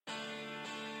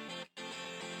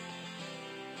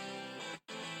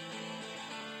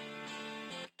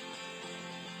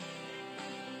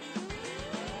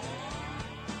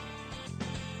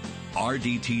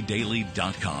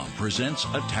RDTDaily.com presents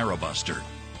a Tara Buster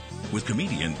with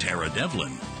comedian Tara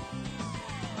Devlin.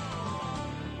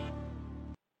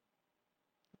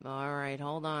 All right,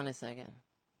 hold on a second.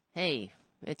 Hey,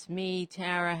 it's me,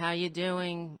 Tara. How you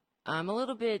doing? I'm a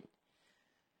little bit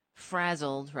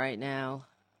frazzled right now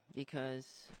because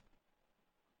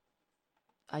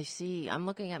I'm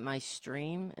looking at my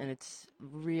stream and it's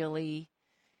really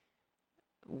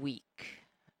weak.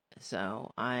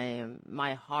 So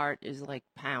my heart is like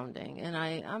pounding, and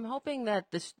I'm hoping that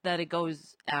it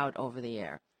goes out over the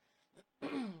air.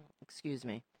 Excuse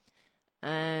me.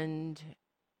 And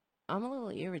I'm a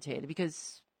little irritated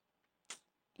because,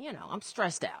 I'm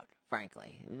stressed out,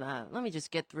 frankly. Let me just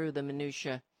get through the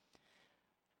minutia.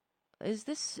 Is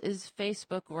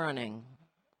Facebook running?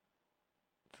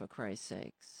 For Christ's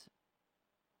sakes.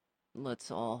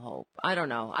 Let's all hope. I don't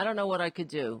know. I don't know what I could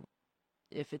do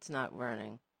if it's not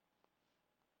running.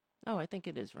 Oh, I think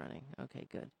it is running. Okay,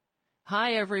 good.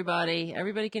 Hi, everybody.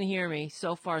 Everybody can hear me.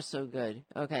 So far, so good.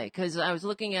 Okay, because I was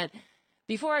looking at,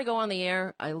 before I go on the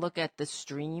air, I look at the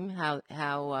stream, how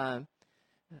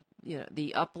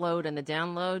the upload and the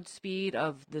download speed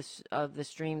of the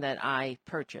stream that I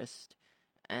purchased,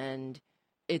 and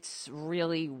it's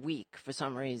really weak for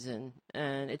some reason,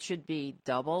 and it should be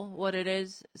double what it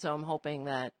is. So I'm hoping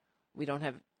that we don't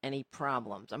have any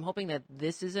problems. I'm hoping that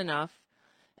this is enough.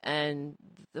 And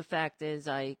the fact is,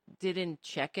 I didn't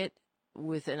check it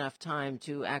with enough time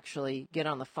to actually get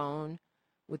on the phone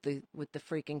with the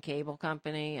freaking cable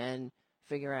company and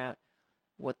figure out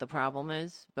what the problem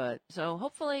is. But so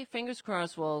hopefully, fingers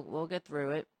crossed, we'll get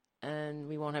through it and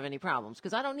we won't have any problems,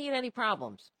 because I don't need any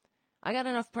problems. I got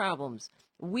enough problems.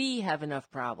 We have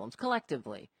enough problems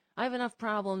collectively. I have enough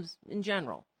problems in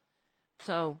general.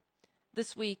 So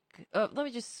this week, let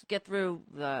me just get through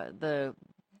the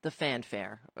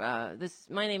fanfare.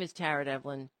 My name is Tara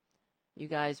Devlin. You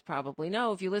guys probably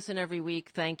know if you listen every week.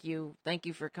 Thank you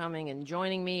for coming and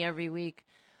joining me every week.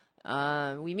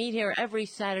 We meet here every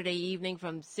Saturday evening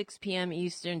from 6 p.m.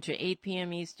 Eastern to 8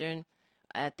 p.m. Eastern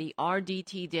at the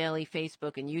RDT Daily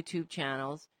Facebook and YouTube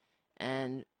channels,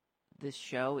 and this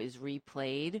show is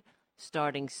replayed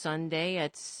starting Sunday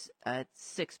at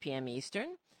 6 p.m.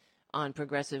 Eastern on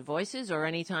Progressive Voices or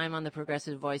anytime on the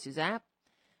Progressive Voices app.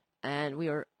 And we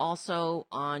are also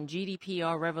on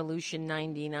GDPR Revolution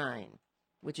 99,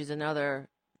 which is another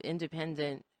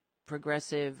independent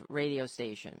progressive radio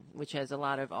station, which has a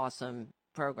lot of awesome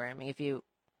programming. If you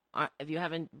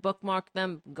haven't bookmarked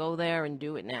them, go there and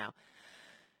do it now.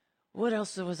 What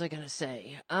else was I going to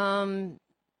say?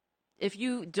 If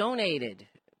you donated,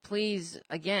 please,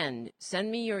 again, send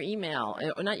me your email,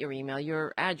 or not your email,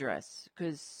 your address,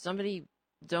 because somebody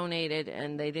donated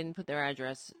and they didn't put their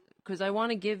address, because I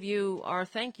want to give you our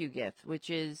thank you gift, which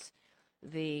is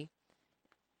the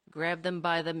Grab Them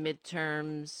by the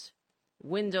Midterms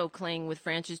window cling with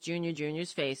Francis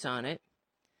Jr.'s face on it.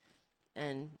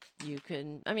 And you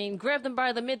can, grab them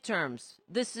by the midterms.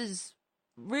 This is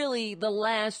really the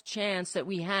last chance that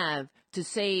we have to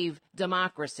save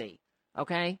democracy,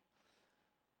 okay?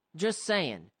 Just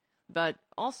saying. But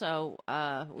also,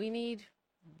 we need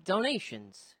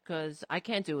donations, because I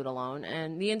can't do it alone.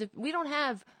 And we don't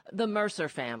have the Mercer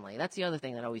family. That's the other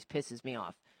thing that always pisses me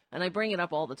off. And I bring it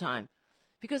up all the time,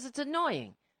 because it's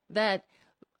annoying that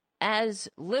as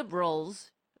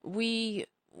liberals, where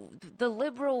are the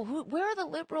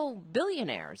liberal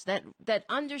billionaires that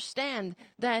understand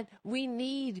that we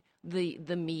need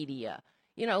the media?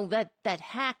 That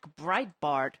hack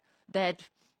Breitbart, that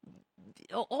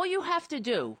all you have to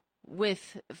do is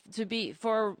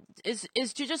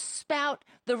to just spout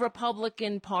the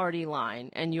Republican Party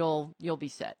line and you'll be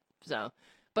set. So,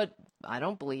 but I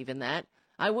don't believe in that.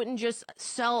 I wouldn't just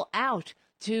sell out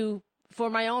for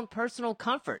my own personal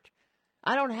comfort.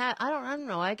 I don't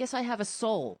know. I guess I have a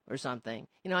soul or something.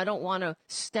 I don't want to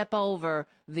step over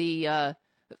the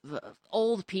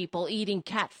old people eating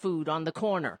cat food on the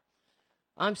corner.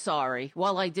 I'm sorry,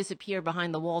 while I disappear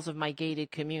behind the walls of my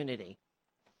gated community.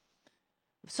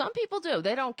 Some people do.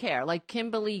 They don't care. Like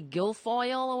Kimberly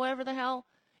Guilfoyle or whatever the hell.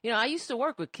 I used to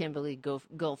work with Kimberly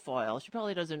Guilfoyle. She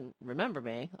probably doesn't remember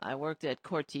me. I worked at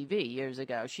Court TV years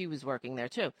ago. She was working there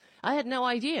too. I had no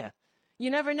idea. You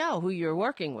never know who you're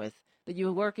working with. That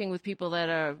you're working with people that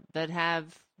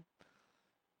have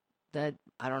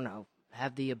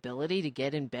the ability to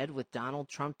get in bed with Donald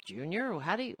Trump Jr.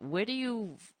 How do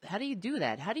you do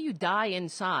that? How do you die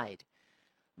inside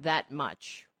that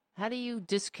much? How do you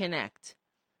disconnect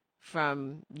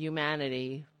from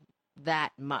humanity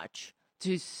that much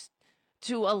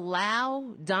to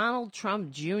allow Donald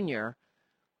Trump Jr.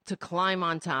 to climb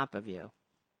on top of you?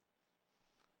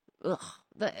 Ugh,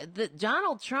 The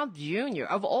Donald Trump Jr.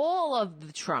 of all of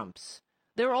the Trumps,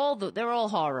 they're all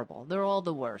horrible. They're all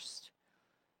the worst.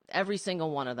 Every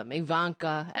single one of them.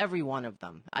 Ivanka, every one of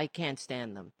them. I can't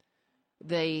stand them.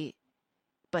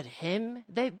 But him,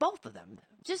 both of them.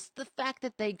 Just the fact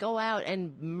that they go out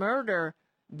and murder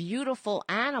beautiful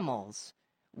animals.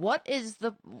 What is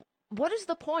the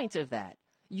point of that?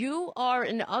 You are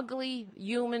an ugly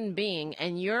human being,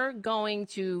 and you're going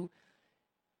to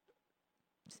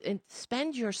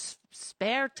spend your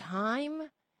spare time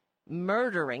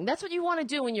murdering. That's what you want to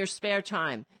do in your spare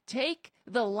time. Take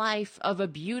the life of a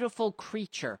beautiful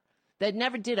creature that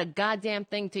never did a goddamn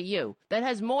thing to you, that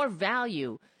has more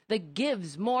value, that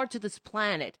gives more to this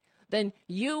planet than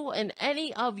you and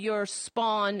any of your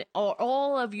spawn or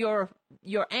all of your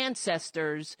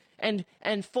ancestors and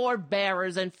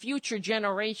forebearers and future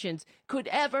generations could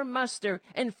ever muster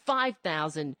in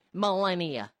 5,000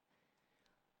 millennia.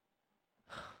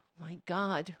 My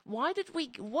God, why did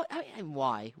we,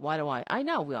 why? Why do I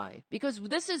know why. Because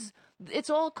it's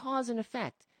all cause and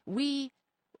effect. We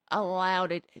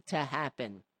allowed it to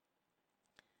happen.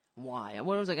 Why?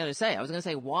 What was I going to say? I was going to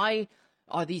say, why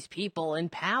are these people in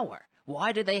power?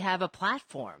 Why do they have a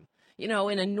platform? You know,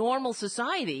 in a normal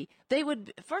society, they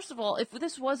would, first of all, if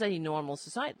this was a normal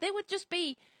society, they would just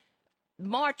be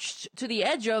marched to the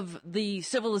edge of the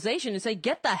civilization and say,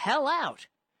 get the hell out.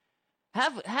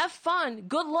 Have fun.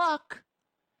 Good luck.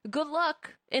 Good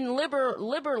luck in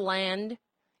Liberland.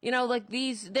 You know, like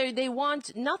they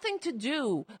want nothing to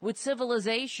do with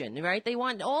civilization, right? They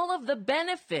want all of the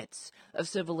benefits of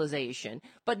civilization,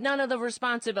 but none of the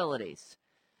responsibilities.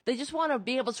 They just want to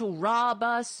be able to rob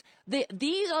us.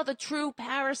 These are the true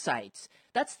parasites.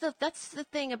 That's the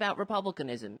thing about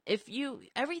republicanism. If you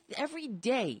every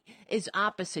day is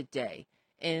opposite day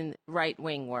in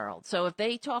right-wing world. So if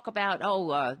they talk about,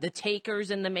 the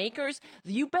takers and the makers,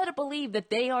 you better believe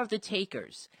that they are the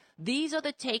takers. These are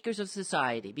the takers of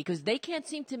society because they can't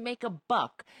seem to make a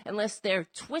buck unless they're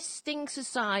twisting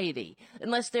society,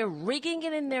 unless they're rigging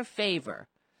it in their favor,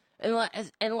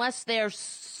 unless they're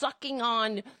sucking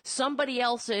on somebody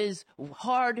else's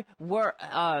hard work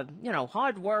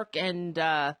and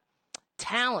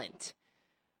talent.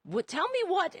 Tell me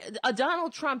what a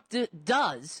Donald Trump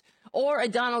does or a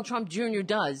Donald Trump Jr.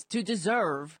 does to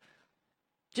deserve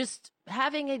just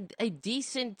having a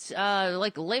decent,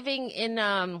 living in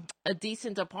a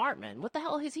decent apartment. What the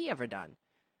hell has he ever done?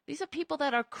 These are people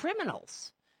that are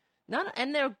criminals,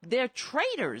 and they're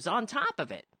traitors on top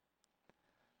of it.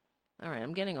 All right,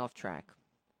 I'm getting off track,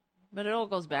 but it all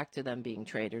goes back to them being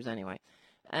traitors anyway.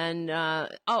 And,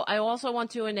 I also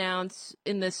want to announce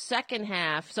in the second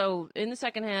half,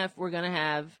 we're going to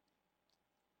have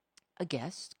a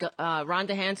guest.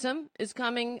 Rhonda Handsome is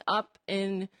coming up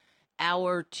in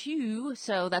hour 2,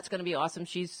 so that's going to be awesome.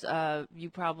 She's, you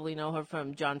probably know her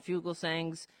from John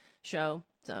Fugelsang's show,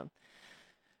 so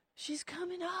she's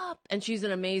coming up. And she's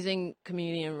an amazing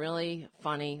comedian, really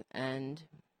funny, and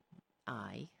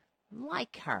I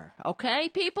like her, okay?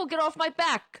 People, get off my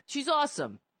back. She's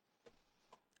awesome.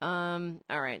 All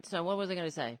right, so what was I going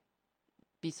to say?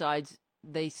 Besides,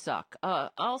 they suck.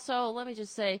 Also, let me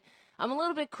just say, I'm a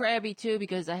little bit crabby, too,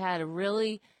 because I had a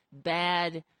really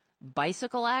bad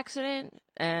bicycle accident,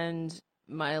 and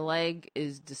my leg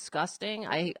is disgusting.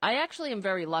 I actually am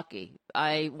very lucky.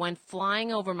 I went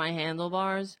flying over my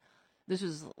handlebars. This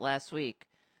was last week.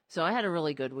 So I had a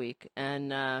really good week,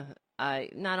 and I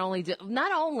not only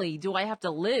do I have to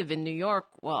live in New York,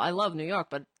 well, I love New York,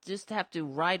 but just have to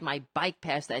ride my bike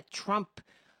past that Trump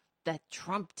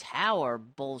Tower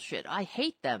bullshit. I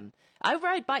hate them. I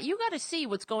ride by. You got to see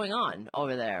what's going on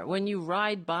over there when you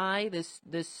ride by the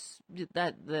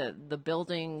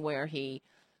building where he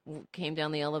came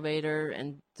down the elevator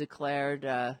and declared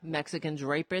Mexicans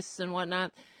rapists and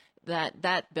whatnot.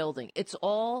 That building, it's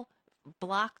all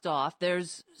blocked off.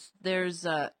 There's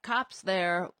cops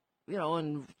there,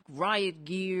 in riot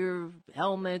gear,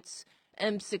 helmets,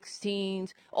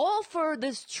 M16s, all for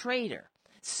this traitor.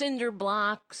 Cinder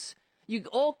blocks, you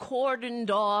all cordoned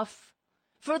off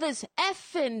for this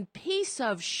effing piece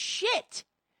of shit.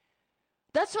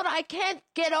 That's what I can't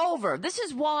get over. This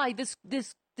is why this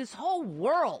whole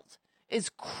world is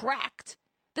cracked.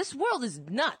 This world is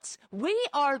nuts. We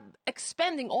are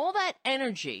expending all that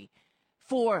energy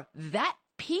for that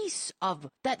piece of,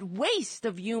 that waste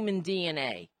of human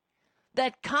DNA,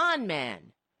 that con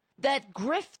man, that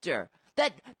grifter,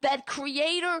 that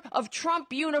creator of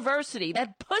Trump University,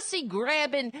 that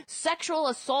pussy-grabbing sexual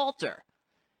assaulter,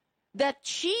 that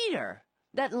cheater,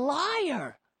 that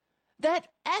liar, that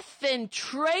effing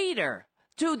traitor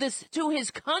to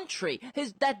his country,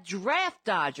 that draft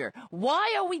dodger.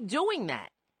 Why are we doing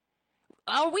that?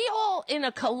 are we all in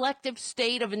a collective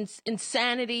state of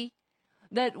insanity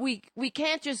that we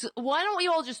can't just, why don't we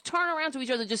all just turn around to each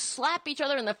other, just slap each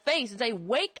other in the face and say,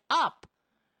 wake up?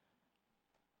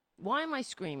 Why am I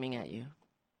screaming at you?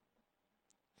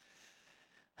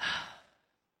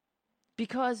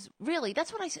 Because really,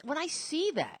 that's what when I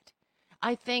see that,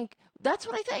 I think, that's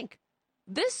what I think.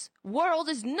 This world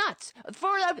is nuts. For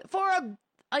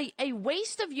a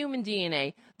waste of human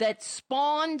DNA that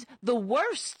spawned the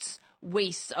worst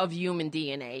wastes of human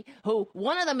DNA, who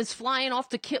one of them is flying off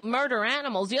to murder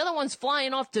animals, the other one's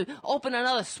flying off to open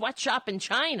another sweatshop in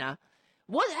China.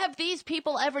 What have these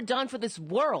people ever done for this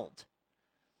world?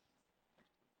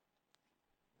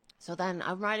 So then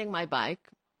I'm riding my bike,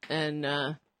 and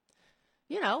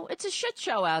it's a shit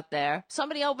show out there.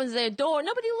 Somebody opens their door,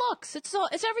 nobody looks. It's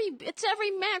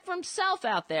every man for himself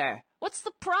out there. What's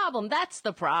the problem? That's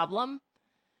the problem.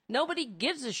 Nobody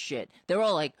gives a shit. They're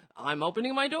all like, I'm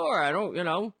opening my door. I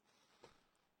don't,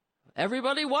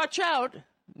 everybody watch out.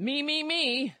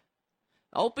 Me.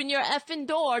 Open your effing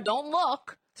door. Don't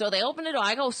look. So they open the door.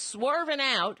 I go swerving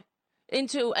out and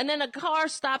then a car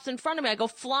stops in front of me. I go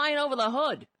flying over the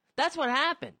hood. That's what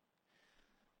happened.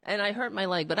 And I hurt my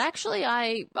leg. But actually,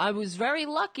 I was very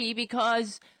lucky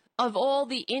because of all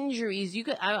the injuries.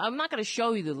 I'm not going to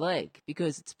show you the leg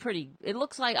because it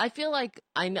looks like, I feel like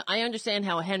I understand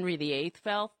how Henry VIII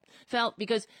felt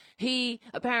because he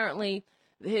apparently,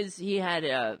 he had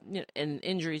an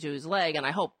injury to his leg, and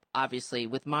I hope, obviously,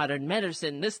 with modern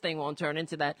medicine, this thing won't turn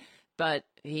into that, but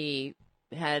he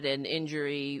had an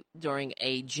injury during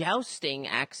a jousting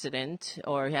accident,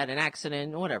 or he had an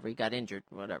accident, whatever, he got injured,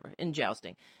 whatever, in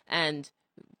jousting, and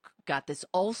got this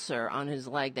ulcer on his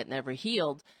leg that never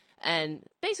healed, and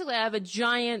basically I have a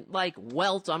giant,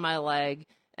 welt on my leg,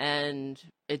 and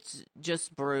it's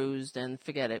just bruised, and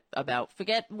forget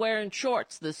wearing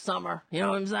shorts this summer, you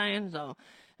know what I'm saying?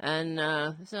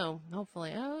 So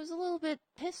hopefully I was a little bit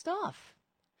pissed off.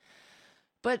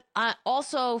 But I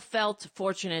also felt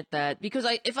fortunate that, because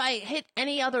if I hit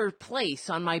any other place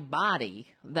on my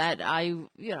body that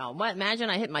imagine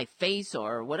I hit my face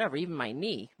or whatever, even my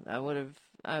knee, I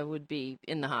would be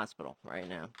in the hospital right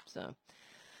now. So,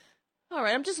 all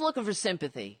right, I'm just looking for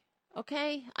sympathy.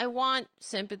 Okay? I want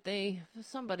sympathy.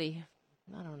 Somebody,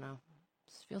 I don't know,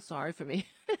 just feel sorry for me.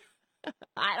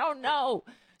 I don't know.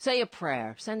 Say a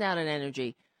prayer. Send out an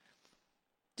energy.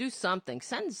 Do something.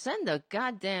 Send a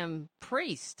goddamn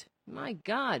priest. My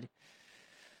God.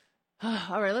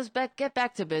 All right, let's get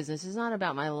back to business. It's not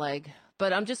about my leg,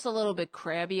 but I'm just a little bit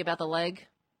crabby about the leg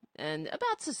and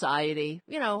about society.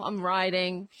 I'm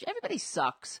riding. Everybody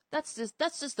sucks. That's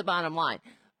just the bottom line.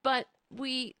 But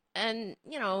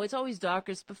it's always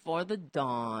darkest before the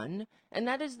dawn, and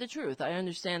that is the truth. I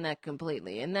understand that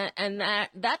completely, and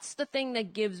that's the thing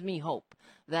that gives me hope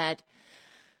that.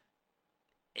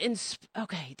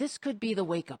 Okay, this could be the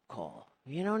wake-up call.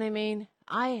 You know what I mean?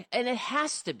 And it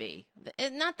has to be.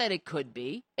 Not that it could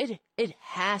be. It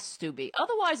has to be.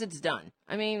 Otherwise, it's done.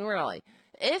 I mean, really.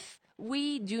 If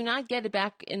we do not get it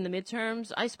back in the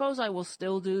midterms, I suppose I will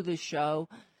still do this show,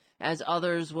 as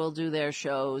others will do their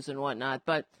shows and whatnot.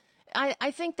 But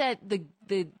I think that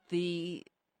the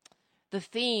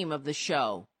theme of the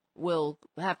show will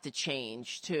have to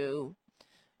change to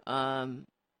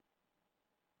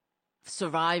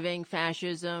surviving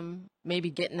fascism,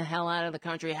 maybe getting the hell out of the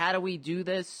country. How do we do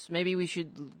this? Maybe we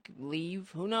should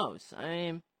leave. Who knows?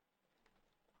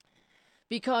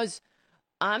 Because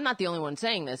I'm not the only one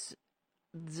saying this.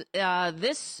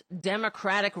 This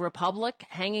democratic republic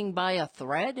hanging by a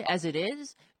thread as it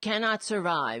is cannot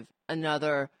survive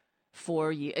another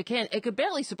 4 years. It could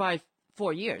barely survive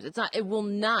 4 years. It will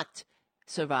not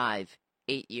survive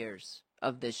 8 years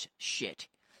of this shit,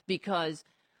 because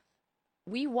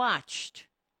we watched,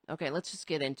 okay, let's just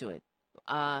get into it.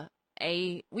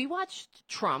 We watched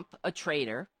Trump, a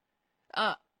traitor,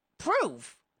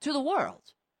 prove to the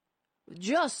world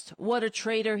just what a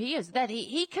traitor he is, that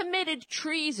he committed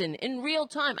treason in real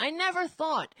time. I never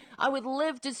thought I would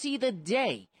live to see the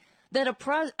day that a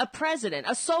president,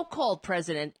 a so-called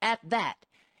president at that,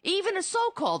 even a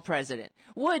so-called president,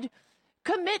 would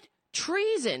commit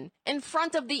treason in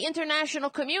front of the international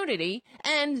community,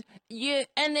 and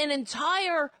an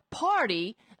entire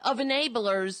party of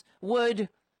enablers would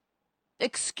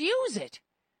excuse it.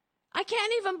 I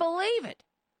can't even believe it.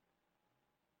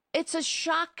 It's a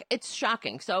shock. It's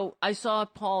shocking. So I saw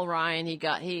Paul Ryan.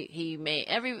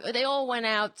 They all went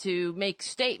out to make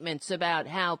statements about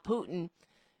how Putin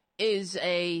is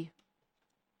an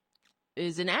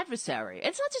adversary.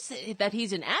 It's not just that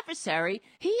he's an adversary.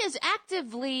 He is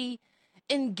actively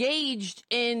engaged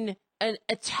in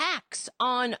attacks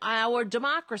on our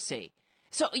democracy.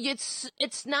 So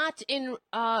it's not in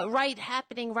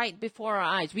happening right before our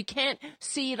eyes. We can't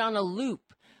see it on a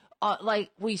loop,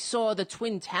 like we saw the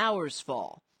Twin Towers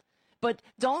fall. But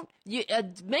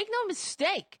make no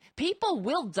mistake, people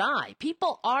will die.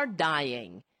 People are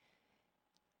dying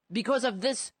because of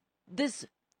this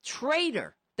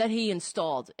traitor that he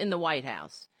installed in the White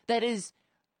House. That is,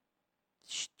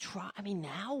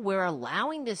 now we're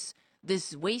allowing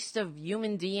this waste of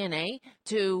human DNA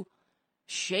to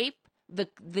shape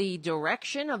the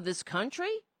direction of this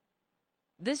country.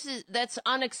 That's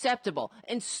unacceptable.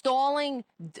 Installing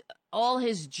all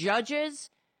his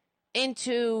judges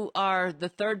into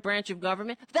the third branch of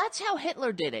government. That's how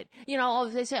Hitler did it.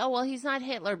 They say, oh, well, he's not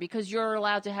Hitler because you're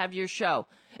allowed to have your show.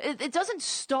 It doesn't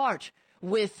start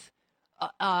with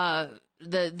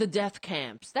the death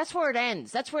camps. That's where it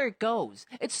ends. That's where it goes.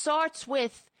 It starts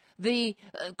with the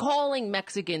calling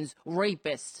Mexicans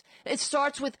rapists. It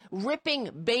starts with ripping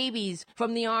babies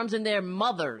from the arms of their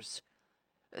mothers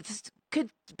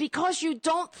because you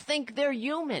don't think they're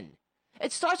human.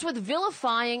 It starts with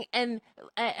vilifying and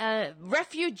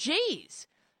refugees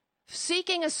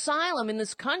seeking asylum in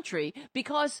this country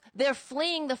because they're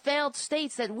fleeing the failed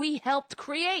states that we helped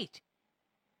create.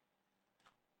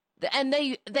 And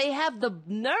they have the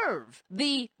nerve,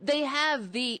 they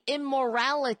have the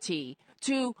immorality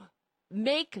to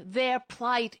make their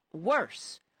plight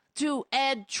worse, to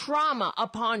add trauma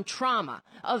upon trauma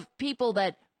of people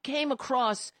that came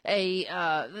across a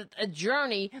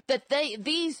journey that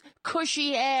these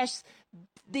cushy ass,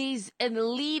 these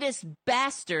elitist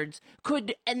bastards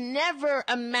could never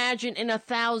imagine in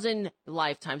 1,000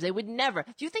 lifetimes. They would never.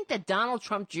 Do you think that Donald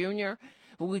Trump Jr.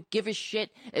 would give a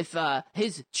shit if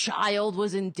his child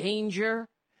was in danger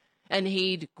and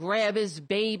he'd grab his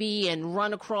baby and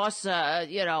run across,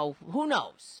 who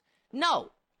knows?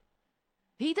 No.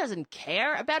 He doesn't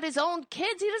care about his own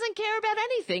kids. He doesn't care about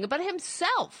anything, about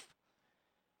himself.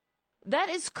 That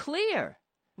is clear.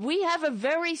 We have a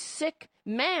very sick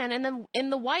man in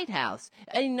the White House,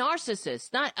 a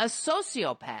narcissist, not a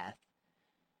sociopath.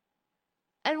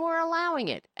 And we're allowing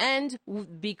it. And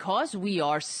because we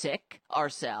are sick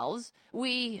ourselves,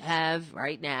 we have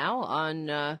right now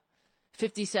on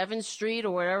 57th Street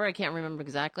or whatever, I can't remember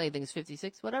exactly, I think it's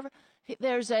 56, whatever,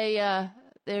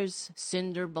 there's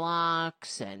cinder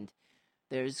blocks and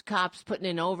there's cops putting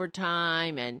in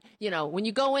overtime. And, when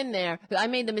you go in there, I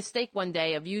made the mistake one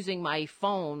day of using my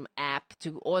phone app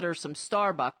to order some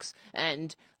Starbucks.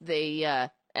 And I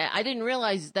didn't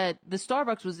realize that the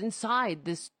Starbucks was inside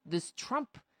this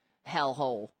Trump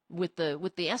hellhole with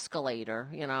the escalator,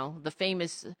 the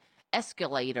famous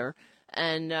escalator.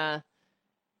 And I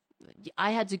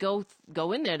had to go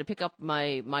in there to pick up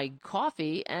my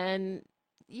coffee, and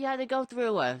you had to go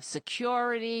through a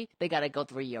security. They got to go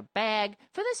through your bag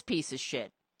for this piece of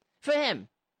shit. For him.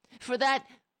 For that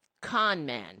con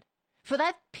man. For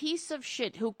that piece of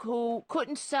shit who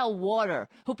couldn't sell water.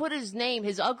 Who put his name,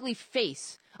 his ugly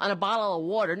face on a bottle of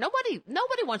water. Nobody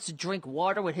wants to drink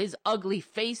water with his ugly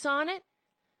face on it.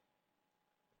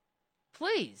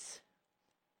 Please.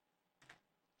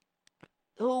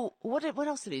 What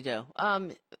else did he do?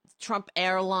 Trump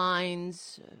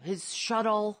Airlines, his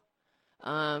shuttle.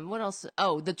 What else?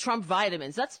 Oh, the Trump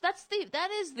vitamins. That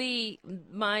is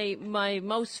my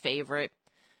most favorite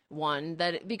one,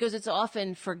 because it's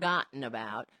often forgotten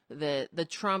about, the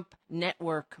Trump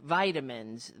network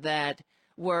vitamins that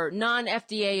were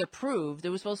non-FDA approved. It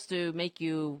was supposed to make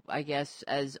you, I guess,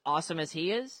 as awesome as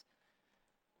he is,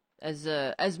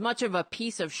 as much of a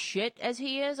piece of shit as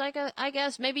he is. I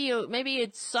guess maybe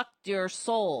it sucked your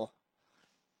soul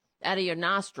out of your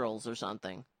nostrils or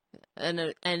something. And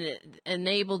it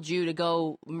enabled you to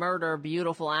go murder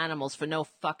beautiful animals for no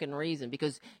fucking reason,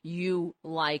 because you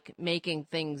like making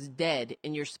things dead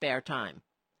in your spare time.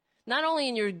 Not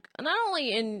only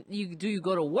do you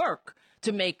go to work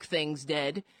to make things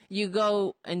dead, you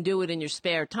go and do it in your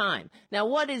spare time. Now,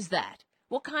 what is that?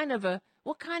 What kind of a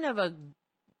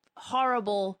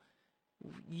horrible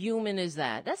human is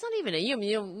that? That's not even a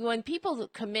human. When people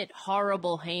commit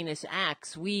horrible, heinous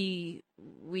acts, we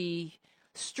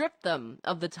strip them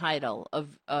of the title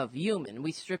of human.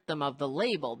 We strip them of the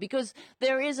label, because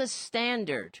there is a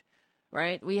standard,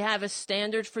 right? We have a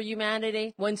standard for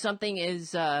humanity. When something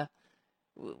is,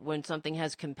 when something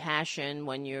has compassion,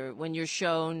 when you're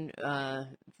shown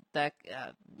that,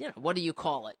 what do you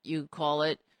call it? You call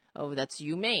it, oh, that's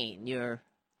humane. You're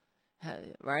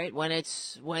right. When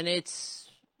it's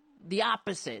the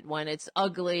opposite, when it's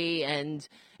ugly and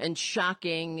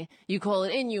shocking, you call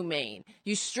it inhumane.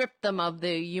 You strip them of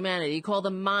the humanity. You call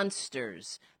them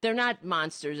monsters. They're not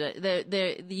monsters.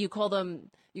 You call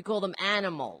them You call them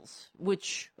animals,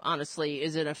 which honestly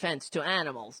is an offense to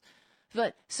animals.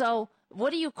 But so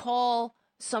what do you call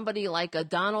somebody like a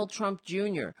Donald Trump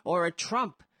Jr. or a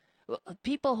Trump?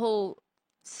 People who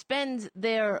spend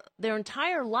their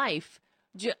entire life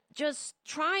just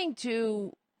trying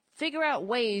to figure out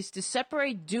ways to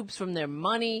separate dupes from their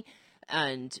money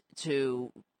and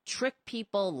to trick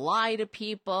people, lie to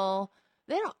people.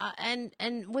 They don't,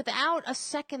 and without a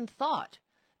second thought,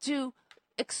 to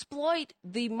exploit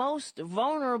the most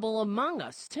vulnerable among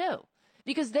us too,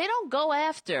 because they don't go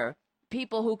after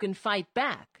people who can fight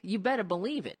back. You better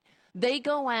believe it. They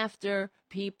go after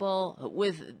people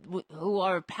who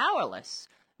are powerless,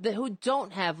 who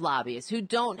don't have lobbyists, who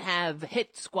don't have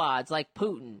hit squads like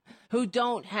Putin, who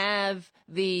don't have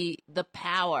the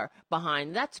power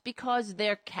behind. That's because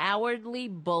they're cowardly,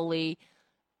 bully,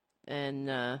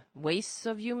 and wastes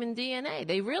of human DNA.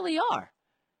 They really are.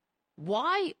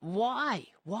 Why?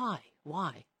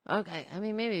 Okay, I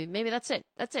mean, maybe that's it.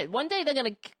 That's it. One day you're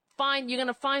gonna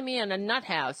find me in a nut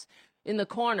house in the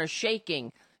corner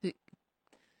shaking,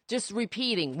 just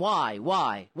repeating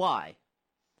why.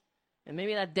 And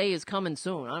maybe that day is coming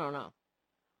soon. I don't know.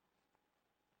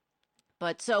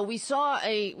 But so we saw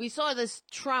this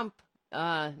Trump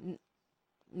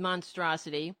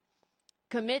monstrosity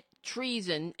commit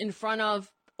treason in front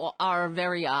of our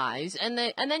very eyes, and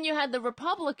then you had the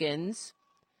Republicans.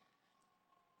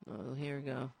 Oh, here we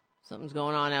go. Something's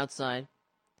going on outside.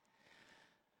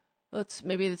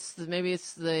 Maybe it's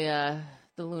the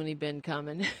loony bin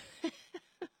coming.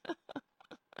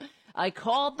 I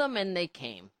called them and they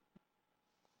came.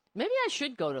 Maybe I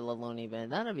should go to the loony bin.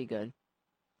 That'd be good.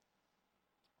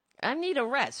 I need a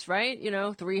rest, right?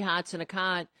 3 hots and a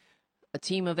cot, a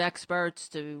team of experts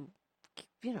to,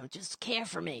 just care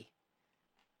for me.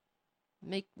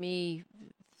 Make me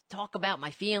talk about my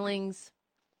feelings,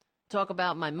 talk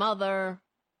about my mother.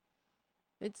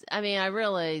 I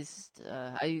realized,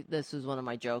 this was one of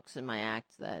my jokes in my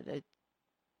act, that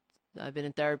I've been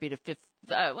in therapy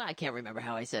I can't remember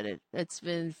how I said it.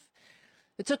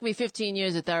 It took me 15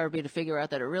 years of therapy to figure out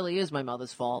that it really is my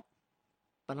mother's fault.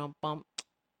 But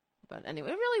anyway,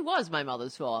 it really was my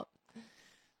mother's fault.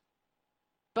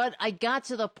 But I got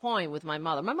to the point with my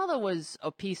mother. My mother was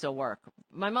a piece of work.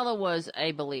 My mother was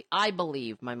I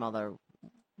believe my mother,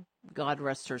 God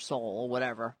rest her soul, or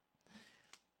whatever.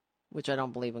 Which I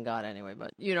don't believe in God anyway,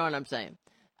 but you know what I'm saying.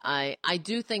 I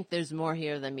do think there's more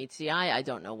here than meets the eye. I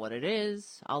don't know what it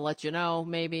is. I'll let you know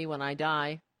maybe when I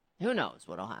die. Who knows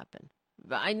what'll happen.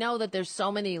 But I know that there's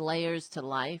so many layers to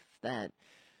life that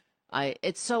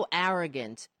it's so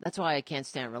arrogant. That's why I can't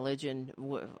stand religion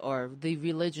or the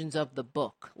religions of the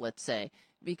book, let's say.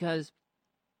 Because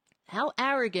how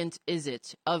arrogant is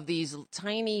it of these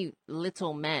tiny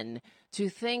little men to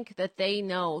think that they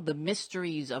know the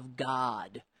mysteries of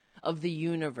God, of the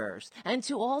universe, and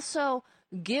to also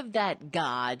give that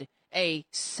God a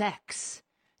sex,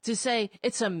 to say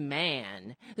it's a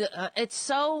man. It's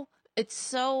so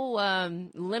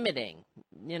limiting,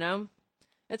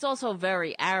 It's also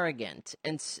very arrogant,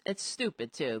 and it's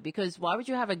stupid too, because why would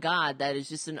you have a God that is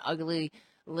just an ugly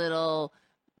little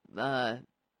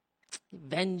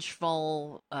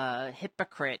vengeful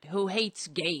hypocrite who hates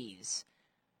gays,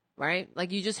 right?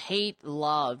 Like, you just hate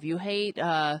love. You hate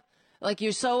like,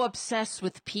 you're so obsessed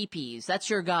with peepees. That's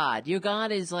your God. Your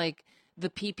God is like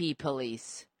the peepee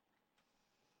police.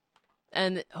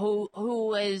 And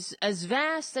who is as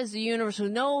vast as the universe, who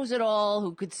knows it all,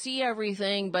 who could see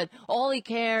everything, but all he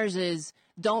cares is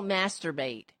don't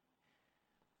masturbate.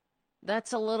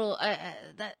 That's a little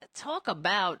talk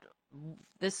about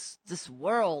this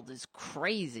world is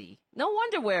crazy. No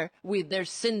wonder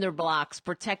there's cinder blocks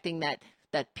protecting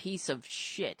that piece of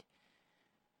shit.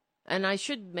 And I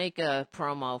should make a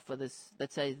promo for this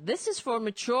that says this is for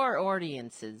mature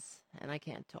audiences, and I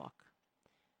can't talk.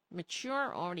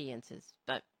 Mature audiences.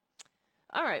 But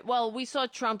all right, well, we saw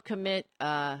Trump commit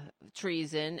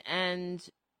treason, and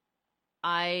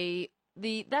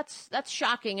that's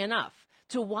shocking enough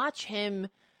to watch him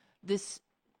just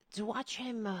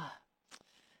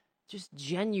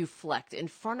genuflect in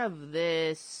front of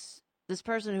this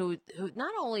person who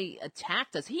not only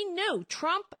attacked us. He knew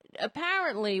Trump.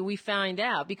 Apparently, we find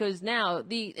out, because now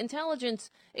the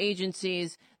intelligence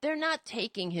agencies, they're not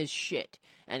taking his shit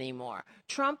anymore.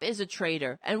 Trump is a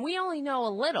traitor, and we only know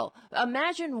a little.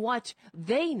 Imagine what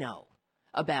they know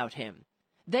about him.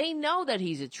 They know that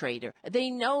he's a traitor. They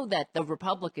know that the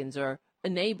Republicans are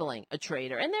enabling a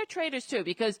traitor, and they're traitors too,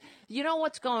 because you know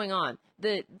what's going on.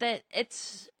 That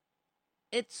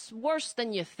it's worse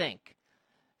than you think.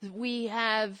 We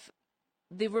have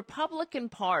the Republican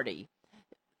Party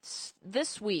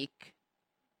this week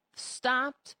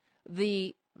stopped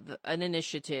an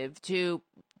initiative to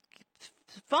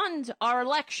fund our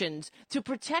elections, to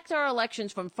protect our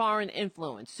elections from foreign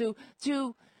influence, to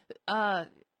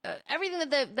everything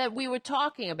that we were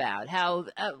talking about, how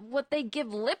what they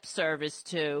give lip service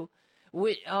to.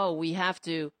 We have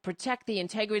to protect the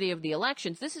integrity of the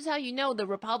elections. This is how you know the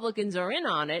Republicans are in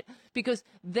on it, because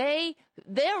they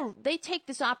take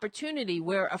this opportunity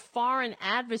where a foreign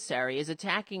adversary is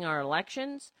attacking our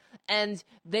elections, and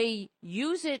they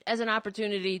use it as an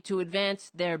opportunity to advance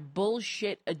their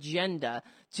bullshit agenda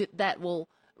that will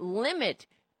limit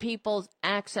people's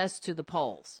access to the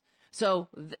polls. So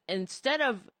instead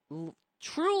of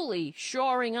truly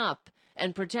shoring up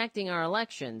and protecting our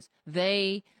elections,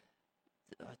 they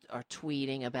are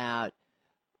tweeting about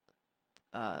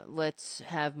let's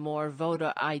have more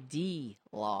voter ID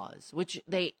laws, which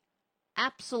they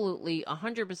absolutely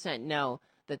 100% know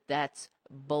that that's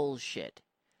bullshit.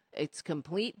 It's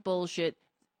complete bullshit,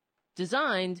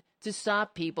 designed to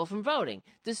stop people from voting,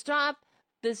 to stop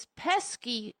this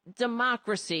pesky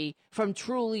democracy from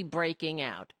truly breaking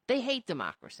out. They hate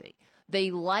democracy.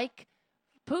 They like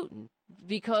Putin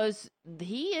because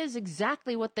he is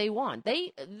exactly what they want.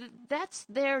 That's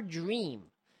their dream.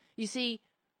 You see,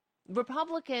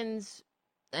 Republicans,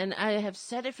 and I have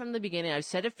said it from the beginning, I've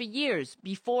said it for years,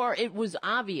 before it was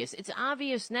obvious. It's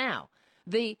obvious now.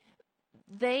 And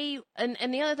the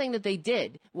other thing that they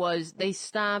did was they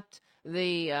stopped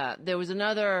there was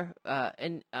another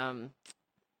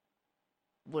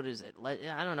what is it?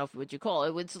 I don't know what you call it.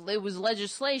 It was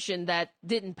legislation that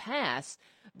didn't pass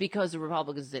because the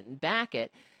Republicans didn't back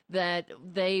it. That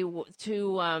they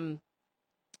to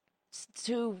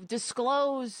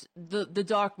disclose the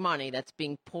dark money that's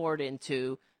being poured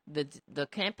into the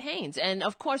campaigns. And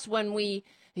of course, when the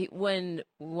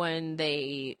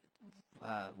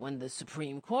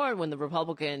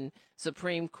Republican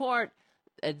Supreme Court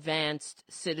advanced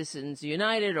Citizens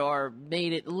United, or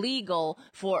made it legal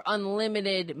for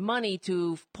unlimited money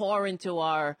to pour into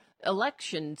our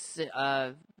elections,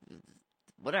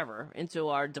 into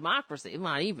our democracy.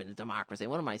 Not even a democracy.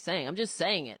 What am I saying? I'm just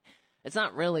saying it. It's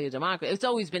not really a democracy. It's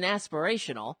always been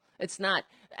aspirational. It's not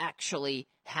actually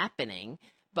happening.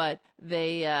 But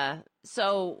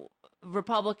so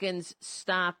Republicans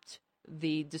stopped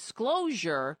the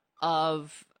disclosure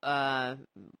of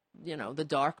the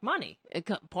dark money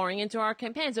pouring into our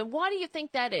campaigns. And why do you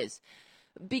think that is?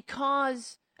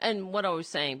 Because, and what I was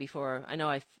saying before, I know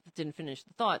I didn't finish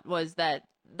the thought, was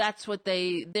that's what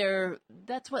Alito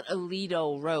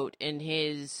wrote in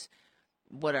his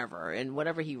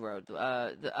whatever he wrote,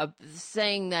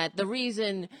 saying that the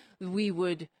reason we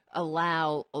would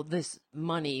allow this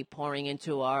money pouring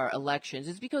into our elections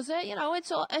is because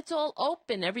it's all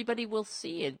open. Everybody will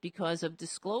see it because of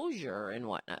disclosure and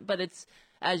whatnot. But it's,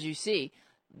 as you see,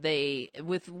 they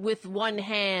with one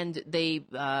hand they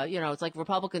it's like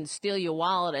Republicans steal your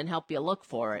wallet and help you look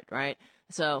for it, right?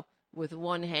 So with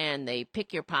one hand they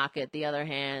pick your pocket, the other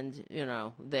hand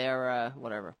they're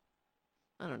whatever.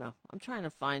 I don't know. I'm trying to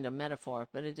find a metaphor,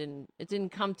 but it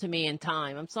didn't come to me in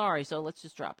time. I'm sorry. So let's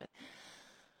just drop it.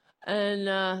 And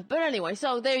but anyway,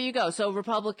 so there you go. So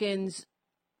Republicans,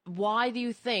 why do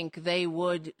you think they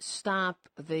would stop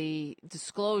the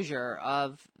disclosure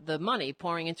of the money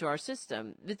pouring into our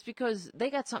system? It's because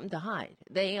they got something to hide.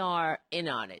 They are in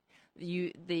on it.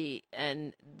 The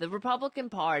Republican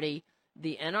Party,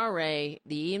 the NRA,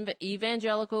 the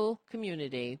evangelical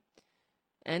community,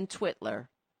 and Twitler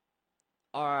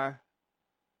are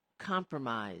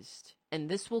compromised, and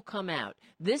this will come out.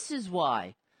 This is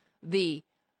why the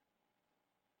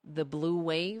blue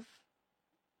wave,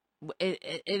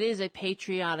 it is a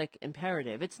patriotic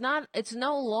imperative. It's no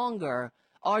longer,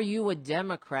 are you a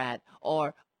Democrat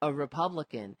or a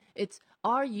Republican? It's,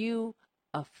 are you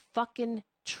a fucking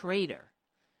traitor,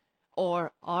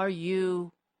 or are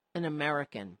you an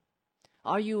American?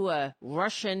 Are you a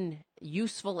Russian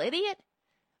useful idiot,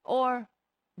 or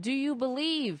do you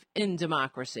believe in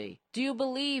democracy? Do you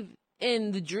believe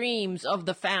in the dreams of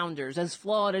the founders, as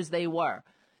flawed as they were?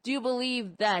 Do you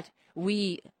believe that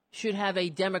we should have a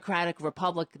democratic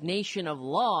republic, nation of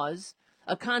laws,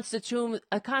 a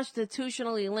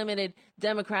constitutionally limited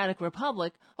democratic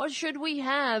republic, or should we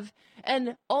have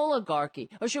an oligarchy?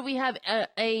 Or should we have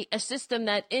a system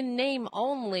that in name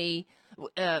only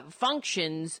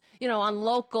functions, on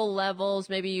local levels?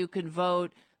 Maybe you could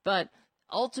vote, but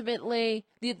ultimately,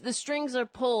 the strings are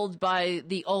pulled by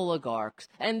the oligarchs,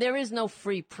 and there is no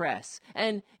free press.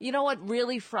 And you know what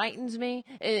really frightens me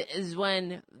is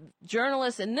when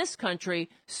journalists in this country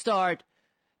start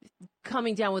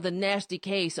coming down with a nasty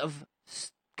case of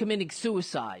committing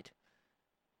suicide.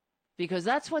 because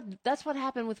that's what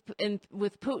happened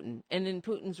with Putin and in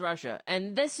Putin's Russia.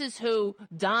 And this is who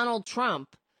Donald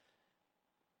Trump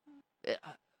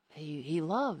he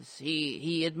loves,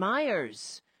 he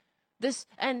admires. This,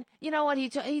 and you know what,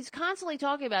 he's constantly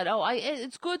talking about,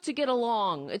 it's good to get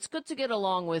along. It's good to get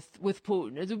along with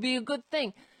Putin. It would be a good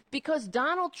thing, because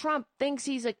Donald Trump thinks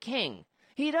he's a king.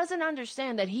 He doesn't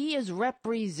understand that he is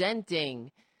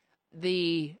representing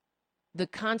the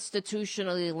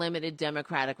constitutionally limited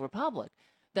democratic republic.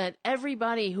 That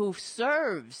everybody who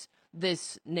serves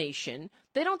this nation,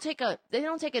 they don't take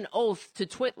an oath to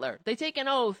Twitler. They take an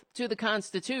oath to the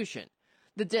Constitution,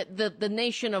 the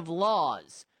nation of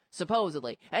laws,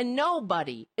 supposedly, and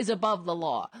nobody is above the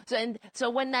law. So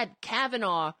when that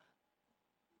Kavanaugh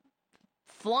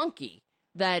flunky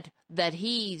that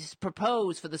he's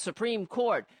proposed for the Supreme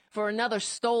Court for another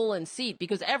stolen seat,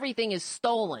 because everything is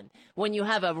stolen when you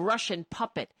have a Russian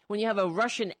puppet, when you have a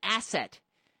Russian asset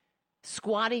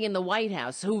squatting in the White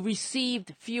House who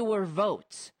received fewer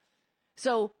votes.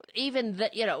 So even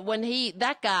that, when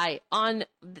that guy, on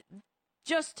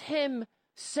just him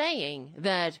saying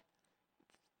that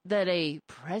a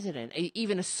president,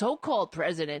 even a so-called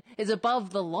president, is above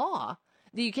the law,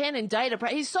 that you can't indict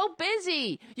he's so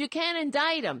busy, you can't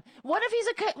indict him. What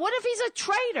if he's a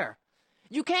traitor?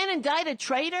 You can't indict a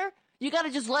traitor? You got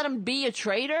to just let him be a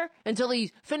traitor until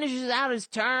he finishes out his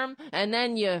term, and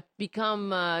then you become,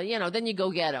 then you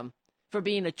go get him for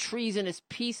being a treasonous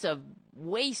piece of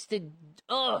wasted,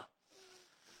 ugh.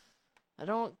 I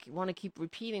don't want to keep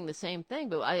repeating the same thing,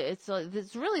 but it's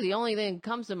really the only thing that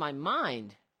comes to my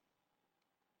mind.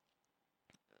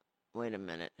 Wait a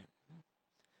minute.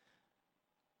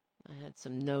 I had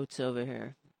some notes over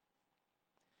here.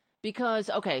 Because,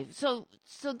 okay, so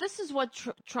this is what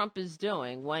Trump is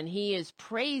doing when he is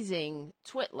praising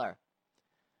Twitler.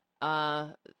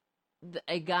 A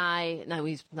guy, no,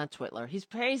 he's not Twitler. He's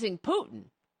praising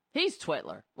Putin. He's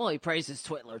Twitler. Well, he praises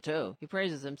Twitler, too. He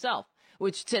praises himself,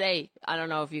 which today, I don't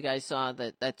know if you guys saw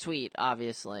that tweet,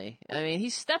 obviously. I mean,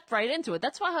 he stepped right into it.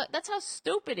 That's how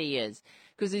stupid he is.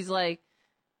 Because he's like,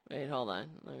 wait, hold on.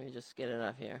 Let me just get it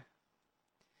up here.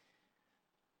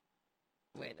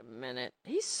 Wait a minute.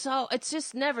 It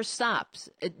just never stops.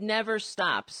 It never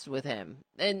stops with him.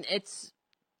 And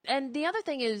the other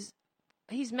thing is,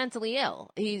 he's mentally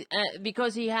ill.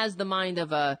 Because he has the mind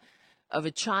of a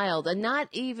child, and not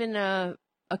even a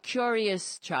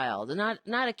curious child, not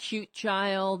a cute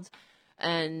child,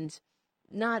 and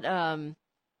not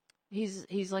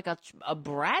he's like a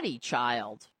bratty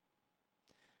child.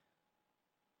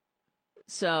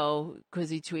 So, because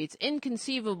he tweets,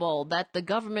 inconceivable that the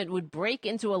government would break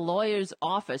into a lawyer's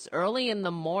office early in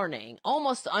the morning.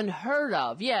 Almost unheard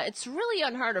of. Yeah, it's really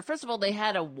unheard of. First of all, they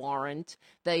had a warrant.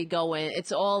 They go in.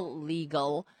 It's all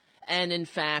legal. And in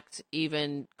fact,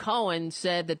 even Cohen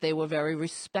said that they were very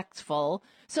respectful.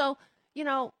 So,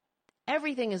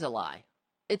 everything is a lie.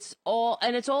 It's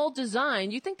all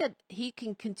designed. You think that he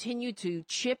can continue to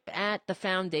chip at the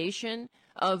foundation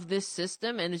of this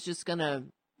system and it's just going to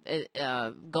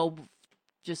everything's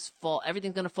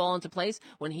going to fall into place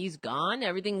when he's gone?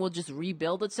 Everything will just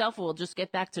rebuild itself. We'll just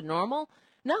get back to normal.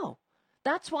 No,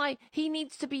 that's why he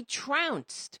needs to be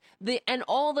trounced. And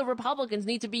all the Republicans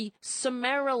need to be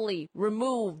summarily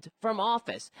removed from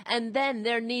office. And then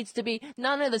there needs to be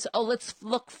none of this, let's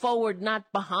look forward,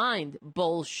 not behind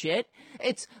bullshit.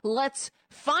 It's let's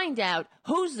find out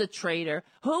who's the traitor,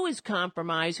 who is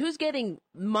compromised, who's getting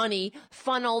money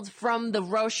funneled from the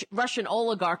Russian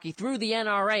oligarchy through the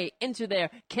NRA into their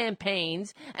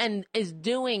campaigns and is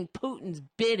doing Putin's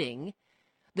bidding,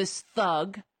 this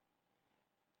thug.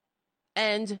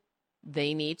 And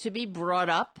they need to be brought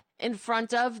up in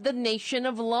front of the nation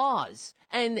of laws,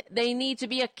 and they need to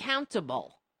be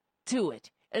accountable to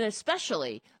it. And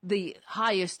especially the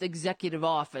highest executive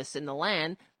office in the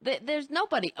land, there's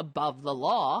nobody above the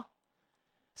law.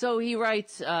 So he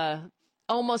writes,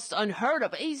 almost unheard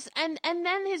of. And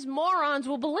then his morons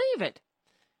will believe it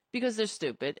because they're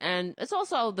stupid. And it's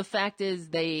also, the fact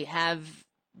is,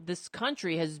 this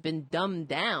country has been dumbed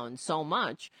down so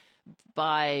much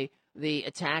by the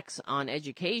attacks on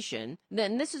education.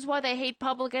 Then this is why they hate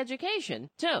public education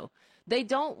too. They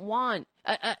don't want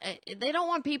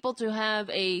people to have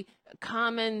a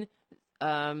common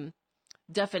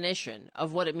definition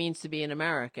of what it means to be an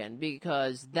American,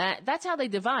 because that's how they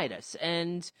divide us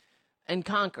and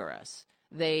conquer us.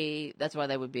 That's why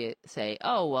they would say,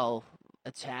 oh, well,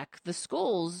 attack the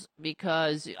schools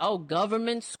because,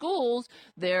 government schools,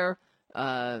 they're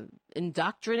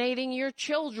indoctrinating your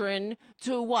children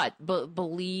to what?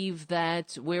 Believe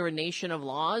that we're a nation of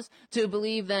laws, to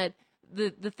believe that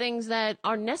the things that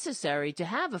are necessary to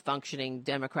have a functioning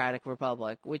democratic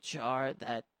republic, which are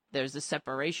that there's a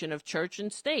separation of church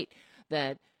and state,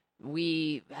 that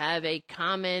we have a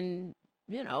common,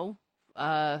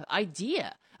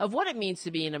 idea of what it means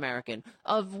to be an American,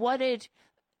 of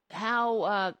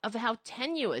how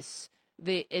tenuous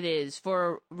it is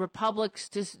for republics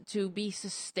to be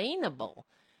sustainable,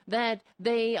 that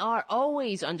they are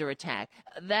always under attack,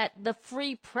 that the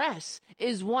free press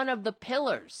is one of the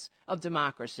pillars of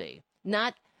democracy,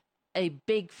 not a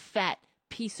big fat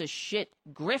piece of shit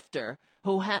grifter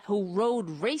who rode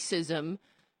racism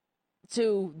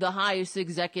to the highest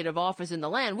executive office in the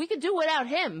land. We could do without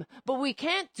him, but we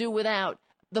can't do without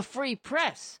the free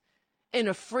press in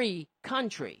a free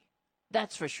country.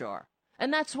 That's for sure.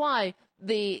 And that's why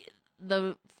the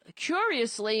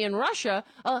curiously in Russia,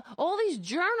 all these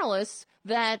journalists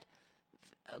that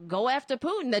go after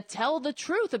Putin, that tell the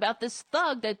truth about this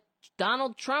thug that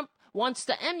Donald Trump wants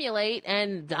to emulate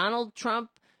and Donald Trump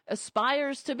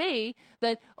aspires to be,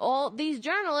 that all these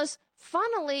journalists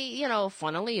funnily,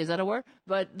 is that a word?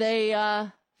 But they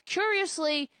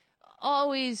curiously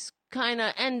always kind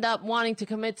of end up wanting to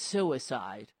commit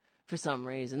suicide for some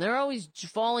reason. They're always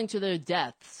falling to their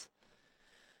deaths.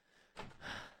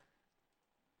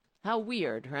 How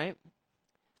weird, right?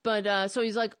 But so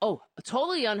he's like, oh,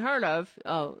 totally unheard of.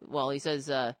 Oh, well, he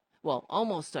says,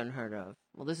 almost unheard of.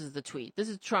 Well, this is the tweet. This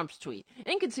is Trump's tweet.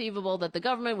 Inconceivable that the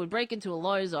government would break into a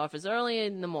lawyer's office early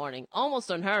in the morning.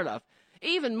 Almost unheard of.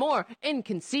 Even more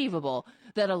inconceivable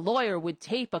that a lawyer would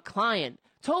tape a client.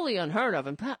 Totally unheard of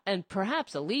and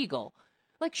perhaps illegal.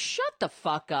 Like, shut the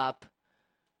fuck up.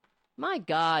 My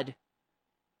God.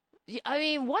 I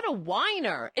mean, what a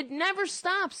whiner. It never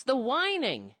stops, the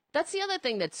whining. That's the other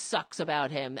thing that sucks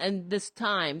about him and this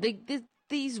time.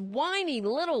 These whiny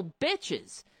little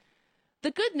bitches.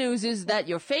 The good news is that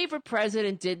your favorite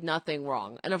president did nothing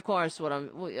wrong. And of course,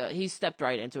 he stepped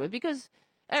right into it because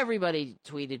everybody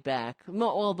tweeted back,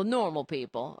 well, the normal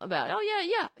people, about, oh,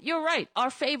 yeah, you're right.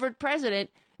 Our favorite president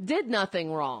did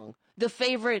nothing wrong. The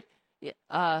favorite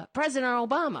President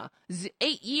Obama,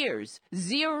 8 years,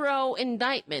 0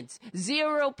 indictments,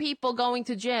 0 people going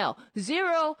to jail,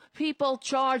 0 people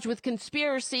charged with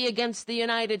conspiracy against the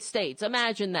United States.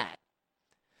 Imagine that.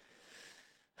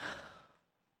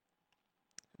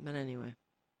 But anyway,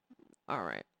 all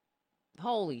right.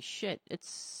 Holy shit,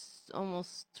 it's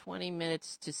almost 20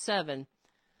 minutes to 7.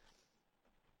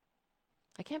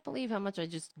 I can't believe how much I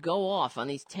just go off on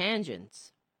these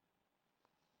tangents.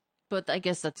 But I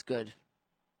guess that's good.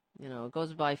 It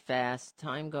goes by fast.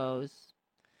 Time goes.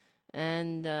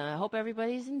 And I hope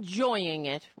everybody's enjoying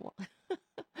it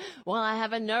while I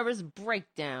have a nervous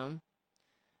breakdown.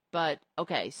 But,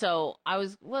 okay, so I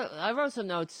wrote some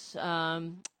notes.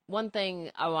 One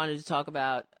thing I wanted to talk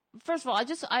about. First of all,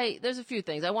 there's a few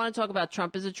things. I want to talk about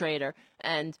Trump as a traitor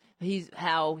and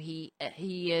how he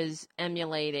is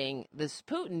emulating this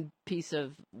Putin piece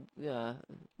of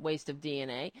waste of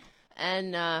DNA,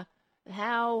 and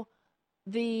how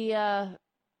the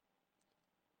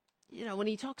when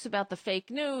he talks about the fake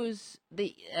news,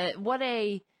 what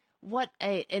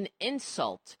an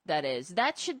insult that is.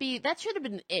 That should have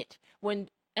been it when.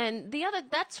 And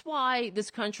that's why this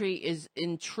country is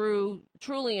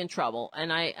truly in trouble.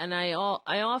 And I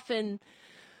often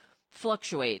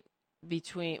fluctuate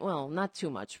between, well, not too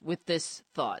much with this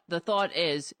thought. The thought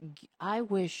is, I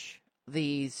wish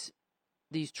these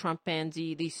Trump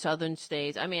pansy, these southern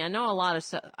states. I mean, I know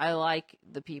I like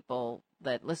the people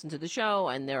that listen to the show,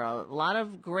 and there are a lot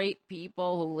of great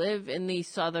people who live in these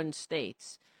southern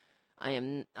states.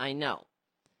 I know,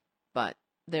 but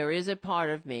there is a part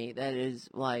of me that is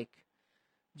like,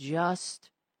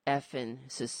 just effing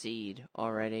secede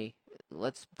already.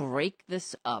 Let's break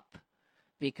this up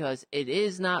because it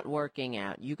is not working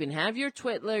out. You can have your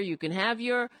Twitler, you can have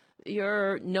your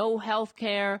no health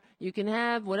care, you can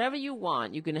have whatever you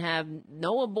want. You can have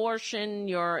no abortion,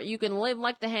 you can live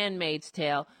like the Handmaid's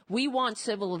Tale. We want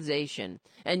civilization.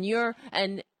 And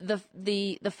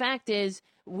the fact is,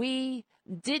 we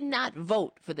did not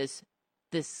vote for this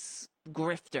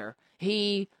grifter.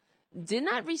 He did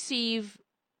not receive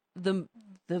the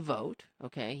vote.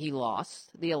 Okay, he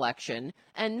lost the election,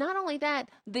 and not only that,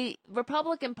 the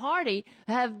Republican Party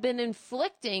have been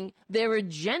inflicting their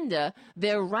agenda,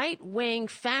 their right-wing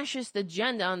fascist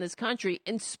agenda on this country,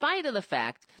 in spite of the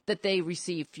fact that they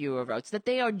receive fewer votes, that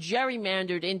they are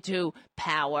gerrymandered into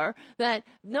power, that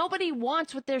nobody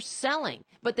wants what they're selling,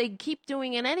 but they keep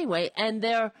doing it anyway, and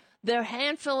their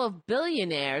handful of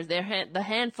billionaires, the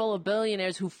handful of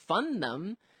billionaires who fund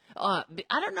them, I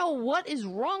don't know what is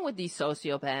wrong with these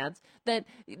sociopaths that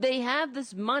they have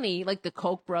this money, like the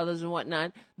Koch brothers and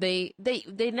whatnot. They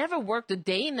never worked a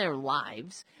day in their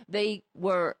lives. They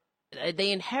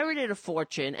inherited a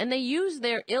fortune, and they used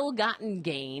their ill-gotten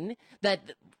gain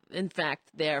that, in fact,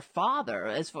 their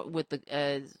father,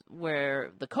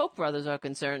 where the Koch brothers are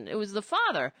concerned, it was the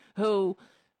father who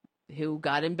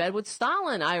got in bed with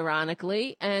Stalin,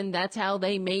 ironically, and that's how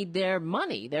they made their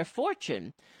money, their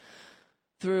fortune,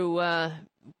 through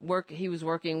work. He was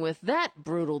working with that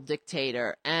brutal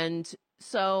dictator, and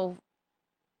so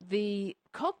the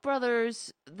Koch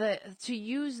brothers, to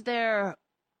use their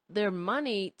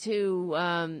money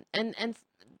to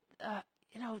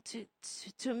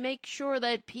to make sure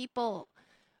that people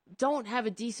don't have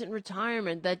a decent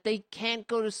retirement, that they can't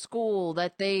go to school,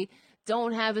 that they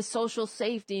don't have a social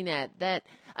safety net, that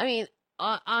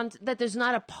that there's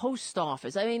not a post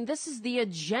office. I mean, this is the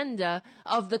agenda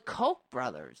of the Koch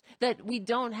brothers, that we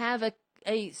don't have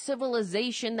a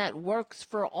civilization that works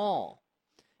for all.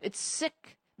 It's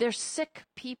sick. They're sick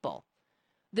people.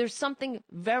 There's something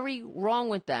very wrong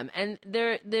with them. And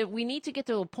we need to get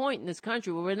to a point in this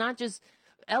country where we're not just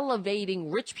elevating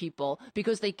rich people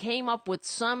because they came up with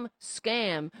some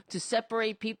scam to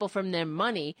separate people from their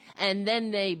money, and then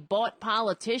they bought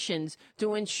politicians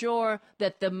to ensure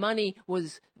that the money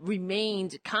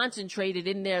remained concentrated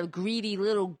in their greedy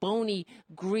little bony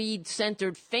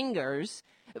greed-centered fingers,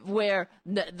 where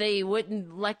they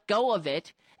wouldn't let go of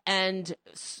it and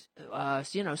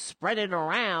spread it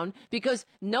around, because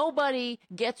nobody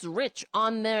gets rich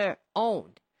on their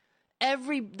own.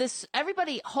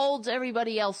 Everybody holds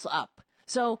everybody else up.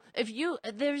 So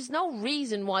there's no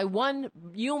reason why one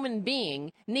human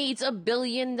being needs $1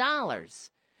 billion.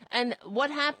 And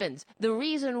what happens? The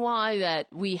reason why that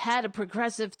we had a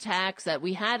progressive tax, that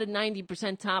we had a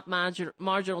 90% top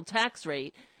marginal tax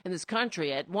rate in this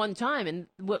country at one time, and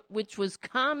which was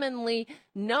commonly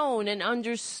known and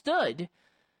understood,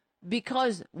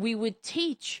 because we would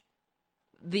teach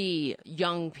the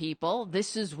young people,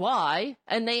 this is why,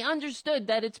 and they understood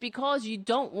that it's because you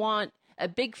don't want a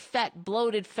big fat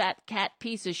bloated fat cat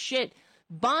piece of shit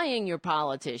buying your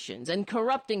politicians and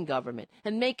corrupting government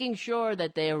and making sure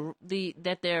that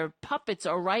their puppets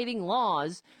are writing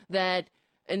laws that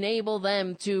enable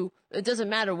them to. It doesn't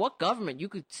matter what government. You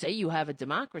could say you have a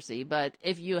democracy, but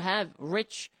if you have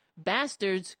rich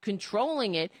bastards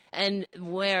controlling it, and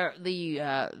where the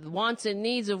wants and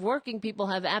needs of working people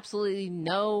have absolutely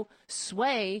no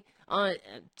sway on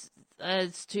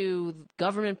as to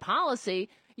government policy,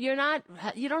 you don't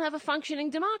have a functioning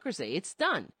democracy. It's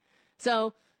done.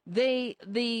 So the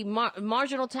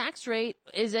marginal tax rate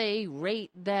is a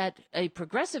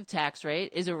progressive tax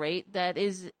rate is a rate that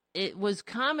it was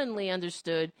commonly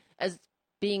understood as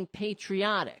being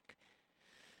patriotic.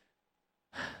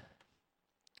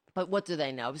 But what do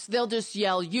they know? They'll just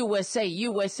yell USA,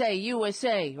 USA,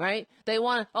 USA, right? They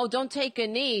want, don't take a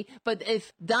knee. But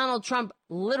if Donald Trump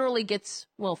literally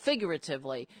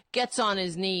figuratively gets on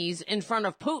his knees in front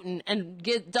of Putin and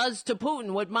does to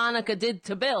Putin what Monica did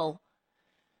to Bill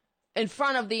in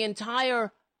front of the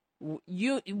entire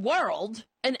world,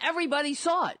 and everybody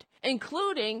saw it,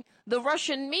 including the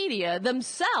Russian media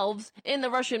themselves. In the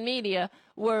Russian media,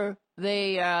 were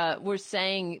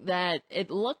saying that it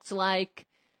looked like,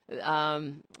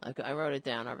 I wrote it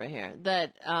down over here,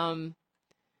 that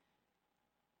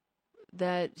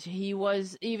he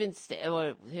was even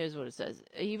here's what it says.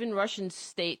 Even Russian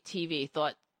state TV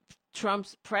thought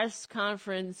Trump's press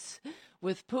conference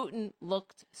with Putin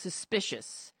looked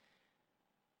suspicious,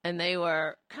 and they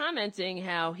were commenting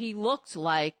how he looked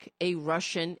like a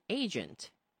Russian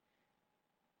agent.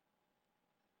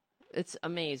 It's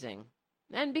amazing.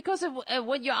 And because of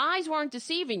what, your eyes weren't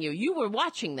deceiving you, you were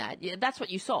watching that. That's what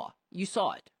you saw. You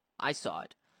saw it. I saw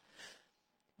it.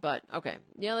 But, okay,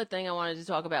 the other thing I wanted to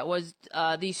talk about was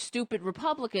these stupid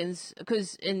Republicans,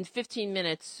 because in 15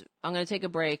 minutes, I'm going to take a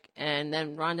break, and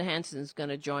then Rhonda Hanson's going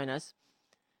to join us.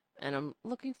 And I'm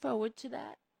looking forward to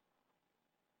that.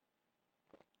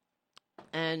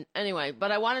 And anyway,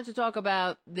 but I wanted to talk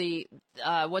about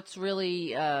what's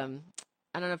really, I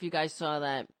don't know if you guys saw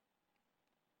that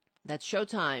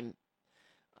Showtime,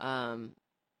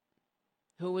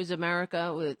 Who is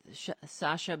America, with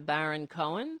Sacha Baron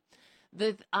Cohen.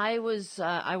 I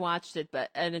watched it,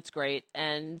 and it's great.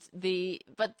 And these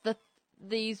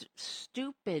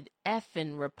stupid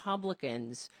effing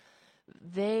Republicans,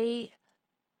 it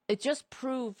just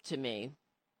proved to me.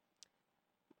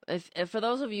 If for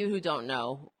those of you who don't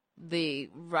know, the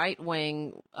right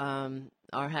wing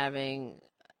are having.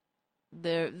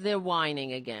 They're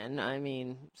whining again. I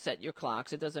mean, set your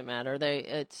clocks. It doesn't matter.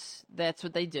 That's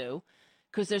what they do.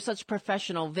 because they're such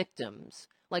professional victims,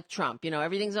 like Trump.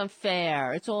 Everything's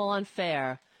unfair. It's all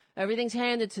unfair. Everything's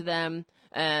handed to them.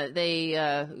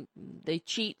 They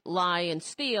cheat, lie, and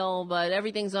steal, but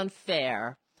everything's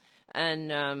unfair.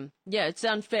 And it's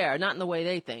unfair. Not in the way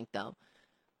they think, though.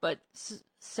 But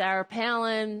Sarah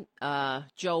Palin,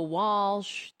 Joe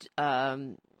Walsh,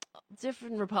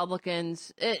 different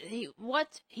Republicans.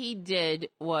 What he did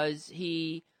was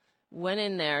he went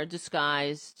in there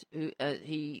disguised.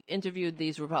 He interviewed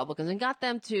these Republicans and got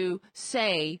them to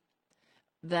say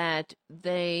that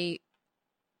they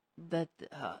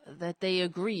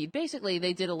agreed. Basically,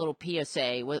 they did a little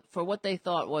PSA for what they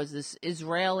thought was this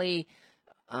Israeli,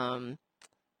 I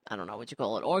don't know what you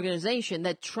call it, organization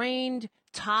that trained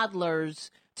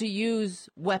toddlers to use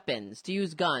weapons, to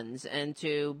use guns, and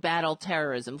to battle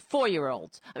terrorism.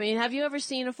 4-year-olds. I mean, have you ever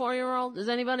seen a 4-year-old? Does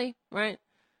anybody? Right?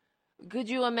 Could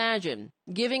you imagine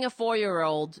giving a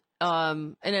 4-year-old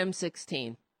an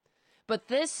M16? But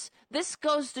this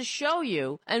goes to show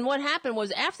you, and what happened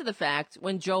was after the fact,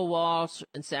 when Joe Walsh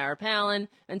and Sarah Palin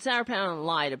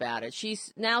lied about it.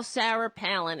 Sarah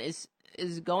Palin is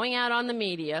going out on the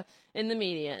media,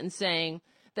 and saying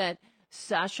that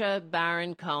Sacha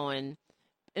Baron Cohen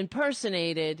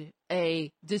impersonated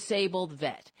a disabled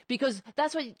vet, because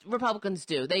that's what Republicans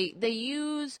do. They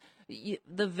use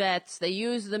the vets, they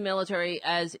use the military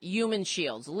as human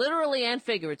shields, literally and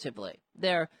figuratively.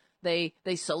 They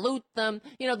salute them.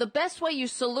 The best way you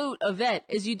salute a vet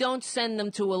is you don't send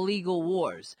them to illegal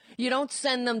wars. You don't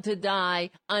send them to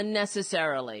die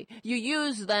unnecessarily. You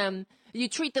use them, you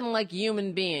treat them like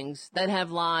human beings that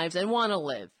have lives and want to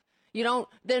live.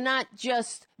 They're not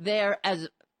just there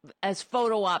as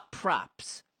photo op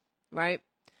props, right?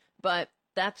 But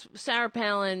that's Sarah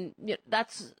Palin.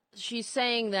 She's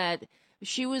saying that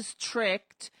she was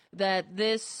tricked, that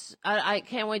this, I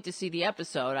can't wait to see the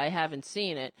episode. I haven't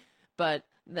seen it, but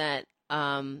that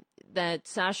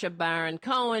Sacha Baron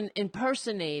Cohen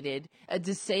impersonated a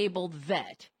disabled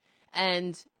vet.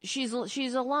 And she's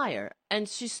a liar, and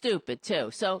she's stupid too.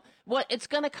 So it's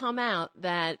going to come out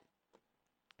that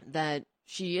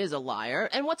she is a liar,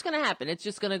 and what's going to happen? It's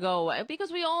just going to go away,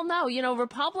 because we all know,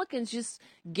 Republicans just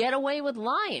get away with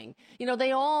lying.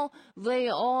 They all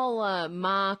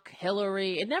mock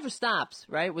Hillary. It never stops,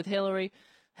 right? With Hillary,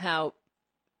 how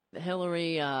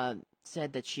Hillary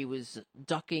said that she was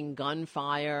ducking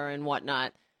gunfire and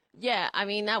whatnot. Yeah, I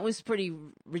mean, that was pretty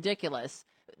ridiculous.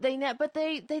 But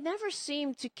they never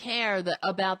seem to care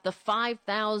about the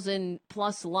 5,000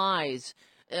 plus lies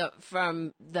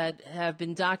that have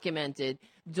been documented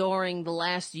during the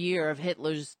last year of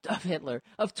Twitler's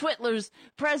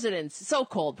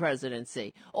so-called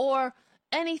presidency, or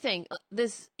anything.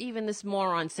 This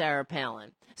moron Sarah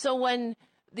Palin. So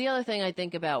the other thing I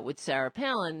think about with Sarah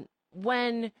Palin,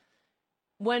 when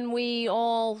we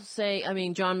all say, I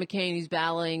mean, John McCain, he's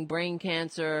battling brain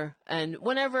cancer, and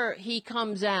whenever he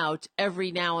comes out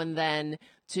every now and then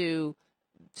to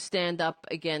stand up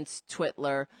against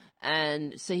Twitler,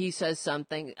 and so he says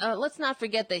something, let's not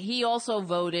forget that he also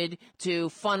voted to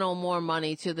funnel more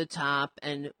money to the top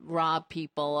and rob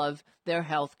people of their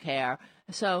health care.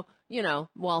 So,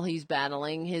 while he's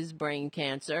battling his brain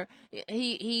cancer,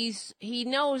 he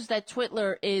knows that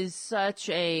Twitler is such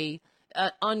an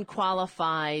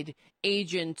unqualified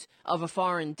agent of a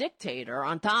foreign dictator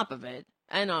on top of it,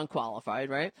 and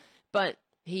unqualified, right? But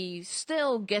he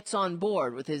still gets on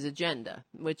board with his agenda,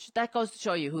 which that goes to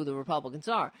show you who the Republicans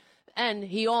are. And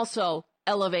he also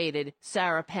elevated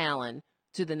Sarah Palin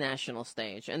to the national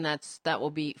stage, and that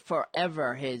will be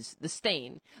forever the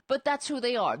stain. But that's who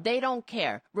they are. They don't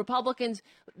care. Republicans,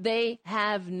 they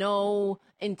have no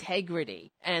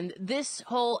integrity. And this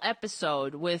whole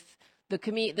episode with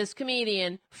this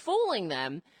comedian fooling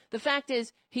them, the fact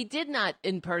is he did not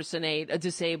impersonate a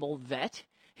disabled vet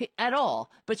at all,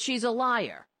 but she's a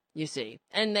liar, you see.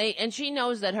 And she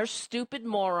knows that her stupid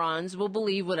morons will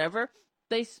believe whatever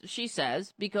she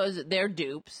says, because they're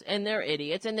dupes and they're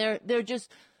idiots, and they're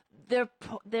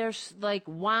like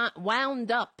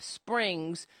wound up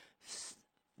springs,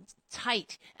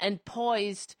 tight and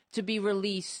poised to be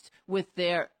released with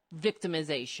their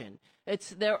victimization.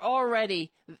 They're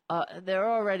already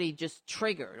just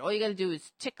triggered. All you got to do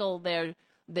is tickle their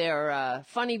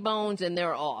funny bones and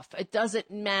they're off. It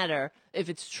doesn't matter if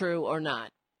it's true or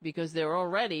not, because they're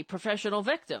already professional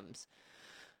victims.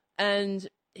 And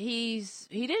he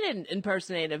didn't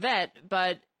impersonate a vet,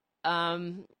 but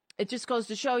it just goes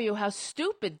to show you how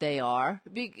stupid they are,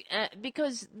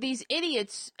 because these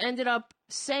idiots ended up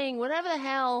saying whatever the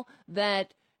hell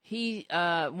that he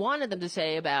wanted them to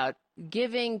say about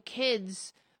giving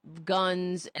kids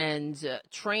guns and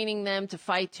training them to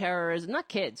fight terrorism. Not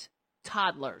kids.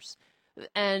 toddlers,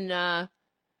 and I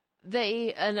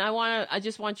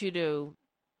just want you to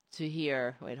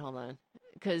hear. Wait, hold on,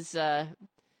 because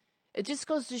it just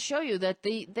goes to show you that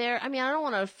they're. I mean, I don't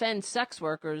want to offend sex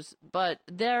workers, but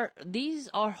these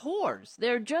are whores.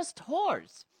 They're just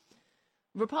whores.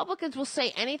 Republicans will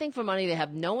say anything for money. They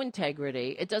have no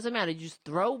integrity. It doesn't matter. You just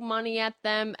throw money at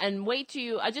them and wait till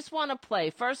you. I just want to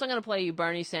play. First, I'm going to play you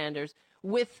Bernie Sanders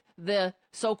with the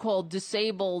so-called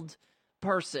disabled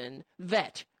person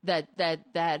vet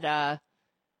that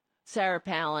Sarah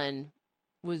Palin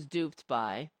was duped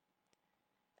by,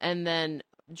 and then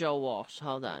Joe Walsh.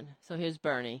 Hold on. So here's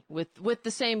Bernie with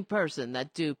the same person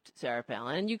that duped Sarah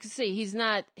Palin, and you can see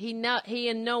he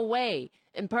in no way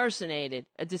impersonated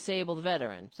a disabled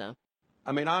veteran. So,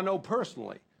 I mean, I know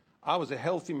personally, I was a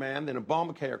healthy man. Then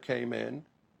Obamacare came in.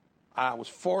 I was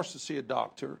forced to see a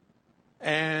doctor,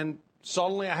 and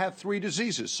suddenly I had 3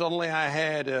 diseases. Suddenly I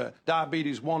had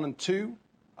diabetes 1 and 2.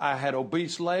 I had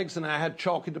obese legs, and I had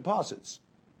chalky deposits.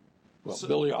 Well,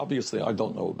 Billy, obviously, I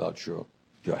don't know about your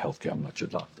health care. I'm not your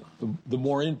doctor. The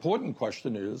more important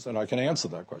question is, and I can answer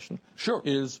that question, Sure.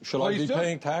 is should I be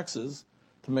paying taxes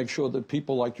to make sure that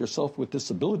people like yourself with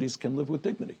disabilities can live with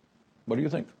dignity? What do you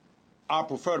think? I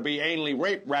prefer to be anally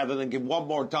raped rather than give $1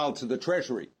 more to the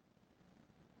Treasury.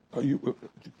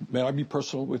 May I be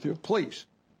personal with you? Please.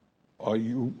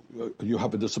 You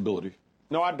have a disability?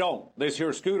 No, I don't. This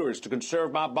here scooter is to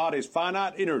conserve my body's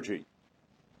finite energy.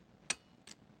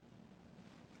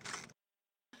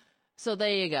 So there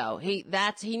you go. He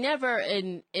never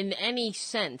in any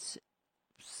sense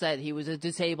said he was a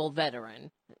disabled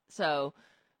veteran. So,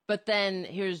 but then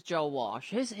here's Joe Walsh.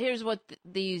 Here's what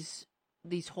these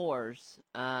whores.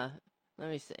 Let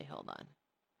me see. Hold on.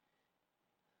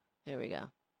 Here we go.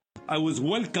 I was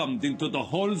welcomed into the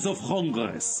halls of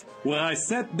Congress, where I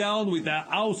sat down with the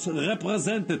House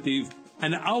representative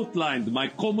and outlined my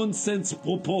common sense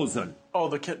proposal.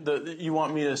 Oh, you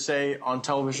want me to say on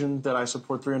television that I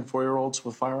support 3- and 4-year-olds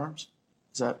with firearms?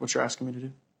 Is that what you're asking me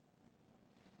to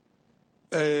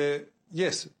do?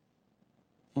 Yes.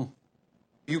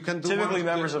 You can do. Typically,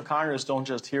 members of Congress don't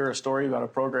just hear a story about a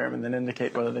program and then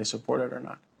indicate whether they support it or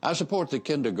not. I support the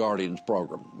kindergartens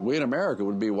program. We in America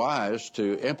would be wise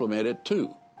to implement it,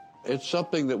 too. It's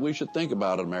something that we should think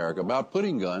about in America, about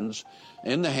putting guns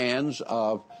in the hands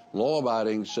of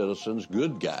law-abiding citizens,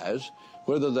 good guys,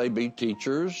 whether they be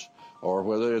teachers or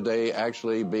whether they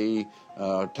actually be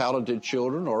talented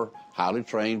children or highly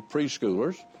trained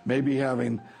preschoolers. Maybe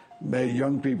having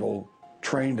young people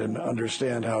trained and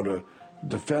understand how to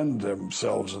defend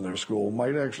themselves in their school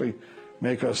might actually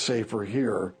make us safer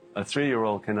here. A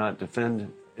 3-year-old cannot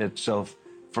defend itself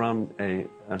from an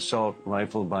assault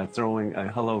rifle by throwing a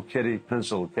Hello Kitty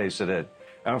pencil case at it.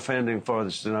 Our founding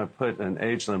fathers did not put an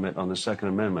age limit on the Second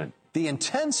Amendment. The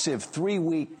intensive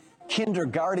 3-week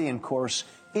kindergarten course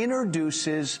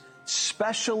introduces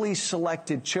specially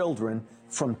selected children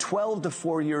from 12 to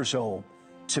 4 years old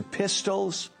to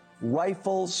pistols,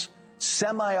 rifles,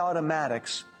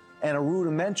 semi-automatics, and a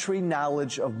rudimentary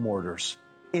knowledge of mortars.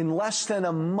 In less than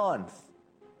a month,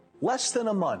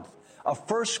 a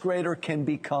first grader can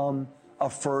become a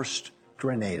first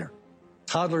grenader.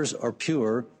 Toddlers are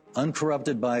pure,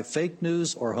 uncorrupted by fake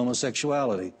news or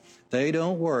homosexuality. They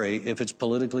don't worry if it's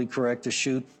politically correct to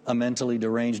shoot a mentally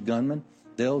deranged gunman.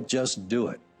 They'll just do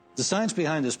it. The science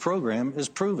behind this program is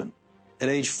proven. At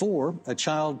age 4, a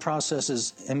child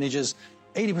processes images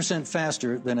 80%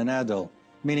 faster than an adult,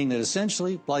 meaning that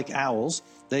essentially, like owls,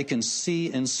 they can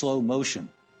see in slow motion.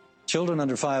 Children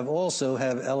under 5 also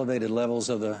have elevated levels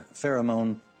of the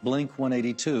pheromone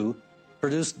Blink-182,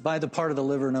 produced by the part of the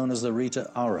liver known as the Rita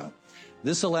Ora.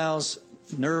 This allows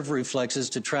nerve reflexes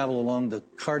to travel along the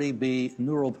Cardi B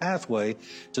neural pathway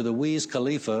to the Wiz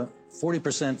Khalifa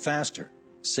 40% faster,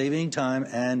 saving time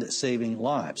and saving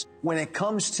lives. When it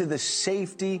comes to the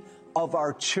safety of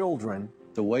our children,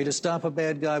 the way to stop a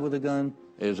bad guy with a gun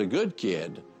is a good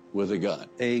kid with a gun.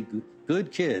 A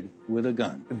good kid with a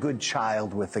gun. A good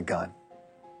child with a gun.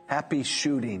 Happy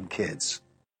shooting, kids.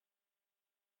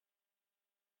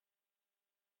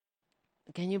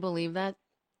 Can you believe that?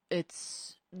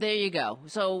 There you go.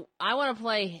 So I want to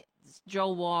play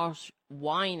Joe Walsh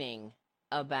whining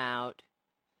about,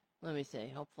 let me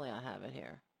see, hopefully I have it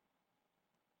here.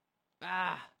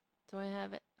 Do I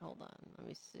have it? Hold on, let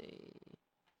me see.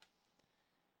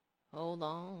 Hold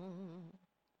on.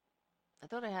 I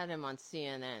thought I had him on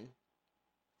CNN.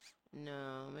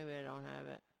 No, maybe I don't have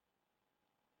it.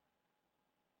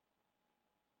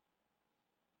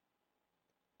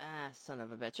 Son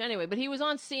of a bitch. Anyway, but he was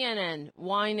on CNN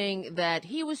whining that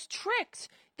he was tricked.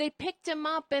 They picked him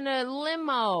up in a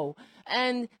limo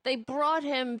and they brought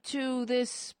him to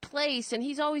this place, and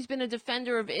he's always been a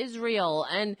defender of Israel,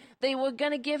 and they were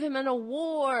going to give him an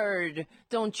award,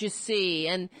 don't you see?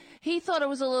 And he thought it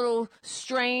was a little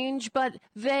strange, but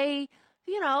they,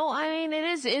 it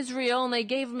is Israel, and they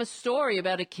gave him a story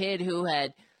about a kid who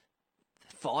had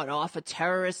fought off a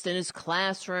terrorist in his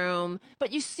classroom.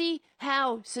 But you see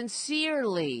how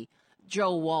sincerely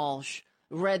Joe Walsh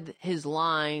read his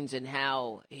lines and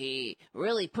how he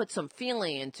really put some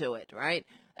feeling into it, right?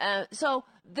 So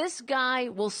this guy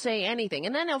will say anything.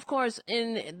 And then, of course,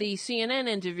 in the CNN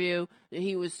interview,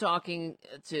 he was talking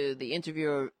to the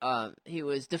interviewer. He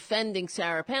was defending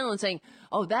Sarah Palin, saying,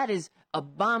 oh, that is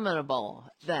abominable,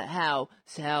 that how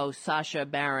Sacha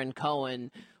Baron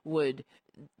Cohen would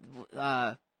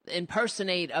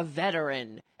impersonate a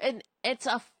veteran. And it's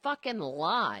a fucking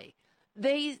lie.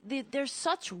 They're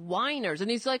such whiners. And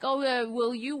he's like, oh,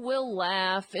 well, you will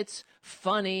laugh. It's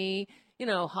funny.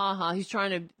 Ha. He's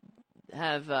trying to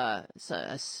have a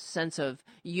sense of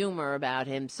humor about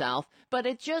himself. But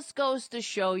it just goes to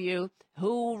show you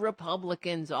who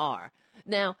Republicans are.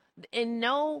 Now, in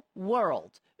no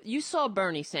world, you saw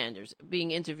Bernie Sanders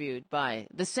being interviewed by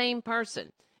the same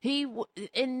person. In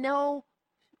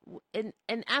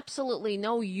absolutely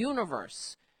no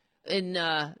universe, in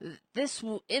this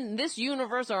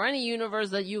universe or any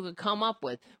universe that you could come up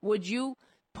with, would you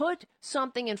put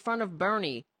something in front of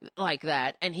Bernie like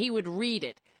that and he would read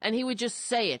it and he would just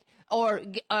say it, or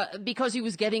because he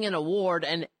was getting an award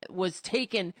and was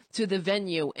taken to the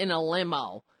venue in a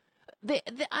limo.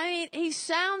 He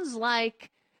sounds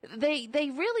like they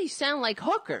really sound like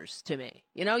hookers to me.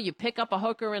 You pick up a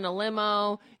hooker in a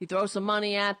limo, you throw some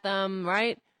money at them,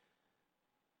 right?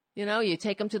 You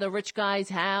take them to the rich guy's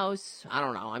house. I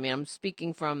don't know. I'm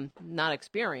speaking from not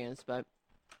experience, but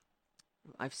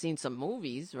I've seen some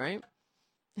movies, right?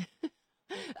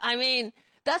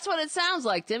 That's what it sounds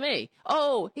like to me.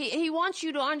 Oh, he wants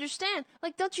you to understand.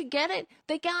 Like, don't you get it?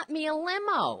 They got me a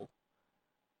limo,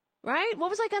 right? What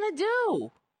was I going to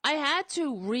do? I had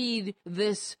to read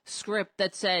this script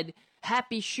that said,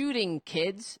 happy shooting,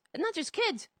 kids. And not just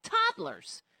kids,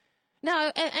 toddlers.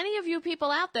 Now, any of you people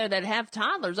out there that have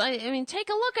toddlers, take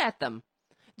a look at them.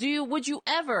 Would you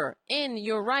ever, in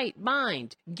your right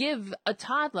mind, give a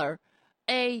toddler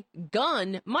a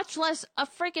gun, much less a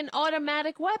freaking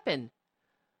automatic weapon?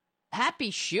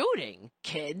 Happy shooting,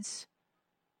 kids.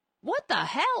 What the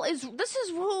hell this is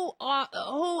who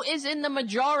is in the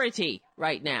majority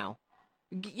right now?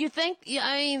 You think,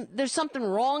 there's something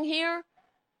wrong here?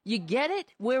 You get it?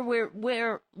 Where we're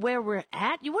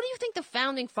at? What do you think the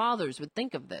founding fathers would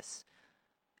think of this?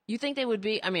 You think they would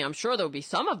be, I'm sure there would be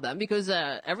some of them, because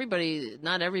not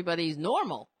everybody's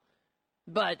normal.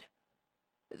 But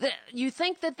you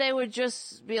think that they would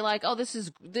just be like, oh, this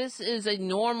is a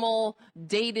normal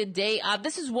day-to-day,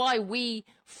 this is why we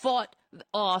fought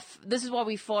off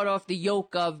the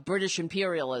yoke of British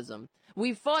imperialism.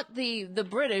 We fought the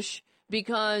British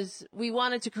because we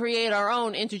wanted to create our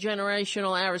own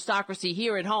intergenerational aristocracy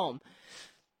here at home.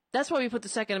 That's why we put the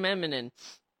Second Amendment in.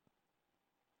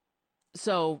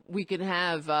 So we could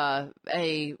have an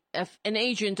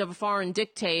agent of a foreign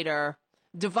dictator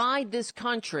divide this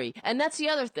country. And that's the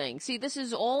other thing. See, this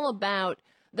is all about,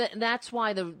 that's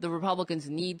why the Republicans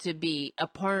need to be a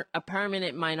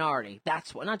permanent minority.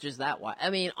 That's why, not just that why.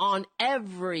 On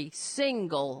every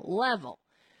single level,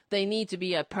 they need to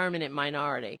be a permanent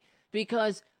minority.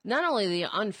 Because not only are they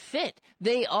unfit,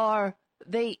 they are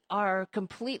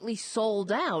completely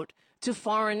sold out to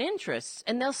foreign interests,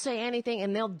 and they'll say anything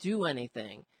and they'll do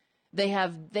anything.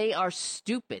 They are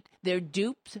stupid. They're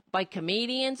duped by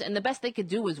comedians, and the best they could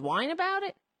do is whine about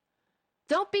it.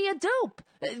 Don't be a dupe.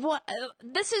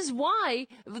 This is why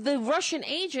the Russian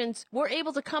agents were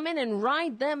able to come in and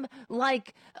ride them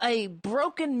like a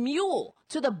broken mule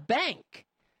to the bank.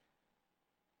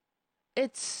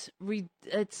 It's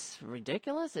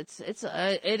ridiculous.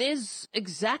 It is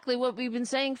exactly what we've been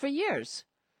saying for years.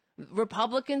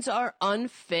 Republicans are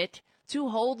unfit to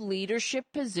hold leadership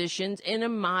positions in a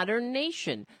modern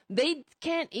nation. They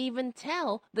can't even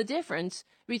tell the difference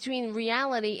between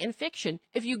reality and fiction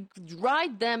if you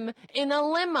ride them in a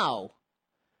limo.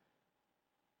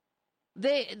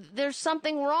 There's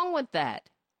something wrong with that.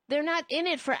 They're not in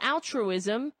it for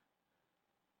altruism.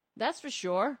 That's for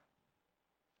sure.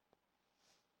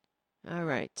 All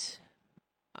right.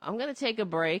 I'm going to take a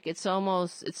break. It's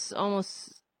almost,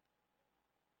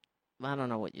 I don't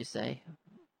know what you say.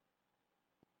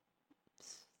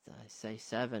 I say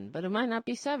 7, but it might not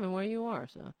be 7 where you are,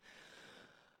 so.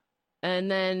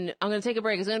 And then I'm going to take a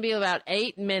break. It's going to be about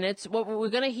 8 minutes. We're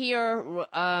going to hear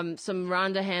some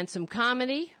Rhonda Handsome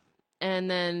comedy, and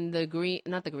then the Green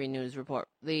News Report,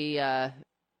 the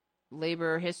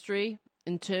labor history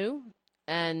in 2,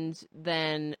 and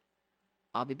then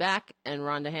I'll be back, and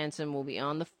Rhonda Handsome will be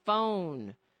on the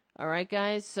phone. All right,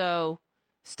 guys? So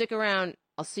stick around.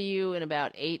 I'll see you in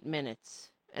about 8 minutes,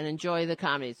 and enjoy the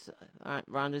comedies. All right,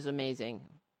 Rhonda's amazing.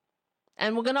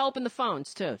 And we're going to open the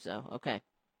phones, too, so, okay.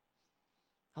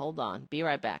 Hold on. Be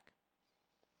right back.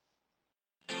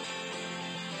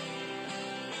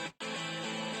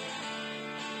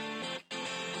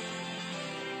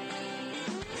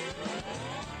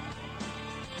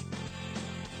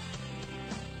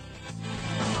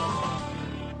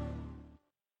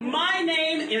 My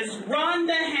name is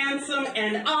Rhonda Handsome,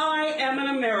 and I am an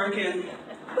American.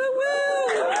 Woo-woo!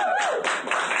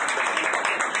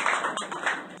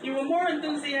 You were more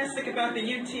enthusiastic about the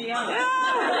UTI.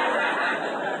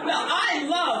 No, I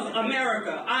love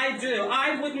America. I do.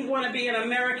 I wouldn't want to be an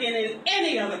American in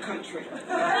any other country.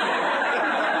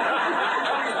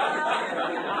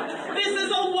 This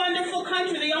is a wonderful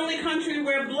country, the only country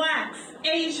where blacks,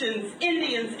 Asians,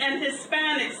 Indians, and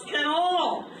Hispanics can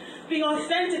all be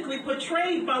authentically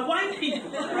portrayed by white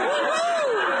people.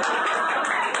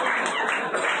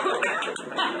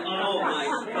 Oh my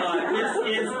God, this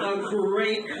is a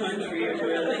great country, it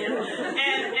really is.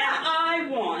 And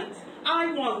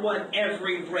I want what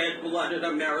every red-blooded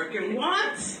American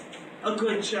wants. A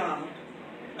good job,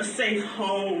 a safe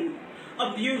home,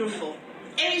 a beautiful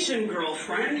Asian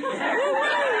girlfriend. I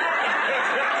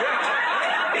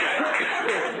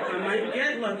might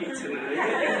get lucky tonight.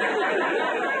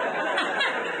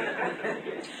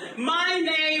 My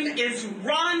name is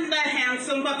Rhonda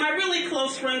Handsome, but my really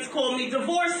close friends call me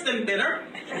divorced and bitter.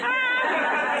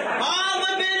 All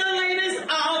the bitter ladies,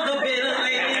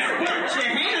 put your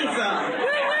hands up.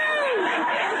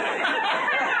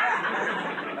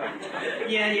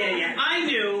 Yeah.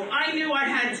 I knew I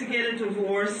had to get a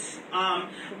divorce,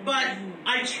 but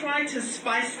I tried to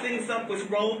spice things up with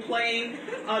role-playing.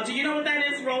 Do you know what that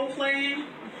is, role-playing?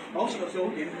 Oh,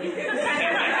 okay.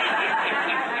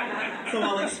 So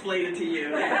I'll explain it to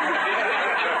you.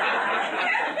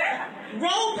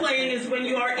 Role-playing is when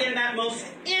you are in that most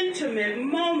intimate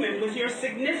moment with your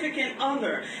significant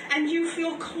other, and you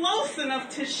feel close enough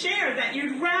to share that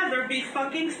you'd rather be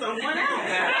fucking someone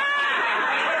else.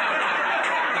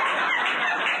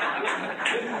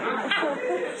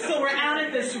 So we're out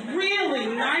at this really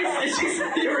nice,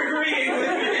 you're agreeing with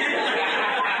me,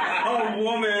 a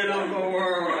woman of the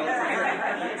world.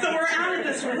 So we're out at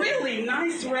this really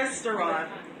nice restaurant,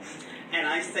 and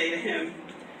I say to him,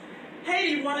 hey,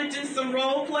 do you want to do some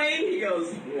role playing? He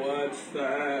goes, what's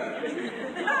that?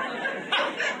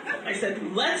 I said,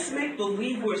 let's make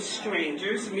believe we're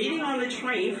strangers meeting on the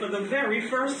train for the very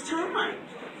first time.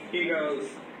 He goes,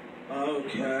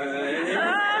 okay.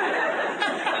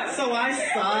 So I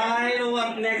sidle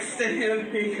up next to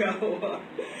him and go,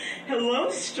 hello,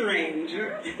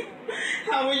 stranger.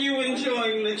 How are you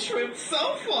enjoying the trip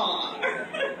so far?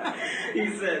 He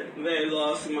said, they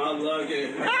lost my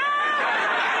luggage.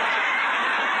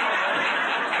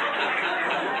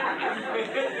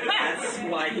 That's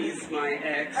why he's my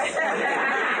ex.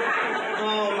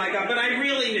 Oh my God, but I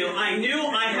really knew. I knew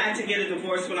I had to get a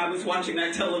divorce when I was watching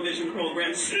that television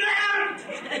program, Snapped!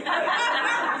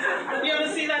 You ever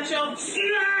see that show,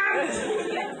 Snapped?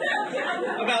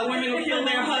 About women who kill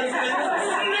their husbands,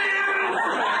 Snapped!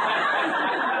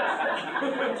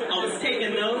 I was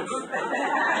taking notes.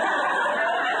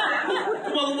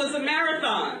 Well, it was a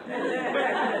marathon.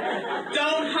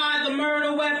 Don't hide the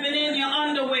murder weapon in your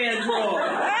underwear drawer.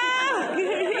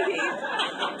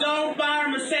 Don't buy a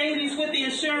Mercedes with the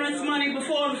insurance money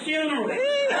before the funeral.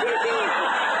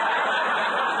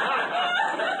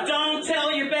 Don't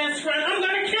tell your best friend, I'm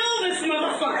going to kill this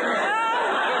motherfucker.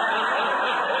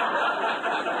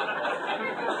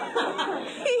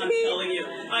 I'm telling you,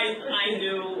 I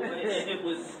knew it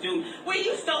was doomed. We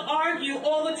used to argue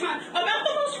all the time about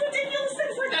the most ridiculous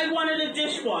things, like I wanted a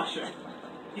dishwasher.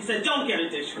 He said, don't get a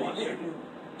dishwasher.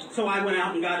 So I went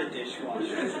out and got a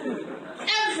dishwasher.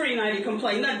 Every night he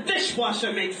complained, the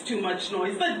dishwasher makes too much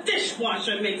noise. The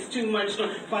dishwasher makes too much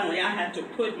noise. Finally, I had to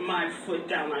put my foot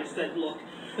down. I said, look,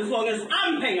 as long as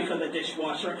I'm paying for the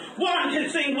dishwasher, Warren can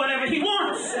sing whatever he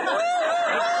wants.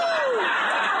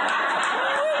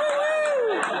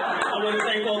 I want to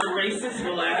thank all the racists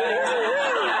for laughing.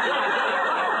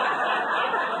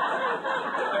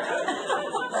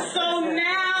 So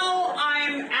now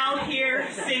I'm out here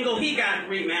single. He got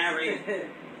remarried.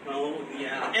 Oh,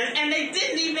 yeah. And they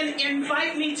didn't even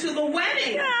invite me to the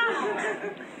wedding.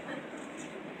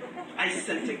 I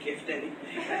sent a gift anyway.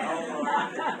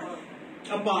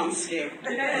 A bomb scare.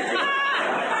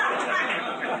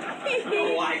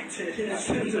 Oh, I did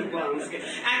send a bomb scare.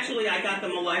 Actually, I got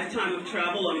them a lifetime of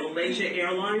travel on Malaysia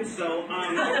Airlines, so,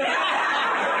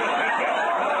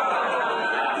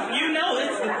 you know,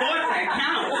 it's the thought that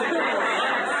counts.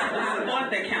 It's the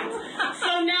thought that counts.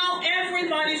 So now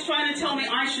everybody's trying to tell me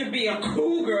I should be a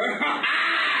cougar.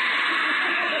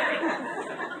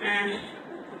 And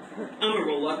I'm a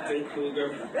reluctant cougar.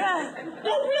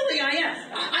 No, really, I am.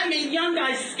 I mean, young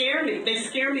guys scare me. They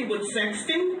scare me with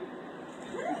sexting.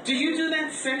 Do you do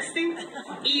that, sexting?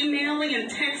 Emailing and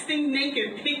texting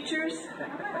naked pictures?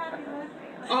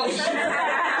 Oh,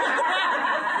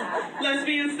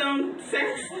 lesbians don't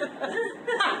sex?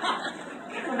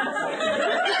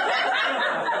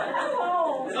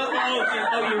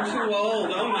 Oh, you're too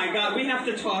old. Oh, my God. We have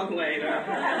to talk later.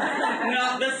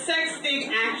 No, the sexting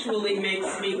actually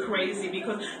makes me crazy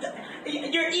because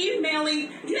you're emailing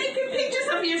naked pictures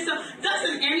of yourself.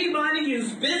 Doesn't anybody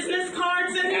use business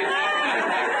cards anymore?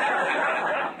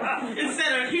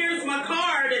 Instead of, here's my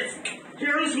card, it's,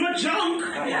 here's my junk.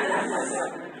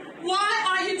 Why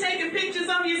are you taking pictures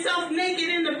of yourself naked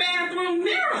in the bathroom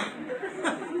mirror?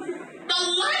 The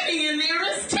lighting in there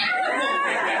is terrible.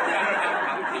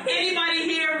 Anybody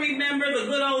here remember the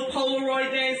good old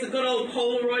Polaroid days? The good old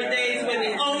Polaroid days when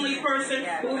the only person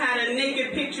who had a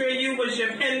naked picture of you was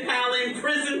your pen pal in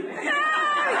prison?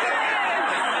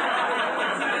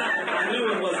 I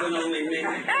knew it wasn't only me.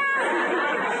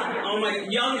 Oh my,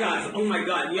 young guys, oh my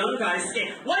God, young guys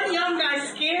scared. One young guy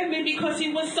scared me because he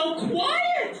was so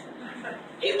quiet.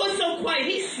 He was so quiet.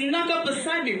 He snuck up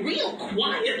beside me real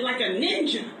quiet like a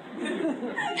ninja.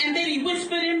 And then he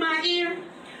whispered in my ear.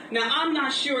 Now, I'm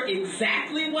not sure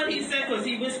exactly what he said because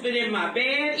he whispered in my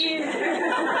bad ear.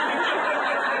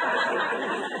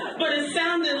 But it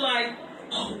sounded like,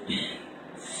 open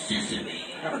sesame.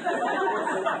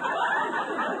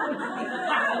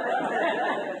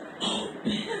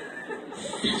 Open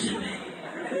sesame.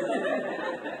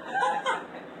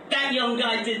 That young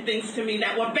guy did things to me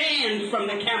that were banned from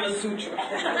the Kama Sutra.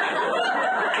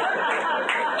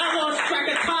 I lost track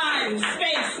of time,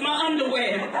 space, my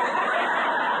underwear.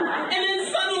 And then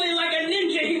suddenly, like a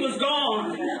ninja, he was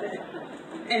gone.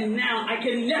 And now I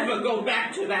can never go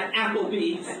back to that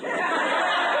Applebee's.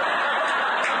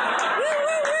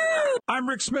 I'm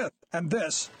Rick Smith, and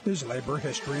this is Labor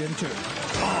History in 2.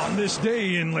 On this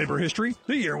day in labor history,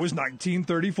 the year was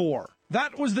 1934.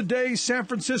 That was the day San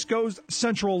Francisco's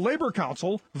Central Labor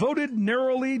Council voted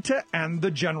narrowly to end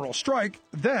the general strike,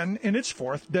 then in its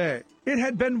fourth day. It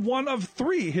had been one of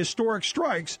 3 historic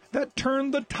strikes that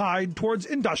turned the tide towards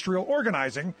industrial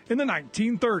organizing in the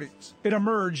 1930s. It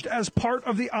emerged as part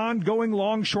of the ongoing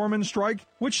longshoremen strike,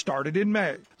 which started in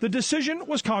May. The decision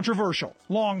was controversial.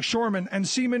 Longshoremen and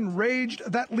seamen raged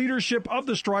that leadership of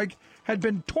the strike had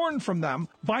been torn from them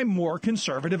by more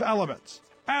conservative elements.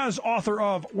 As author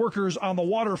of Workers on the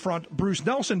Waterfront, Bruce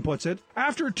Nelson puts it,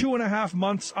 after 2.5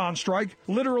 months on strike,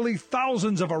 literally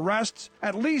thousands of arrests,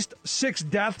 at least 6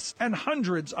 deaths, and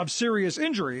hundreds of serious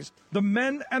injuries, the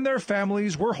men and their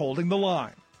families were holding the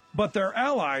line. But their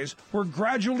allies were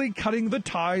gradually cutting the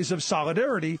ties of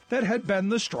solidarity that had been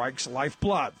the strike's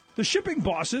lifeblood. The shipping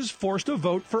bosses forced a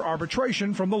vote for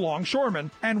arbitration from the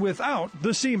longshoremen and without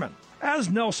the seamen. As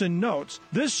Nelson notes,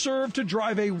 this served to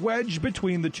drive a wedge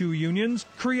between the two unions,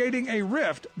 creating a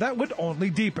rift that would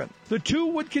only deepen. The two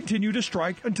would continue to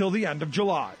strike until the end of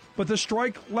July, but the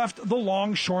strike left the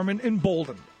longshoremen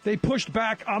emboldened. They pushed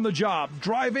back on the job,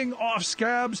 driving off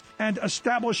scabs and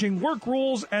establishing work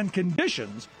rules and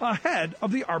conditions ahead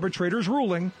of the arbitrator's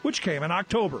ruling, which came in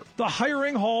October. The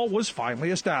hiring hall was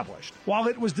finally established. While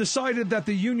it was decided that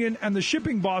the union and the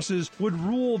shipping bosses would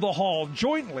rule the hall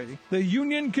jointly, the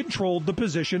union controlled the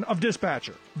position of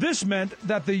dispatcher. This meant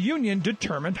that the union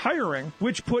determined hiring,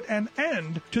 which put an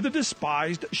end to the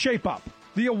despised shape-up.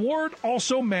 The award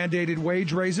also mandated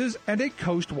wage raises and a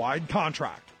coast-wide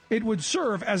contract. It would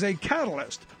serve as a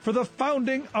catalyst for the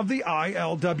founding of the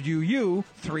ILWU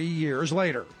 3 years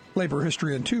later. Labor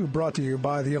History in 2 brought to you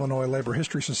by the Illinois Labor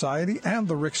History Society and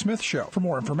The Rick Smith Show. For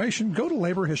more information, go to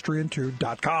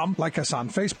laborhistoryin2.com, like us on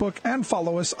Facebook, and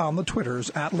follow us on the Twitters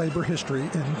at Labor History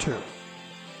in 2.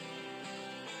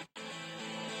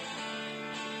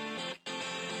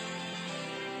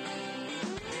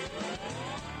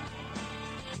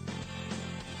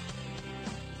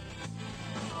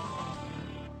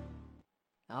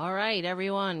 All right,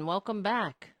 everyone, welcome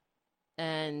back.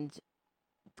 And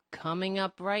coming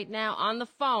up right now on the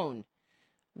phone,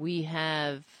 we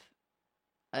have,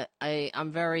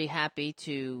 I'm very happy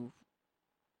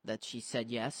that she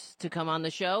said yes to come on the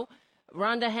show.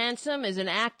 Rhonda Handsome is an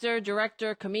actor,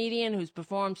 director, comedian who's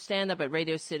performed stand-up at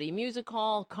Radio City Music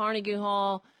Hall, Carnegie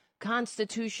Hall,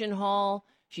 Constitution Hall.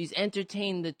 She's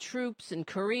entertained the troops in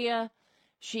Korea.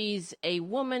 She's a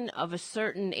woman of a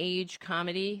certain age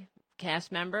comedy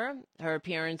cast member. Her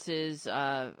appearances,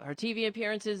 her TV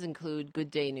appearances include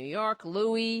Good Day New York,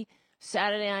 Louie,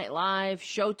 Saturday Night Live,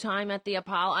 Showtime at the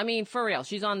Apollo. I mean, for real,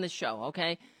 she's on the show,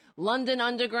 okay? London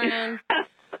Underground.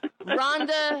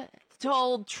 Rhonda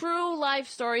told true life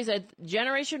stories at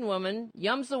Generation Woman,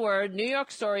 Yum's the Word, New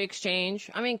York Story Exchange.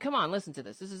 I mean, come on, listen to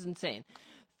this. This is insane.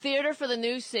 Theater for the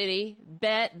New City,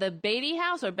 the Batty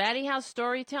House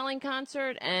Storytelling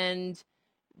Concert, and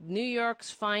New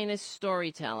York's Finest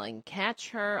Storytelling.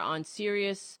 Catch her on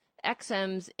Sirius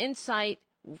XM's Insight,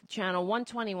 Channel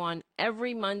 121,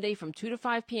 every Monday from 2 to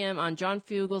 5 p.m. on John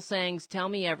Fugelsang's Tell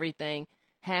Me Everything.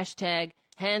 Hashtag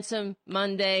Handsome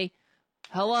Monday.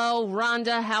 Hello,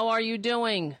 Rhonda. How are you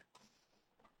doing?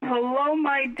 Hello,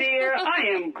 my dear.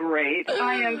 I am great.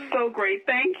 I am so great.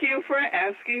 Thank you for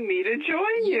asking me to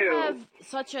join you. You have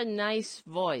such a nice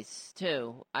voice,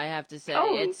 too, I have to say.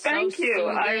 Oh, it's thank so you.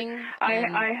 soothing.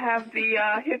 I have the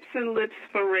hips and lips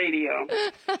for radio.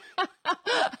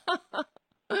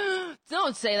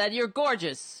 Don't say that. You're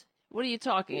gorgeous. What are you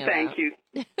talking about? Thank you.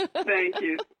 Thank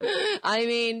you. I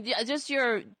mean, just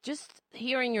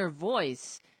hearing your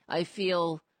voice, I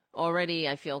feel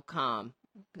calm.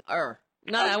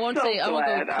 I won't go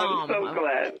calm. I'm so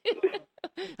glad.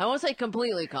 I won't say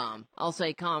completely calm. I'll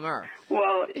say calmer.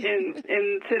 Well, in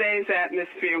today's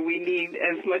atmosphere, we need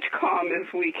as much calm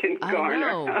as we can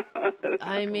garner. I know.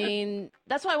 I mean,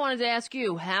 that's why I wanted to ask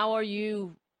you, how are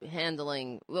you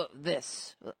handling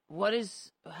this?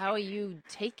 How are you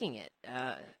taking it?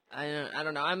 I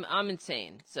don't know. I'm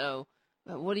insane. So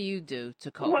what do you do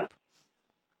to cope?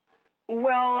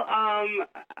 Well,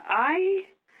 I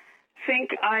think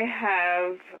I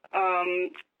have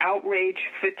outrage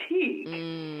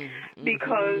fatigue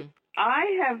because I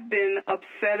have been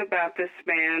upset about this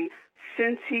man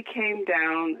since he came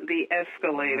down the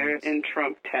escalator in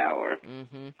Trump Tower.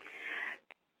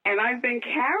 And I've been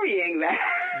carrying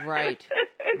that right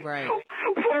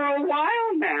for a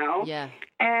while now. Yeah.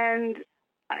 And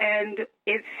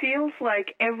it feels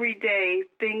like every day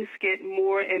things get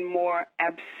more and more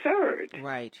absurd.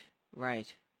 Right.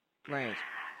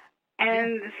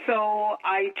 And so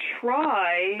I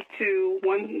try to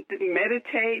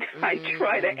meditate, I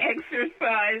try to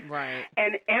exercise,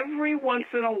 and every once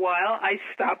in a while I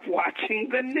stop watching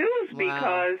the news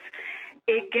because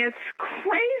it gets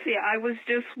crazy. I was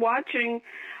just watching,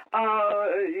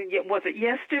 was it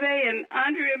yesterday? And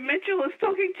Andrea Mitchell is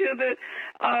talking to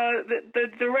the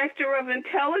director of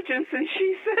intelligence, and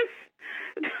she says,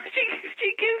 she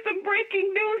gives them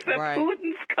breaking news that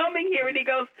Putin's coming here, and he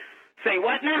goes, say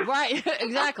what now? Right,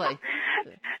 exactly.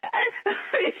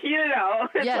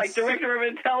 It's like director of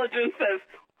intelligence says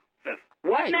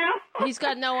what now? He's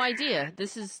got no idea.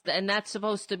 And that's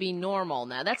supposed to be normal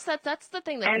now. That's the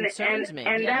thing that concerns me.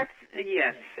 And that's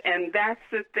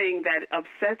the thing that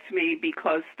upsets me,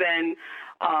 because then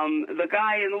the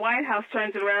guy in the White House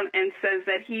turns it around and says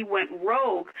that he went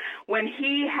rogue when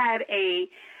he had a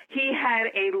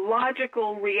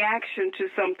logical reaction to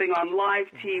something on live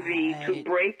TV, to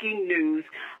breaking news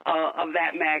of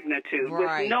that magnitude,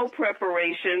 with no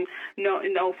preparation,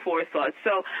 no forethought.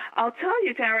 So I'll tell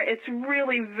you, Tara, it's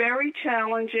really very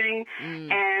challenging,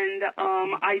 and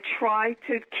I try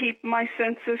to keep my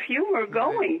sense of humor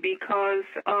going because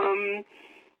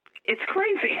it's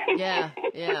crazy. Yeah.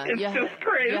 It's just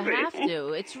crazy. You have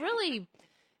to.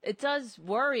 It does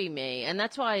worry me, and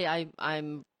that's why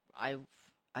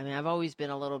I've always been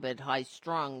a little bit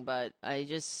high-strung, but I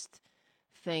just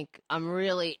think I'm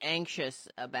really anxious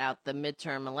about the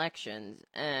midterm elections,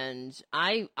 and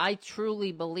I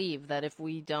truly believe that if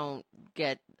we don't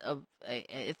get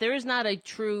if there is not a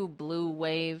true blue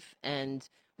wave, and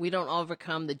we don't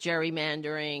overcome the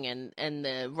gerrymandering and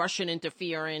the Russian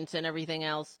interference and everything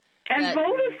else, and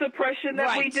voter suppression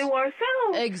that we do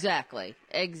ourselves. Exactly.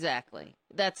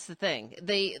 That's the thing.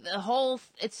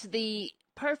 It's the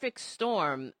perfect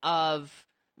storm of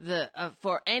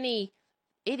for any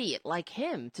idiot like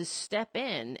him to step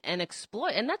in and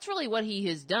exploit, and that's really what he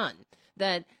has done.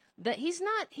 That he's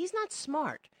not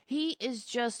smart. He is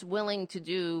just willing to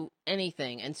do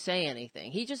anything and say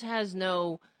anything. He just has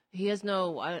no.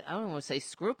 I don't want to say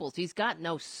scruples. He's got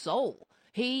no soul.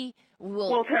 He will.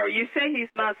 Well, Terry, you say he's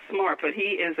not smart, but he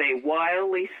is a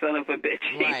wily son of a bitch.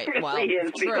 Right. He really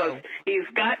is, because he's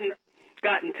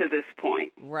gotten to this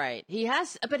point. Right. He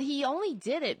has, but he only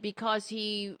did it because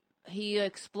he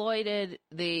exploited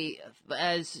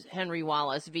as Henry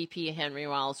Wallace, VP Henry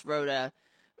Wallace, wrote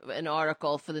an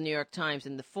article for the New York Times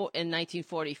in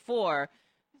 1944,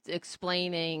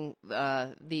 explaining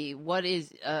the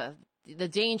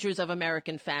dangers of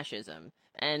American fascism,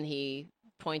 and he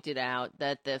pointed out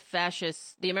that the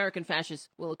American fascists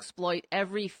will exploit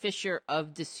every fissure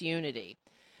of disunity,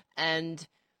 and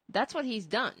that's what he's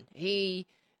done. He's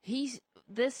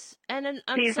an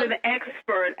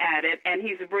expert at it, and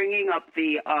he's bringing up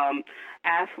the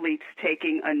athletes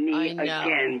taking a knee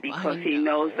again because he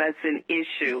knows that's an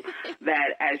issue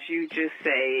that, as you just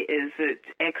say, it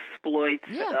exploits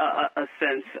a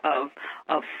sense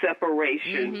of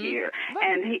separation here.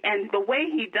 Right. And the way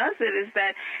he does it is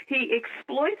that he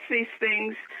exploits these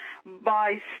things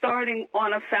by starting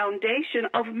on a foundation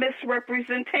of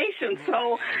misrepresentation.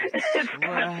 So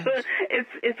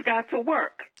it's got to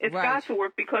work. It's got to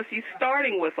work because he's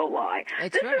starting with a lie.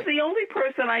 This is the only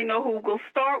person I know who will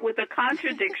start with a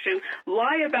contradiction,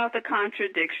 lie about the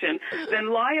contradiction, then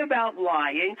lie about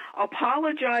lying,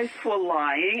 apologize for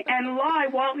lying, and lie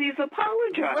while he's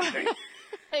apologizing.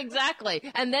 Exactly.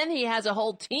 And then he has a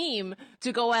whole team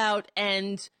to go out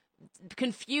and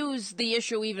confuse the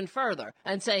issue even further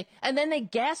and say, and then they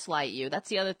gaslight you. That's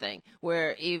the other thing,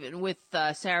 where even with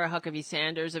Sarah Huckabee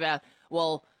Sanders about,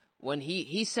 well, when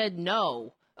he said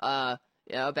no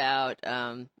about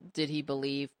did he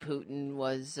believe Putin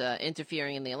was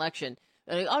interfering in the election?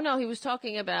 Oh no, he was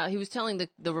telling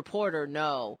the reporter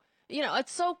no. You know,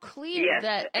 it's so clear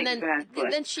that, and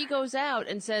then she goes out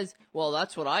and says, "Well,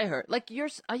 that's what I heard." Like,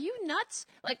 are you nuts?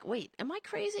 Like, wait, am I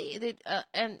crazy?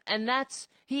 And that's,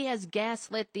 he has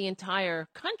gaslit the entire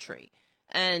country,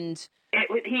 and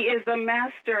he is a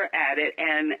master at it.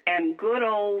 And good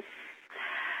old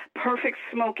Perfect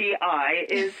Smoky Eye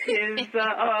is his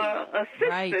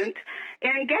assistant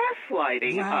in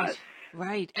gaslighting us.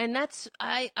 Right, and that's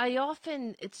I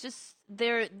often, it's just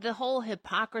the whole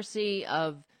hypocrisy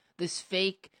of this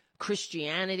fake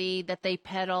Christianity that they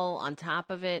peddle on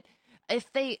top of it. I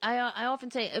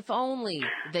often say, if only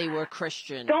they were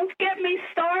Christian. Don't get me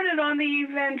started on the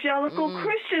evangelical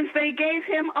Christians. They gave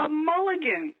him a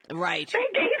mulligan. Right. They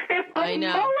gave him a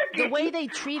mulligan. The way they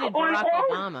treated Barack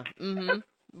Obama.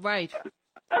 Right.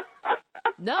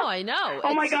 No, I know.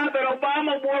 Oh, my God, but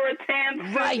Obama wore a tan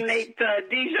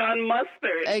Dijon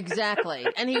mustard. Exactly.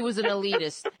 And he was an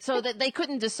elitist. So that they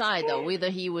couldn't decide, though, whether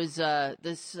he was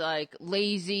this, like,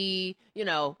 lazy, you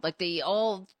know, like the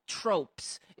old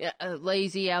tropes,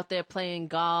 lazy out there playing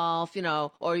golf, you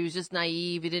know, or he was just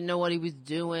naive, he didn't know what he was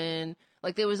doing.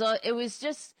 Like, it was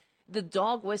just, the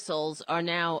dog whistles are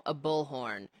now a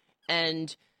bullhorn.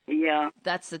 And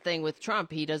that's the thing with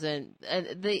Trump. He doesn't.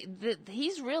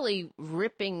 He's really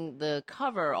ripping the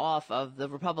cover off of the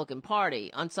Republican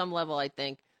Party. On some level, I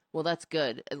think, well, that's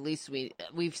good. At least we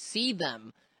see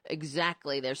them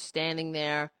exactly. They're standing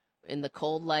there in the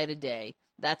cold light of day.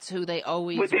 That's who they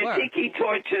always were. With their tiki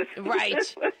torches.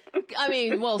 Right. I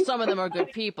mean, well, some of them are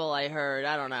good people, I heard.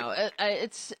 I don't know.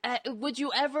 Would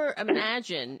you ever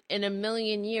imagine in a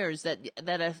million years that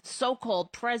a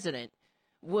so-called president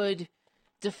would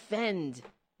defend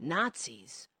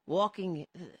Nazis walking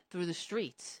through the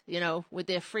streets, you know, with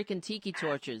their freaking tiki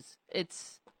torches?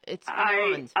 It's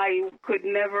beyond. I could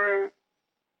never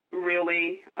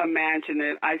really imagine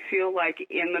it. I feel like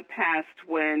in the past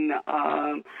when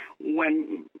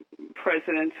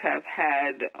presidents have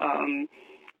had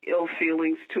ill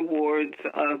feelings towards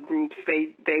groups,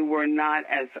 they were not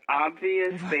as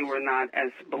obvious, they were not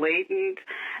as blatant,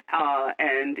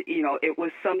 and you know, it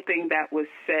was something that was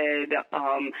said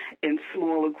in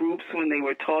smaller groups when they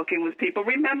were talking with people.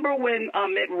 Remember when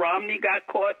Mitt Romney got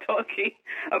caught talking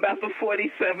about the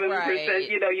 47%? Right.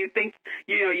 You know, you think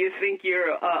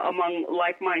you're among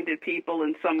like-minded people,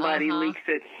 and somebody leaks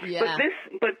it. Yeah.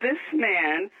 But this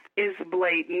man is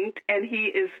blatant, and he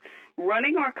is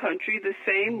running our country the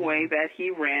same way that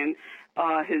he ran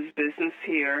his business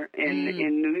here in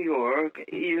New York,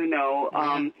 you know,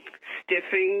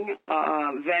 stiffing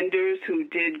vendors who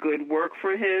did good work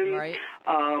for him,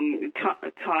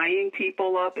 tying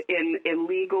people up in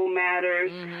illegal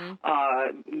matters,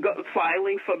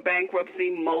 filing for bankruptcy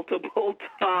multiple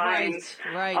times,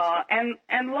 and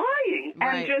lying,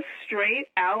 and just straight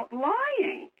out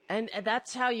lying. And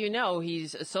that's how you know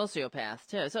he's a sociopath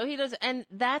too. So he does, and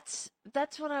that's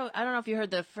what I don't know if you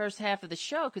heard the first half of the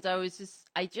show, because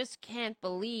I just can't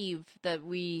believe that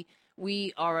we're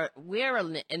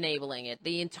enabling it.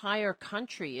 The entire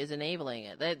country is enabling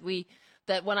it.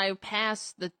 That when I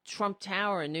pass the Trump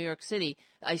Tower in New York City,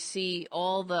 I see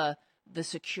all the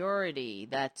security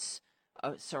that's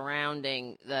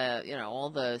surrounding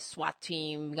all the SWAT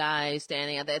team guys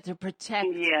standing out there to protect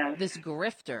this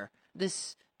grifter,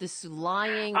 this this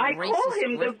lying, I racist call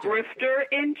him the grifter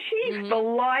in chief, the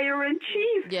liar in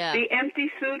chief, the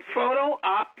empty suit photo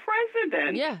op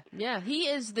president. Yeah. He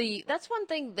is that's one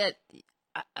thing that,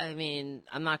 I mean,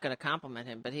 I'm not going to compliment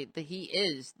him, but he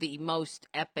is the most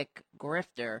epic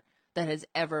grifter that has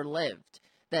ever lived,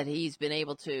 that he's been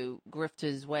able to grift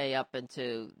his way up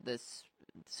into this,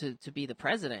 to be the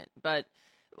president.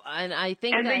 And I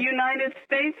think the United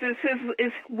States is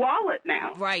his wallet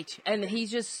now. Right. And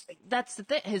he's just, that's the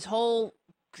thing, his whole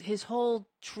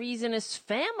treasonous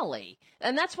family.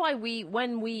 And that's why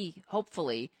when we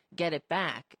hopefully get it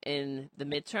back in the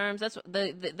midterms, that's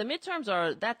the midterms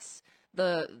are, that's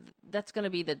going to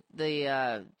be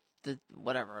the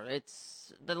whatever,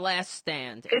 it's the last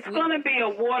stand. It's going to be a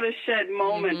watershed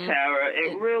moment, Tara.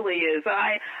 It really is.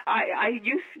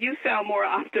 You sound more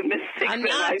optimistic than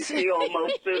I feel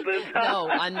most of the time. No,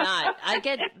 I'm not.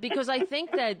 Because I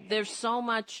think that there's so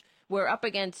much, we're up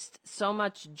against so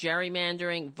much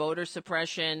gerrymandering, voter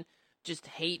suppression, just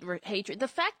hatred. The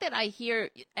fact that I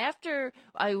hear, after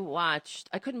I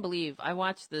couldn't believe, I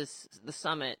watched the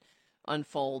summit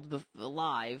unfold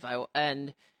live,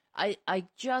 and I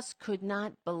just could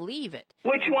not believe it.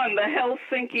 Which one? The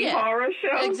Helsinki horror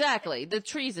show? Exactly. The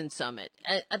treason summit.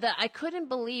 I couldn't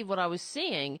believe what I was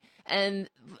seeing. And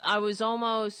I was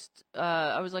almost,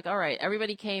 I was like, all right,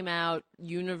 everybody came out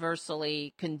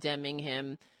universally condemning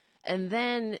him. And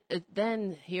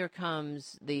then here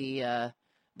comes the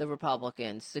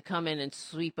Republicans to come in and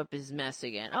sweep up his mess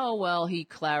again. Oh, well, he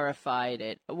clarified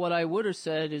it. What I would have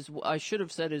said is, I should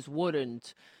have said is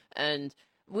wouldn't. And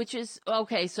which is,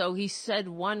 okay, so he said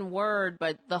one word,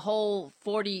 but the whole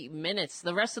 40 minutes,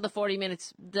 the rest of the 40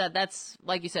 minutes, that's,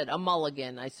 like you said, a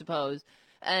mulligan, I suppose.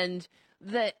 And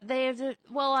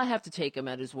well, I have to take him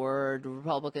at his word,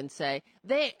 Republicans say.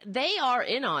 They are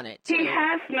in on it, too. He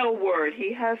has no word.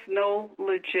 He has no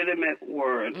legitimate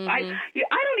word. I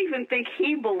don't even think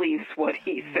he believes what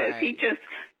he says. Right. He just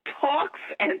talks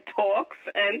and talks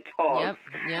and talks,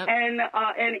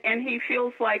 and he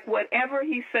feels like whatever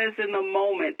he says in the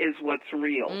moment is what's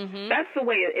real. That's the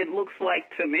way it looks like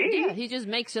to me. Yeah, he just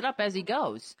makes it up as he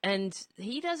goes, and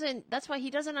he doesn't. That's why he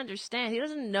doesn't understand. He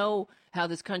doesn't know how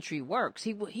this country works.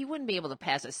 He wouldn't be able to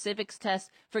pass a civics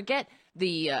test. Forget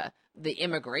the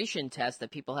immigration test that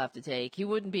people have to take. He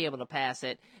wouldn't be able to pass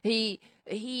it. He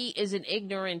is an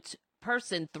ignorant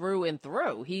person through and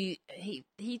through. He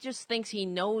just thinks he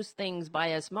knows things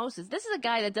by osmosis. This is a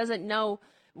guy that doesn't know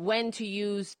when to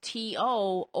use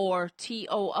T-O or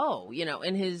T-O-O,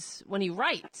 when he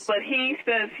writes. But he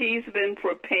says he's been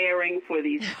preparing for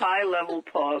these high-level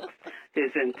talks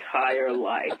his entire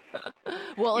life.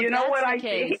 Well, you know what I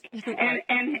think?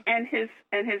 And his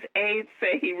aides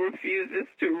say he refuses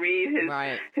to read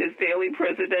his daily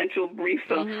presidential briefs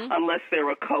unless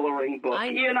they're a coloring book.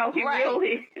 He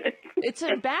really. It's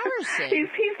embarrassing. He's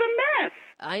a mess.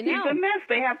 I know. He's a mess.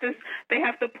 They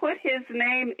have to put his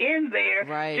name in there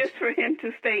just for him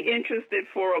to stay interested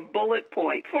for a bullet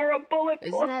point.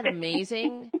 Isn't that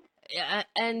amazing?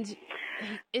 And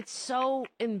it's so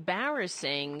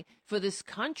embarrassing for this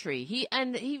country. He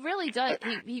really does.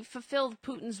 He fulfilled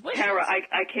Putin's wishes. Tara,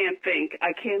 I can't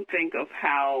think of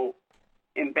how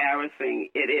embarrassing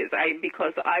it is.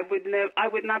 Because I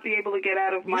would not be able to get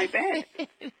out of my bed.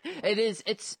 It is.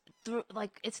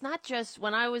 It's not just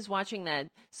when I was watching that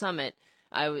summit.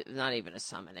 Not even a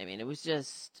summit. I mean,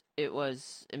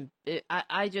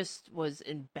 I just was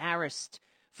embarrassed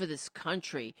for this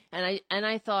country, and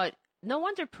I thought, no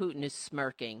wonder Putin is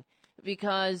smirking,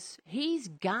 because he's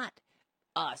got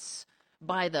us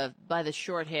by the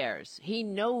short hairs. He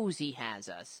knows he has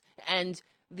us, and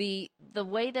the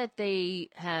way that they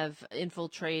have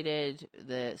infiltrated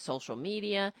the social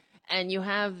media, and you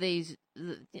have these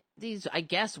I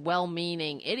guess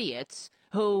well-meaning idiots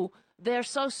who, they're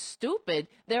so stupid.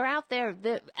 They're out there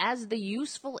as the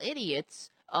useful idiots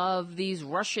of these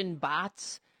Russian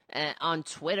bots on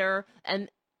Twitter,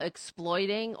 and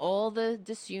exploiting all the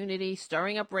disunity,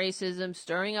 stirring up racism,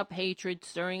 stirring up hatred,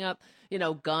 stirring up,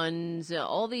 guns,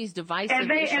 all these divisive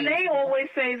issues. And they always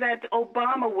say that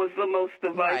Obama was the most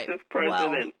divisive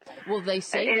president. Well, they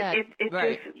say that. It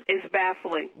just is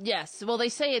baffling. Yes. Well, they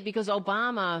say it because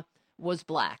Obama was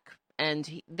black,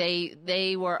 and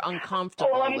they were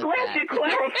uncomfortable. Well, I'm glad you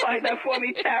clarified that for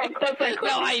me, Tara, because I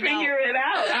couldn't figure it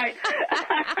out.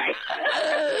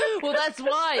 Well, that's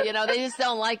why, they just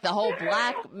don't like the whole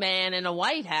black man in a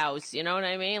White House, you know what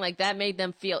I mean? Like, that made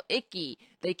them feel icky.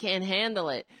 They can't handle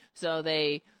it. So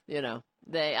I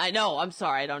know, I'm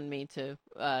sorry, I don't mean to,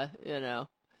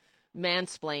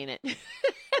 mansplain it.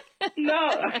 No,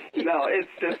 it's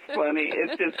just funny.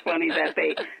 It's just funny that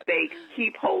they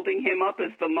keep holding him up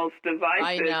as the most divisive.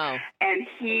 I know. And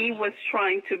he was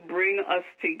trying to bring us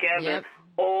together. Yep.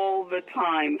 All the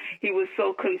time. He was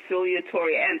so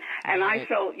conciliatory, and Right. I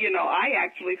felt, I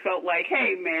actually felt like,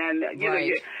 hey man,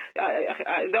 Right.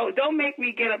 don't make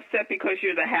me get upset because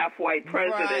you're the half-white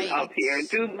president Right. up here.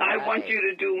 I want you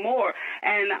to do more.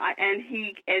 And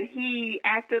he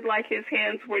acted like his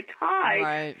hands were tied,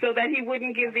 Right. so that he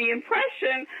wouldn't give the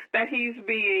impression that he's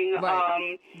being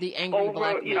the angry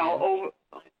black man.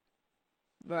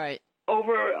 Right.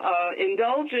 over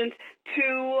indulgent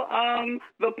to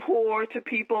the poor, to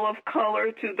people of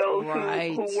color, to those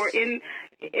who were in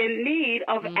need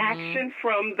of action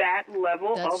from that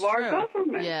level of our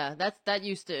government. Yeah, that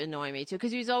used to annoy me too,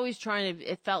 because he was always trying to.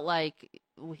 It felt like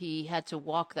he had to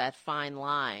walk that fine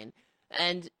line,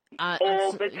 and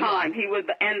all the time he was,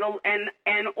 and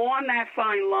on that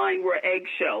fine line were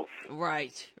eggshells.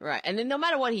 Right. And then no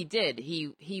matter what he did,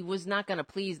 he was not going to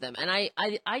please them, and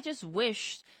I just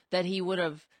wish that he would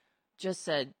have just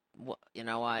said, well, you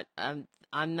know what,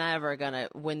 I'm never going to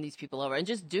win these people over, and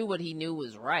just do what he knew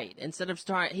was right. Instead of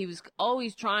he was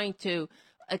always trying to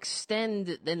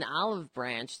extend an olive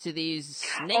branch to these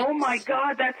snakes. Oh my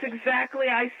God, that's exactly.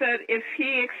 I said if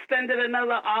he extended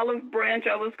another olive branch,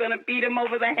 I was going to beat him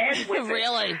over the head with it.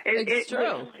 Really? It's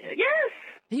true. Yes.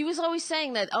 He was always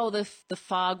saying that, the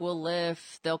fog will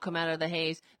lift, they'll come out of the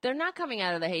haze. They're not coming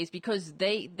out of the haze because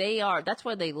they are, that's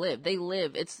where they live. They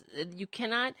live. You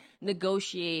cannot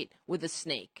negotiate with a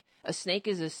snake. A snake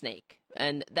is a snake,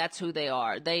 and that's who they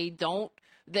are. They don't.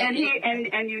 And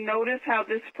you notice how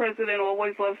this president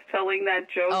always loves telling that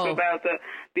joke about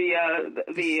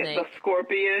the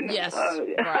scorpion. Yes,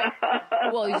 right.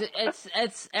 Well,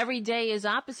 it's every day is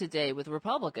opposite day with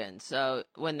Republicans. So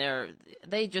when they're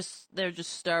just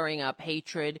stirring up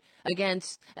hatred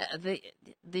against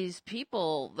these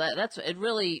people. That's it.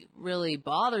 Really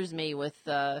bothers me with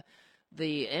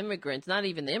the immigrants, not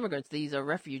even the immigrants, these are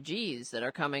refugees that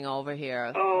are coming over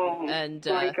here. Oh, and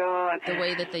my God. the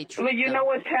way that they treat Well, you them. know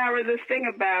what, Tara, the thing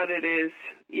about it is,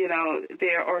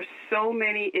 there are so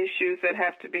many issues that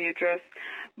have to be addressed,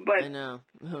 but I know.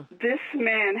 This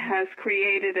man has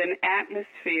created an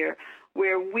atmosphere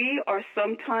where we are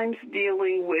sometimes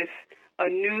dealing with a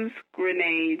news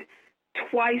grenade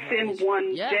twice in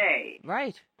one day.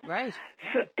 Right.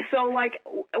 So like,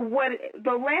 what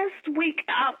the last week,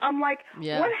 I'm like, what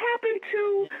happened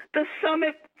to the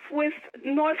summit with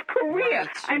North Korea?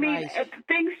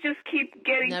 Things just keep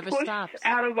getting pushed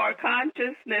out of our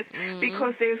consciousness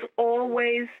because there's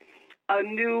always a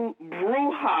new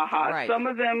brouhaha. Right. Some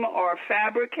of them are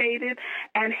fabricated,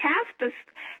 and half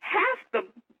the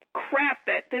crap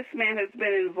that this man has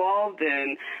been involved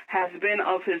in has been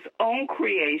of his own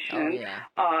creation.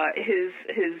 His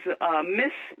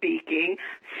misspeaking,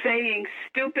 saying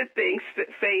stupid things,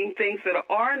 saying things that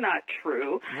are not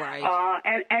true,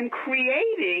 and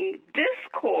creating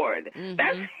discord.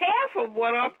 That's half of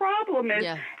what our problem is.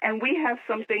 And we have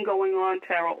something going on,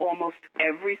 Tara, almost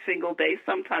every single day,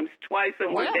 sometimes twice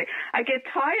in one day. I get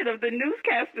tired of the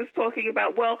newscasters talking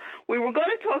about, well, we were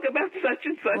going to talk about such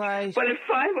and such, but at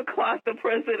 5 o'clock the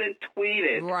president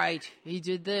tweeted. Right, he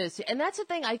did this, and that's the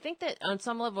thing. I think that on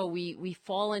some level we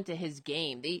fall into his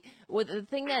game. The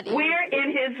thing that we're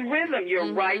in his rhythm.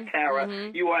 You're right,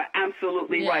 Tara. You are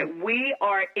absolutely right. We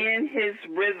are in his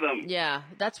rhythm. Yeah,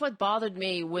 that's what bothered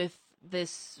me with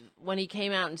this when he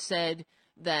came out and said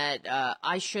that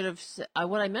I should have.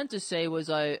 What I meant to say was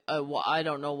I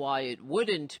don't know why it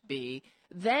wouldn't be.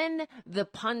 Then the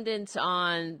pundits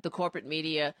on the corporate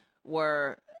media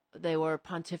were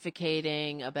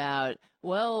pontificating about,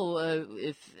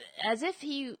 as if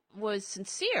he was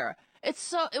sincere. It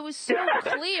was so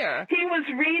clear. He was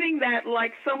reading that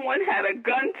like someone had a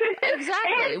gun to his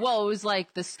head. Well, it was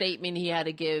like the statement he had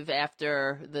to give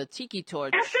after the Tiki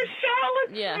Torch. After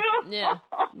Charlottesville. Yeah.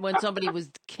 When somebody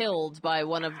was killed by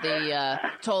one of the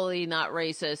totally not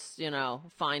racist,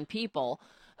 fine people,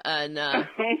 and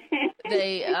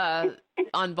they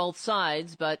on both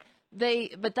sides, but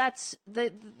that's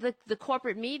the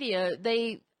corporate media.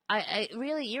 It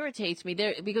really irritates me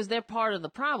because they're part of the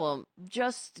problem.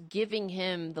 Just giving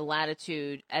him the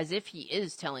latitude as if he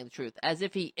is telling the truth, as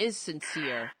if he is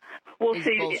sincere. Well,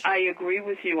 see, bullshit. I agree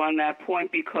with you on that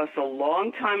point because a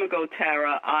long time ago,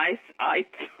 Tara, I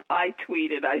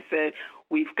tweeted. I said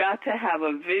we've got to have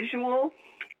a visual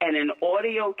and an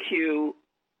audio cue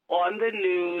on the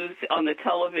news, on the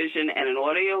television, and an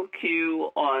audio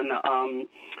cue on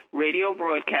radio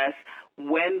broadcast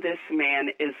when this man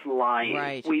is lying.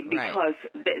 Right, because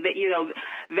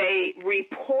they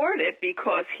report it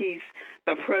because he's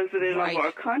the president of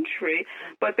our country,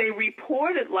 but they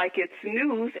report it like it's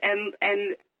news, and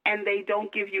they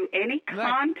don't give you any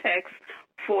context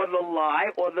for the lie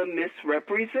or the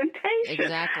misrepresentation.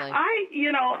 Exactly.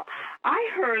 I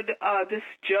heard this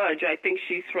judge, I think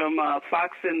she's from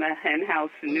Fox and the Hen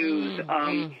House News,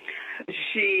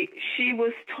 she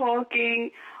was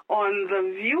talking on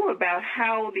The View about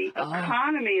how the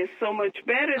economy is so much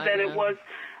better than it was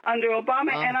under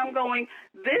Obama, and I'm going,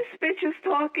 this bitch is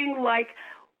talking like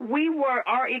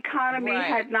our economy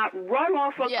had not run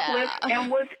off a cliff and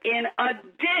was in a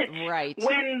ditch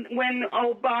when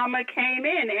Obama came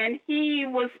in, and he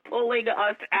was pulling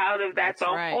us out of that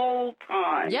whole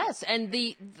time. Yes, and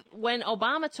when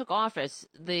Obama took office,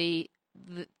 the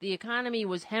economy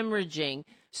was hemorrhaging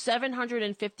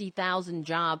 750,000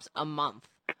 jobs a month,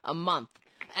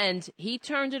 and he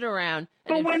turned it around.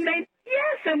 But when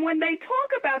they talk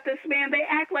about this man, they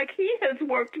act like he has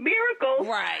worked miracles.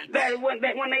 Right. That when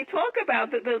they talk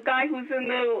about the guy who's in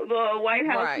the White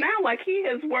House now, like he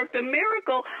has worked a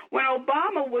miracle when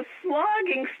Obama was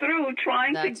slogging through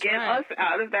trying to get us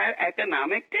out of that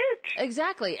economic ditch.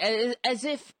 Exactly. As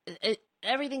if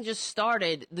everything just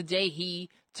started the day he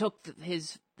took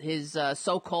his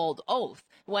so-called oath,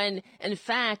 when in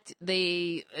fact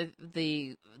the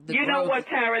you know what,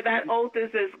 Tara, that oath is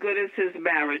as good as his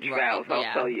marriage vows.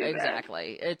 I'll tell you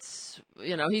exactly. That. It's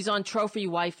he's on trophy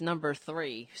wife number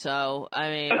 3. So I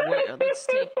mean, let's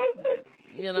take,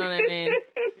 you know what I mean.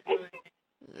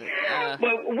 But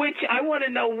I want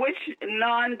to know which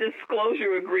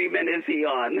non-disclosure agreement is he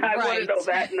on? I want to know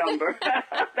that number.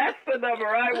 That's the number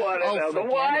I want to know. The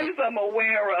wives I'm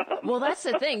aware of. Well, that's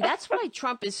the thing. That's why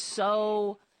Trump is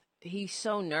he's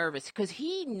so nervous, because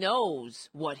he knows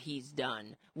what he's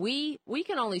done. We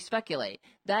can only speculate.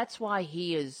 That's why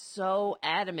he is so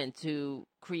adamant to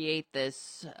create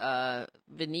this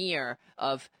veneer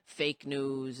of fake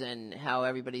news and how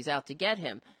everybody's out to get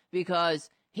him, because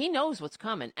he knows what's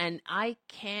coming, and I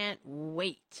can't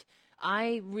wait.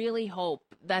 I really hope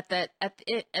that at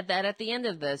the end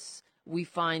of this, we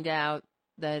find out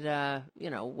that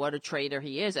what a traitor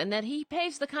he is, and that he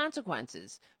pays the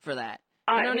consequences for that.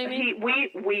 You know what I mean?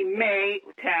 We may,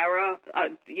 Tara,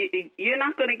 you're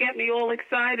not going to get me all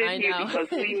excited here, because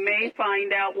we may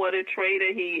find out what a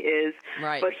traitor he is,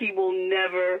 but he will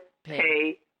never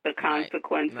pay the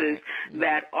consequences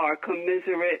that are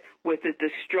commiserate with the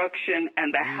destruction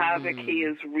and the havoc he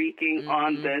is wreaking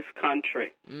on this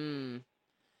country.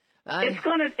 It's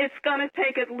gonna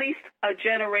take at least a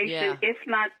generation, if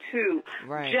not 2,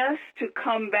 just to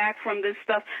come back from this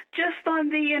stuff. Just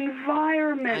on the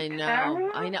environment.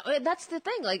 I know. That's the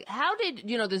thing. Like, how did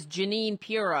this Jeanine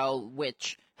Pirro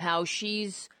witch? How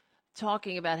she's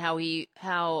talking about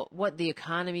what the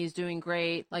economy is doing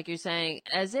great, like you're saying,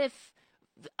 as if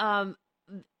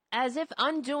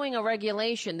undoing a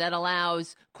regulation that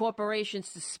allows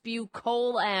corporations to spew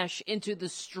coal ash into the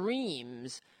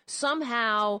streams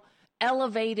somehow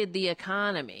elevated the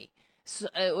economy. So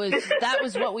that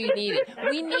was what we needed.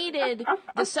 We needed,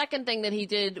 the second thing that he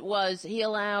did was he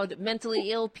allowed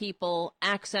mentally ill people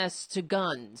access to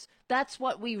guns. That's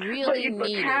what we really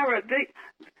needed. Tara,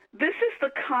 this is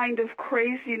the kind of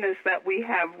craziness that we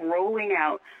have rolling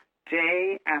out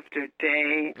day after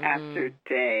day after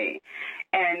day,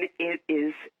 and it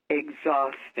is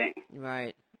exhausting.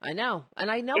 Right. I know,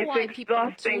 and I know it's why people tune in.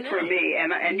 It's exhausting for me,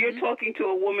 and you're talking to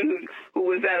a woman who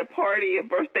was at a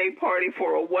birthday party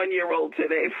for a 1-year-old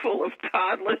today, full of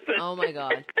toddlers. Oh my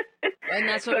God! And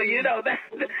that's what we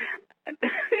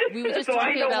were just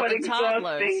talking about the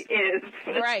toddlers. Is.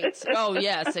 Right. Oh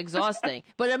yes, exhausting.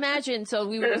 But imagine. So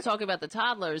we were just talking about the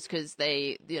toddlers because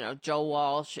they, Joe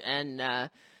Walsh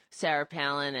and Sarah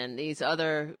Palin and these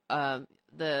other,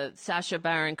 the Sacha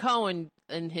Baron Cohen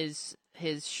in his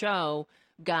show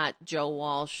got Joe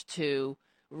Walsh to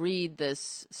read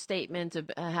this statement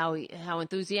about how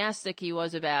enthusiastic he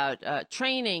was about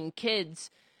training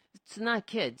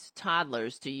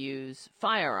toddlers to use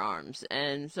firearms.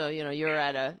 And so, you're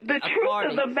at a The truth party.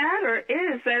 of the matter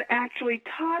is that actually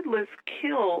toddlers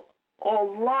kill a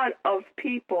lot of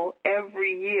people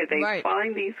every year. They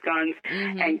find these guns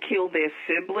and kill their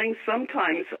siblings,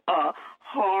 sometimes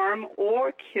harm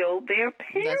or kill their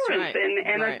parents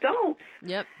and adults.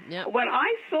 Yep. When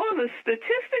I saw the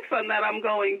statistics on that, I'm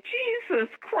going, Jesus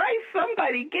Christ,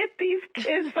 somebody get these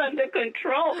kids under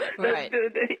control.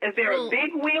 Is there a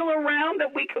big wheel around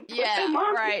that we could put them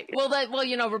on? Right.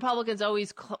 Well, Republicans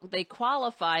always they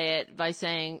qualify it by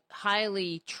saying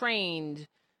highly trained,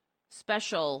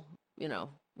 special,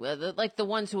 like the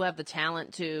ones who have the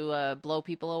talent to blow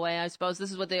people away, I suppose.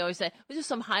 This is what they always say. We're just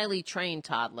some highly trained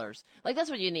toddlers. Like, that's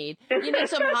what you need. You need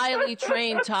some highly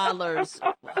trained toddlers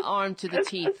armed to the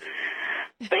teeth.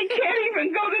 They can't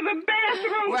even go to the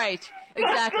bathroom. Right,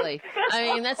 exactly.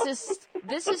 I mean,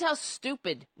 this is how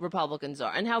stupid Republicans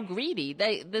are and how greedy.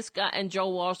 This guy, and Joe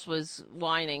Walsh was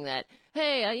whining that,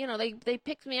 hey, they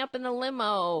picked me up in the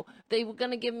limo. They were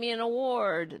going to give me an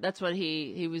award. That's what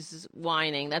he was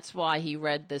whining. That's why he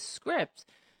read this script,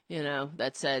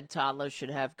 that said toddlers should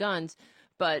have guns.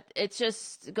 But it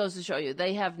just goes to show you,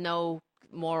 they have no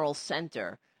moral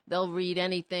center. They'll read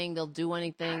anything. They'll do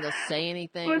anything. They'll say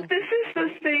anything. But this is the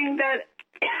thing that,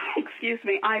 excuse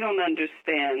me, I don't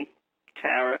understand,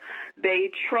 Tara.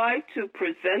 They try to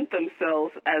present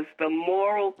themselves as the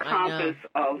moral compass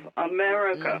of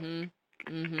America.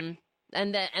 Mm-hmm.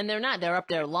 And they're not. They're up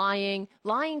there lying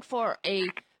for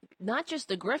not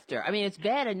just a grifter. I mean, it's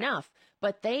bad enough,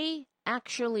 but they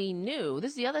actually knew. This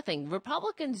is the other thing.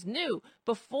 Republicans knew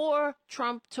before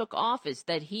Trump took office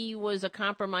that he was a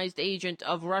compromised agent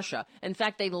of Russia. In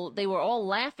fact, they were all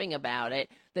laughing about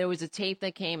it. There was a tape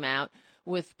that came out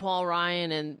with Paul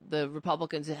Ryan and the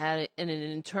Republicans had in an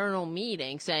internal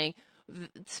meeting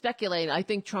speculating, I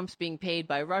think Trump's being paid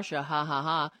by Russia. Ha ha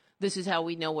ha. This is how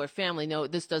we know we're family. No,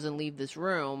 this doesn't leave this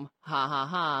room. Ha ha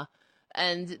ha.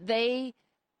 And they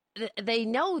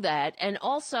know that, and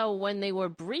also when they were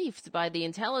briefed by the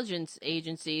intelligence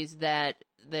agencies that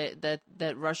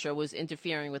Russia was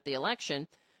interfering with the election,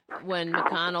 when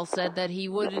McConnell said that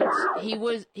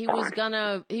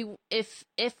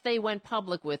if they went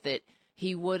public with it,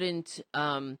 he wouldn't.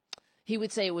 He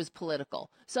would say it was political.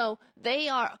 So they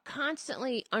are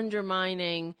constantly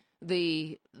undermining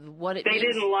what it means. They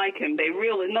didn't like him. They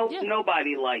really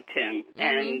nobody liked him,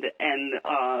 and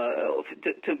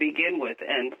to begin with.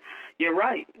 And you're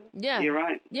right. Yeah, you're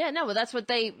right. Yeah, no, but that's what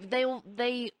they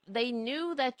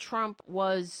knew that Trump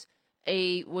was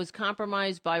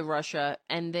compromised by Russia,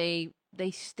 and they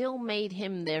still made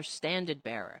him their standard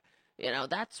bearer.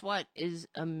 That's what is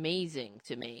amazing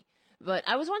to me. But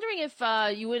I was wondering if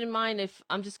you wouldn't mind if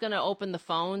I'm just going to open the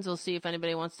phones. We'll see if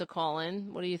anybody wants to call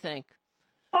in. What do you think?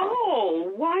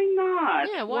 Oh, why not?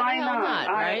 Yeah, why not?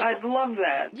 Right? I'd love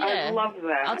that. Yeah. I'd love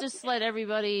that. I'll just let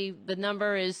everybody. The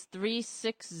number is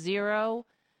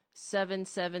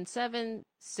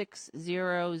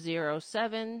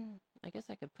 360-777-6007. I guess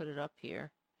I could put it up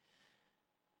here.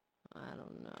 I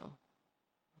don't know,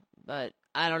 but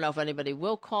I don't know if anybody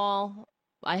will call.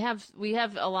 We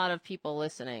have a lot of people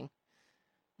listening,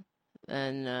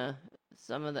 and I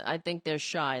think they're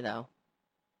shy though.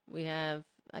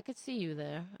 I could see you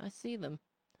there. I see them.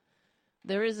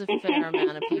 There is a fair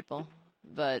amount of people.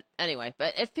 But anyway,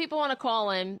 if people want to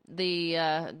call in,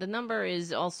 the number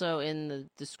is also in the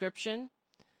description.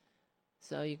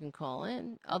 So you can call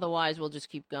in. Otherwise, we'll just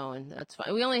keep going. That's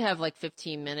fine. We only have like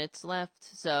 15 minutes left.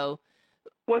 So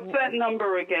what's that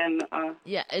number again?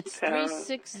 Yeah, it's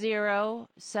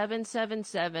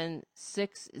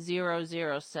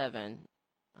 360-777-6007.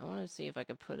 I want to see if I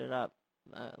could put it up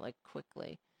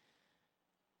quickly.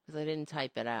 Because I didn't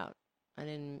type it out.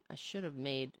 I should have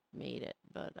made it,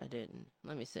 but I didn't.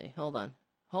 Let me see. Hold on,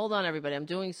 everybody. I'm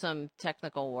doing some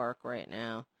technical work right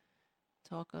now.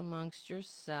 Talk amongst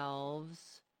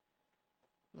yourselves.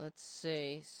 Let's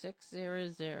see.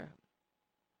 600.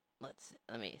 Let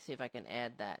me see if I can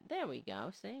add that. There we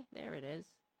go. See? There it is.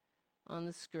 On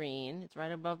the screen. It's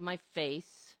right above my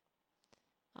face.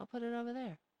 I'll put it over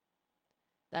there.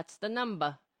 That's the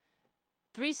number.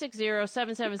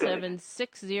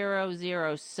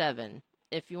 360-777-6007.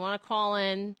 If you want to call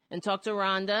in and talk to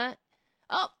Rhonda.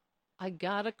 Oh, I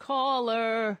got a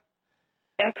caller.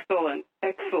 Excellent.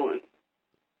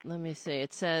 Let me see.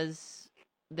 It says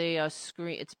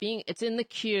it's in the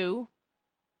queue.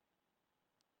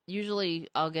 Usually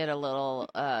I'll get a little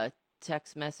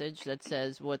text message that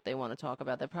says what they want to talk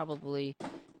about. They're probably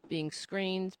being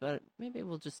screened, but maybe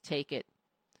we'll just take it.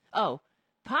 Oh,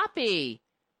 Poppy.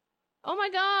 Oh,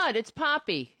 my God, it's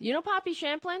Poppy. You know Poppy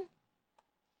Champlin?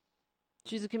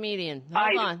 She's a comedian.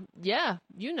 Hold on. Yeah,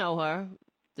 you know her.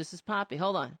 This is Poppy.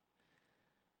 Hold on.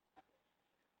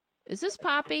 Is this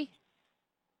Poppy?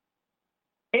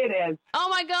 It is. Oh,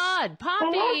 my God,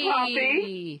 Poppy. Hello,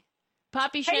 Poppy.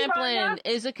 Poppy Champlin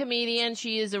is a comedian.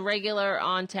 She is a regular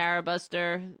on Tara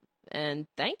Buster. And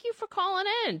thank you for calling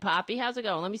in, Poppy. How's it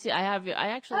going? Let me see. I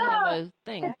actually have a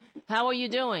thing. How are you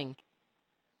doing?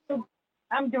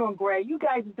 I'm doing great. You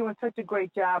guys are doing such a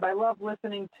great job. I love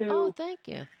listening to. Oh, thank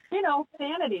you.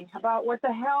 Sanity about what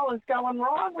the hell is going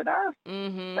wrong with our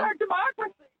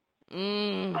democracy.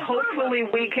 Hopefully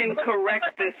we can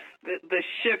correct the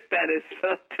ship that is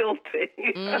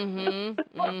tilting.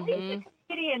 Well,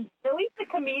 at least the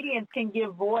comedians can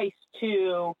give voice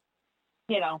to,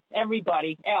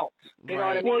 everybody else. You know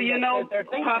what I mean? Well,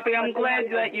 Poppy, I'm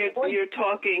glad that you're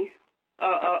talking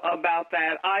about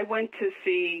that. I went to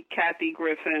see Kathy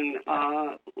Griffin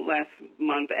last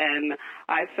month, and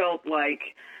I felt like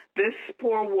this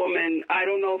poor woman, I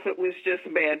don't know if it was just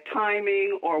bad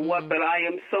timing or what, but I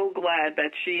am so glad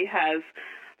that she has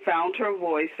found her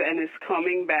voice and is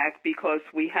coming back, because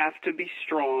we have to be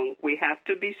strong. We have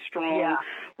to be strong. Yeah.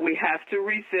 We have to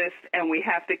resist, and we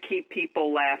have to keep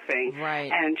people laughing. Right.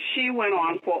 And she went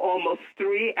on for almost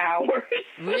 3 hours.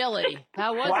 Really?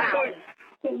 How was it?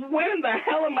 When the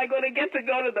hell am I going to get to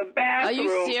go to the bathroom? Are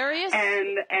you serious?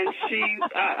 And she,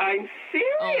 I'm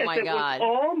serious. Oh my God. It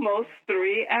was almost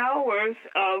 3 hours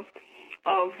of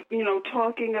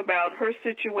talking about her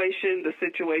situation, the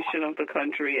situation of the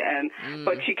country,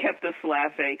 but she kept us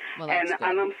laughing. Well, and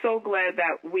I'm so glad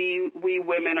that we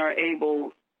women are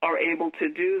able to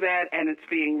do that, and it's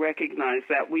being recognized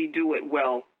that we do it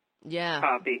well. Yeah.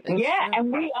 Poppy. Yeah,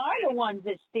 and we are the ones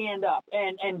that stand up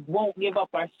and won't give up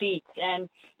our seats. And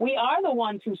we are the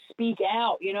ones who speak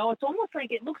out. It's almost like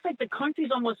it looks like the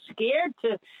country's almost scared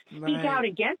to speak out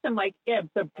against them. Like,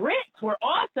 the Brits were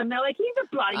awesome. They're like, he's a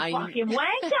bloody fucking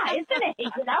wanker, isn't he?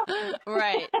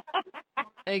 Right.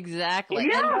 Exactly.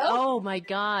 Yeah. And, oh, my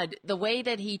God. The way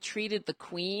that he treated the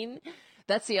Queen.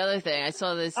 That's the other thing. I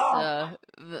saw this. I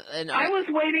was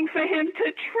waiting for him to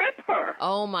trip her.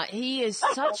 Oh my! He's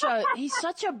such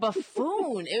a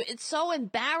buffoon. It's so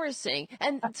embarrassing.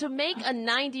 And to make a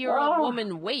 90-year-old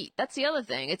woman wait. That's the other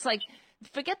thing. It's like,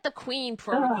 forget the Queen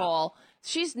protocol.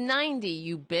 She's 90,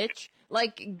 you bitch.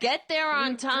 Like, get there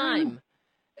on time.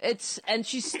 And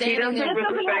she's standing there. He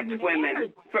doesn't respect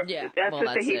women.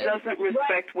 That's he doesn't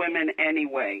respect women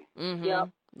anyway. Mm-hmm. Yep.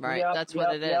 Right, that's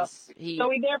what it is.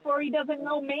 Therefore, he doesn't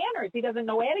know manners. He doesn't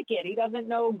know etiquette. He doesn't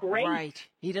know grace. Right.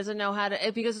 He doesn't know how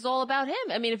to, because it's all about him.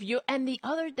 I mean, and the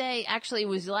other day, actually, it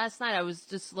was last night, I was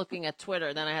just looking at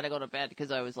Twitter, then I had to go to bed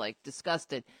because I was,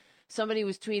 disgusted. Somebody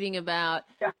was tweeting about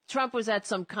Trump was at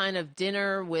some kind of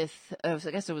dinner with, I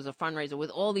guess it was a fundraiser,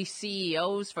 with all these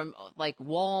CEOs from,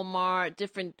 Walmart,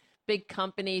 different big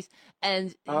companies, and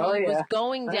he was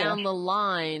going down the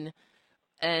line.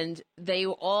 And they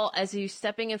all, as he was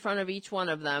stepping in front of each one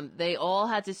of them, they all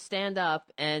had to stand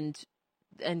up and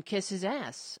kiss his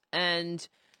ass. And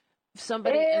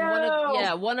somebody,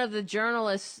 one of the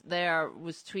journalists there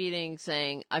was tweeting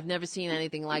saying, "I've never seen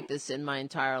anything like this in my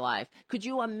entire life." Could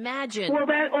you imagine? Well,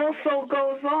 that also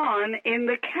goes on in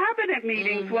the cabinet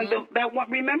meetings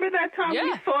remember that time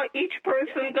we saw each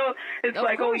person go. It's of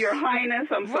like, course. "Oh, Your Highness,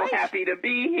 I'm so happy to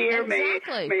be here.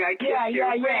 Exactly. May I kiss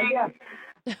your ring?" Yeah.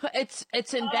 It's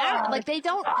embarrassing. Like, they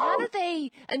don't. How do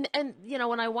they? And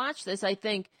when I watch this, I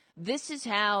think this is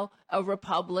how a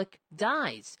republic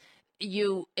dies.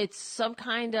 It's some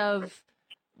kind of,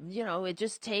 it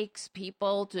just takes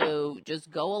people to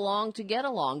just go along to get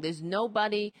along. There's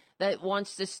nobody that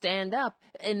wants to stand up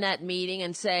in that meeting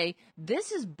and say,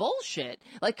 "This is bullshit."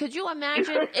 Like, could you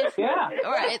imagine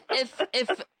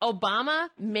if Obama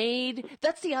made?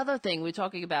 That's the other thing we're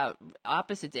talking about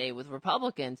opposite day with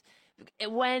Republicans.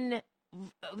 When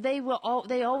they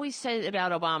always said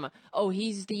about Obama, "Oh,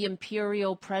 he's the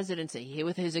imperial presidency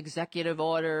with his executive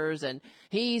orders, and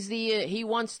he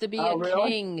wants to be a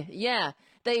king." Yeah,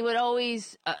 they would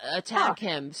always attack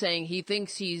him, saying he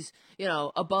thinks he's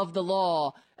above the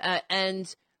law,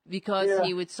 and because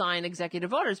he would sign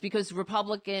executive orders, because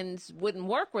Republicans wouldn't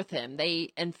work with him.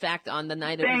 They, in fact, on the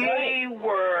night of they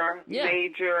were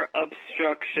major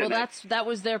obstructionists. Well, that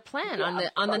was their plan.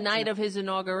 On the night of his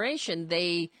inauguration,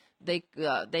 they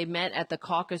met at the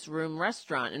Caucus Room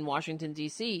restaurant in Washington,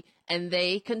 D.C., and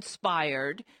they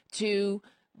conspired to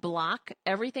block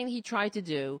everything he tried to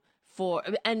do.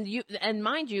 And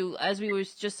mind you, as we were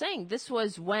just saying, this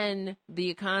was when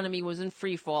the economy was in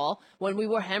free fall, when we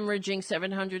were hemorrhaging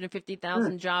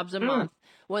 750,000 jobs a month,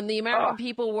 when the American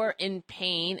people were in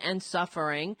pain and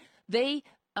suffering. They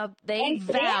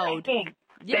vowed.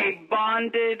 They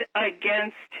bonded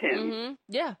against him. Mm-hmm.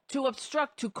 Yeah, to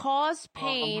obstruct, to cause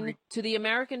pain to the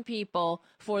American people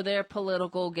for their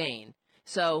political gain.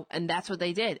 So, and that's what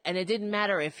they did. And it didn't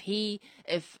matter if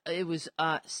it was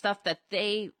stuff that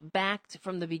they backed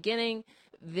from the beginning,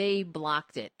 they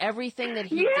blocked it. Everything that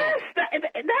he did. Yes, that's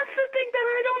the thing that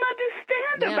I don't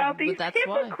understand about these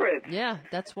hypocrites. Why. Yeah,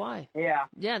 that's why. Yeah.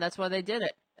 Yeah, that's why they did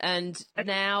it. And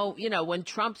now, you know, when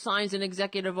Trump signs an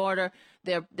executive order,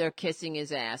 they're kissing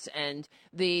his ass. And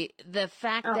the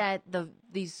fact that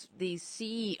these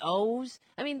CEOs,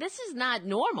 I mean, this is not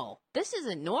normal. This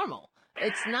isn't normal.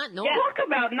 It's not normal. Talk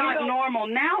about not normal.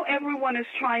 Now everyone is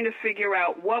trying to figure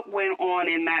out what went on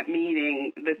in that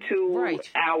meeting, the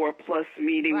 2-hour plus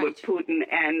meeting with Putin,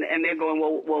 and they're going,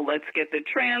 well, let's get the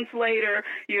translator.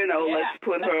 You know, let's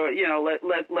put her. You know,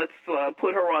 let's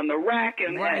put her on the rack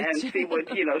and see what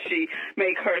she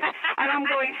make her. And I'm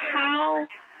going, how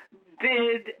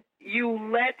did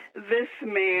you let this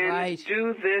man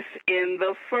do this in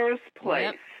the first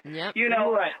place? Yep. You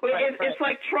know, it's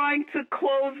like trying to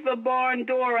close the barn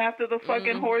door after the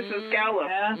fucking horses gallop.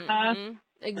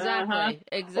 Exactly.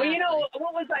 Well, you know,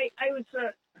 what was I was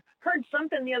heard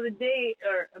something the other day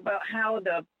about how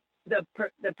the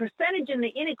percentage and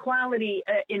the inequality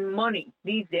in money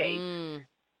these days.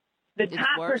 The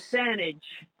top percentage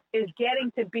is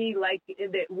getting to be like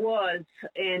it was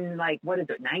in, like, what is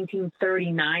it,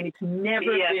 1939? It's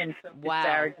never been so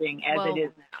disparaging as it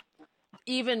is now.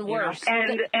 Even worse.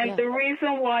 And the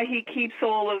reason why he keeps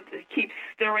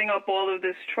stirring up all of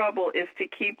this trouble is to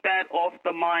keep that off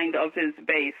the mind of his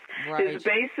base. His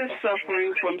base is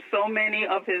suffering from so many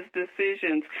of his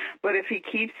decisions, but if he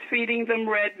keeps feeding them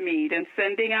red meat and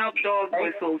sending out dog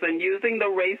whistles and using the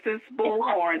racist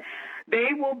bullhorn,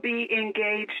 they will be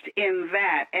engaged in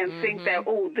that and think that,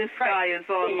 this guy is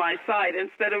on my side,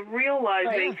 instead of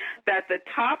realizing that the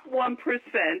top 1%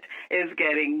 is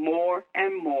getting more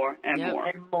and more and more.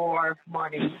 And more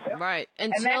money. Right.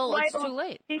 And Until that's it's why too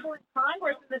late. People in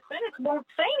Congress and the Senate won't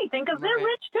say anything because they're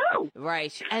rich too.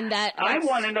 Right. And that I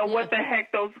want to know what the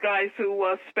heck those guys who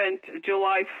spent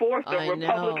July 4th, the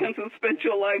Republicans who spent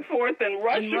July 4th in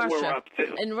Russia were up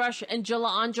to. In Russia,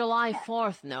 on July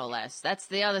 4th, no less. That's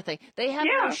the other thing. They have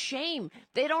no shame.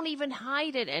 They don't even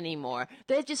hide it anymore.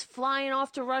 They're just flying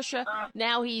off to Russia.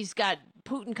 Now he's got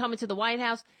Putin coming to the White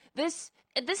House. This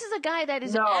is a guy that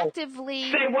is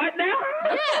actively... Say what now?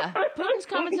 Yeah, Putin's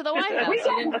coming to the White House.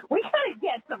 We gotta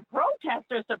get some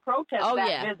protesters to protest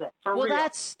that visit. Well, real.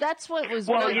 that's what was.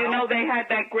 Well, going you on. know, they had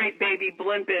that great baby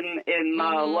blimp in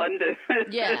London.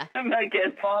 Yeah,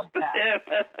 against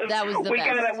that was the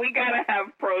best. We gotta have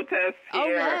protests here. Oh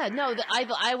yeah, no,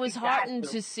 I was heartened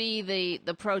to see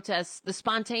the protests, the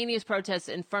spontaneous protests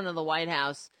in front of the White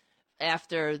House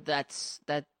after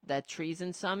that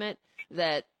treason summit.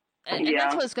 And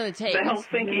that's what it's going to take. The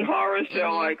Helsinki Horror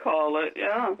Show, I call it.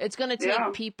 Yeah, it's going to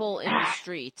take people in the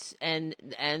streets, and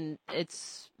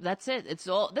that's it. It's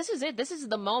all. This is it. This is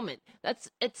the moment.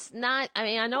 It's not. I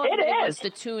mean, I know it wants to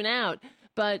tune out,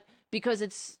 but because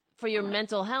it's for your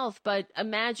mental health. But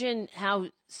imagine how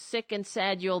sick and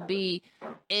sad you'll be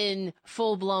in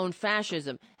full-blown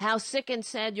fascism. How sick and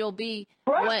sad you'll be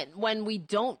when we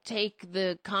don't take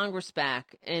the Congress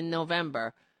back in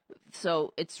November.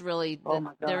 So it's really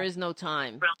there is no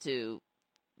time to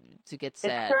get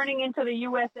sad. It's turning into the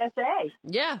USSA.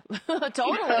 Yeah,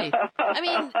 totally. I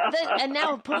mean, and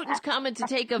now Putin's coming to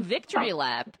take a victory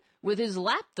lap with his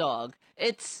lapdog.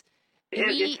 It's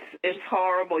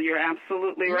horrible. You're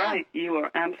absolutely right. You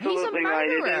are absolutely right.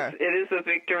 It is a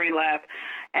victory lap,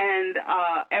 and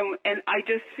I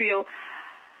just feel.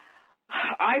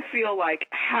 I feel like,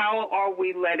 how are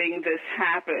we letting this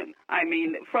happen? I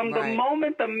mean, from the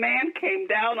moment the man came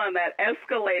down on that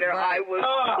escalator, I was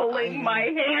pulling my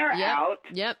hair out.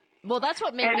 Yep. Well, that's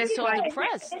what made me so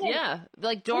depressed. Yeah.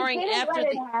 Like after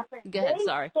Go ahead,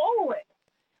 sorry. They stole it.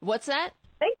 What's that?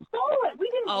 They stole it. We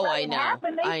didn't let it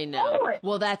happen. They stole it.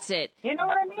 Well, that's it. You know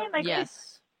what I mean? Like,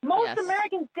 most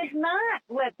Americans did not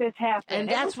let this happen. And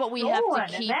that's what we have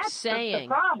to keep saying.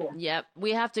 The problem. Yep.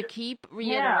 We have to keep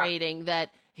reiterating that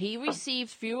he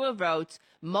received fewer votes.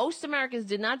 Most Americans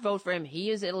did not vote for him. He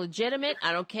is illegitimate.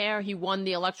 I don't care. He won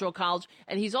the Electoral College.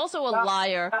 And he's also a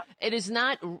liar. It is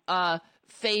not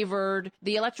favored.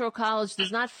 The Electoral College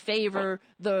does not favor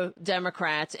the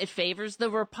Democrats. It favors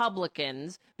the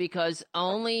Republicans, because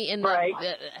only in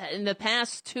the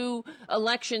past two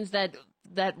elections that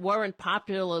weren't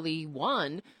popularly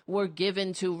won were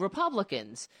given to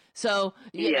Republicans. So,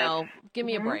 you know, give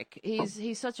me a break. He's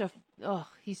just such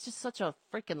a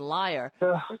freaking liar.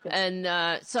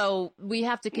 And so we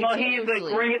have to continuously... Well,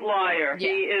 he's a great liar. Yeah.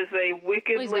 He is a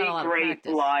wickedly great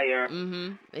liar.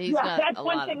 Mm-hmm. That's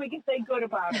one thing we can say good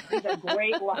about him. He's a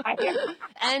great liar.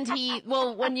 And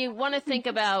when you want to think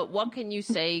about what can you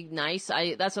say nice,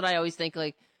 that's what I always think,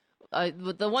 like,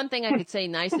 the one thing I could say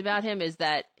nice about him is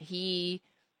that he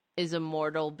is a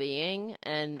mortal being,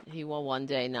 and he will one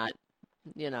day not,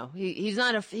 he's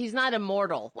not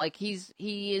immortal. Like he's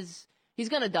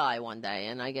gonna die one day,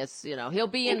 and I guess he'll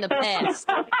be in the past.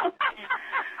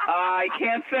 I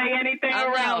can't say anything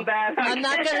around that. I'm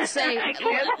not going to say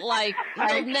like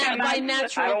by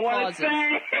natural causes.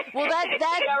 Well,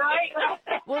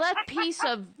 that piece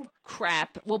of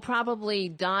crap will probably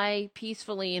die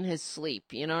peacefully in his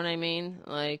sleep. You know what I mean?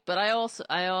 Like, but I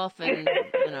often,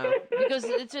 because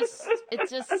it just,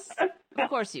 of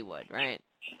course he would, right?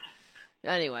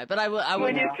 Anyway, but I would.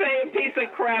 When you say a piece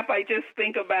of crap, I just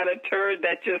think about a turd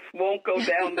that just won't go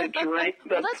down the drain.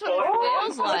 Well, that's what it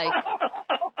feels like.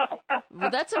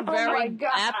 Well, that's a very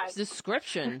apt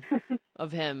description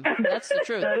of him. That's the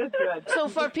truth. That is good. So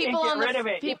for people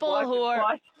people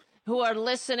who are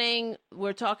listening,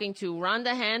 we're talking to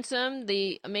Rhonda Handsome,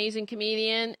 the amazing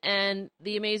comedian, and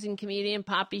the amazing comedian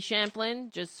Poppy Champlin.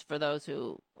 Just for those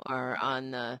who are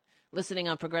on listening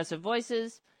on Progressive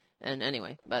Voices. And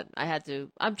anyway, but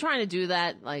I'm trying to do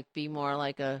that, like be more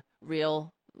like a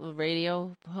real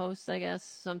radio host, I guess,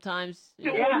 sometimes.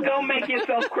 Don't make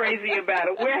yourself crazy about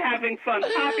it. We're having fun.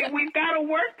 Poppy, we've got to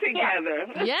work together.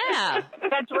 Yeah.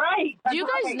 That's right. Do you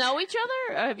guys know each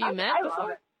other? Or have you met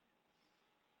before?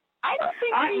 I don't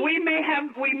think we may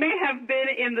have been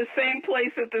in the same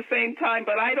place at the same time,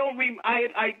 but I don't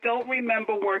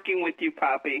remember working with you,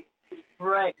 Poppy.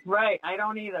 Right. I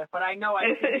don't either, but I know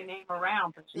I've seen your name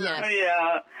around for sure. Yes.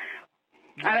 Yeah.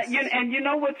 Yes. And you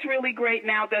know what's really great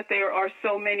now that there are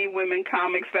so many women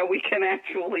comics that we can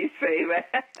actually say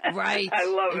that. Right. I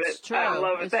love it's it. True. I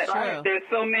love it. It's true. There's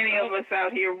so many of us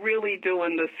out here really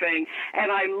doing the thing,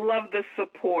 and I love the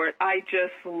support. I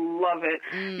just love it.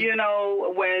 You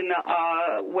know, when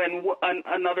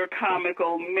another comic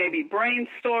will maybe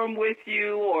brainstorm with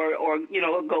you, or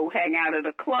go hang out at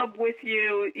a club with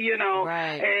you. You know,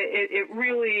 right. it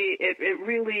really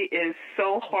is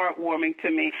so heartwarming to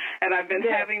me, and I've been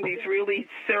having these really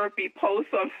syrupy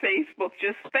posts on Facebook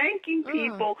just thanking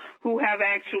people who have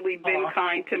actually been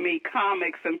kind to me,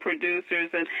 comics and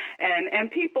producers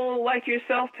and people like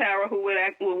yourself, Tara, who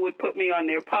would put me on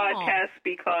their podcast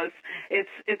because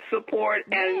it's support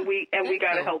and we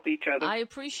got to help each other. I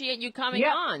appreciate you coming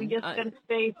on. We just gotta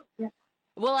stay.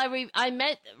 Well, I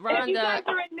met Rhonda. If you guys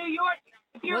are in New York,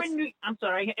 if you're in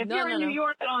New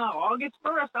York on August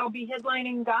 1st, I'll be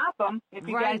headlining Gotham. If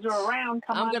you guys are around,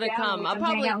 I'm gonna come. I'll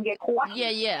probably hang out and get coffee.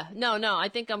 Yeah. No. I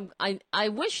think I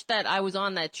wish that I was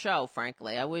on that show.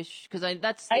 Frankly, I wish because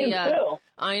that's the. I am too.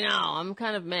 I know. I'm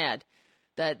kind of mad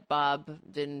that Bob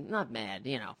didn't. Not mad.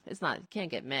 You know, it's not. Can't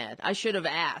get mad. I should have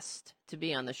asked to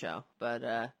be on the show, but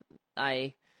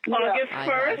I. August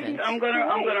 1st, I'm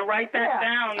gonna write that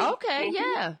down. Okay,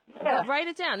 yeah. Write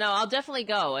it down. No, I'll definitely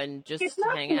go and just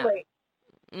hang out.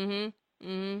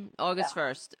 August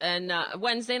 1st. And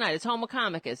Wednesday night, it's Home of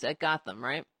Comicus at Gotham,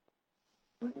 right?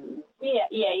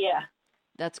 Yeah.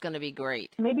 That's going to be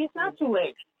great. Maybe it's not too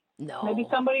late. No. Maybe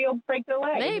somebody will break their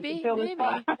leg. Maybe.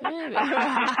 Right.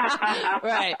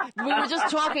 We were just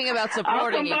talking about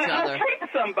supporting each other. I'll trip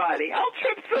somebody.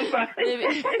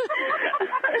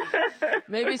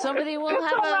 Maybe somebody will have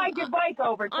don't ride your bike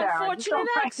over, Tara. Unfortunate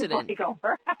accident.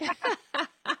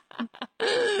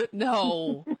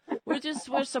 No. We're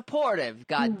supportive,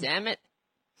 God damn it.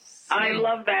 I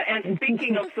love that. And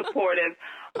speaking of supportive,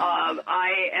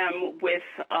 I am with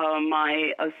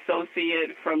my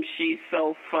associate from She's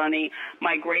So Funny.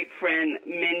 My great friend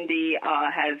Mindy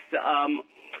has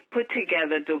put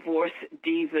together Divorce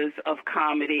Divas of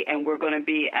Comedy, and we're going to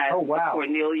be at the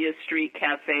Cornelia Street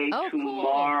Cafe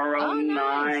tomorrow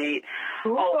night.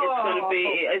 Cool.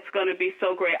 It's going to be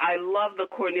so great. I love the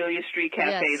Cornelia Street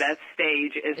Cafe. Yes. That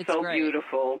stage is it's so great.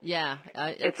 Beautiful. Yeah,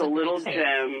 it's a little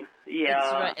gem.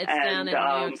 Yeah, it's down in New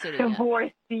York City.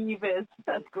 Divorce Divas.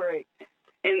 That's great.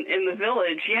 In the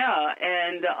Village, yeah,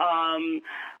 and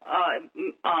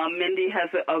Mindy has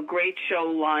a great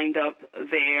show lined up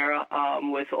there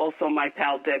with also my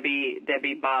pal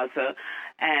Debbie Baza,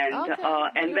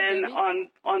 and then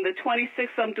on the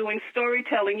 26th I'm doing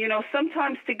storytelling. You know,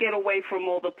 sometimes to get away from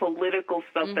all the political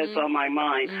stuff that's on my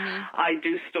mind, I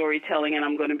do storytelling, and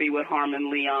I'm going to be with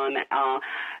Harmon Leon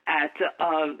at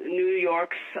New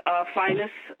York's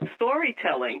finest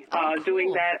storytelling,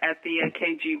 doing that at the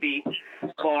KGB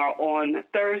bar on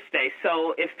Thursday.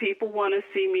 So if people want to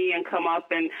see me and come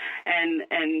up and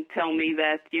tell me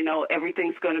that, you know,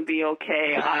 everything's going to be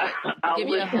okay, I'll give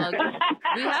listen.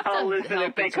 You a hug. I'll listen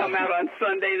if they come out on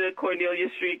Sunday to Cornelia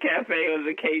Street Cafe or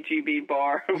the KGB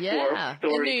bar for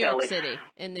storytelling.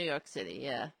 In New York City,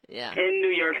 yeah. Yeah. In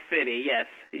New York City, yes.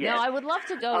 No, I would love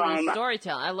to go to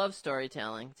storytelling. I love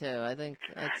storytelling, too. I think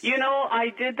that's... You know, I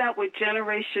did that with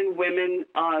Generation Women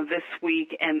this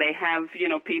week, and they have,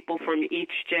 people from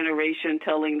each generation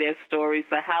telling their stories.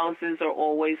 The houses are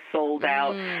always sold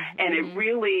out. And it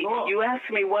really, you asked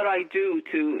me what I do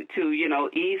to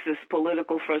ease this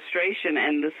political frustration,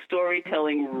 and the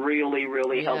storytelling really,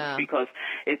 really helps because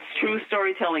it's true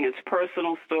storytelling, it's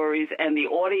personal stories, and the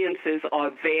audiences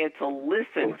are there to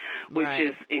listen, which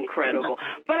is incredible.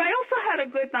 But I also had a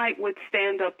good night with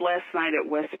stand-up last night at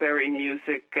Westbury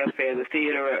Music Fair, the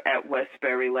theater at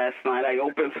Westbury last night. I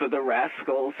opened for the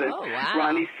Rascals and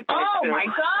Ronnie Spector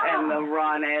and the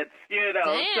Ronettes, Damn,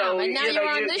 so, and now you're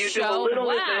on this show. Do a little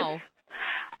wow. of this.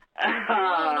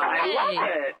 I love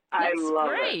it. I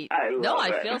love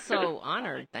it. I feel so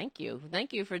honored. Thank you.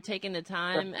 Thank you for taking the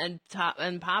time, and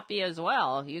Poppy as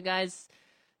well. You guys,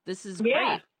 this is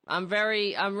great. I'm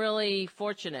really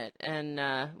fortunate, and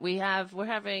we have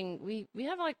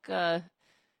like a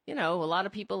lot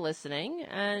of people listening,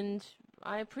 and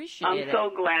I appreciate it. I'm so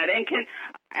glad,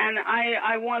 and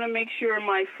I want to make sure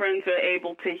my friends are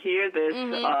able to hear this.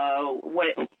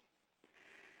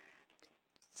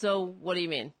 So what do you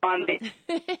mean? On the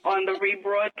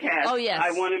rebroadcast. Oh, yes.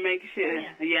 I want to make sure.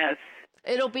 Yes.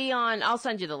 It'll be on, I'll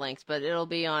send you the links, but it'll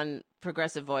be on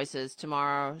Progressive Voices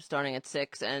tomorrow starting at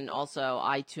 6, and also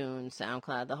iTunes,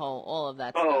 SoundCloud, all of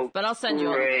that stuff. But I'll send you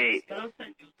all the links.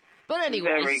 But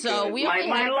anyway, Very so good. we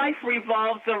my life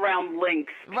revolves around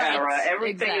links, Tara. Right,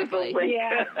 Everything is a link.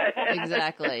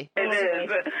 Exactly. It is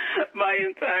my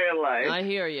entire life. I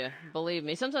hear you. Believe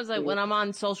me. Sometimes when I'm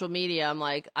on social media, I'm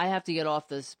like, I have to get off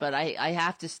this, but I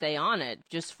have to stay on it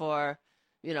just for,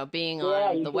 being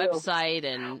on the website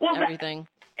and everything.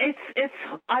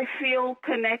 I feel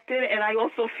connected, and I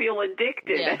also feel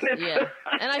addicted. Yes,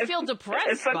 and I feel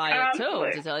depressed by it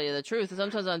too, to tell you the truth.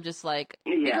 Sometimes I'm just like,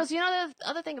 because the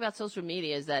other thing about social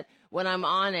media is that when I'm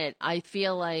on it, I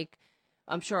feel like,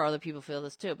 I'm sure other people feel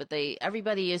this too, but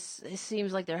everybody it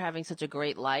seems like they're having such a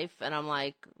great life, and I'm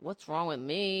like, what's wrong with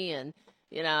me? And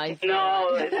I feel no,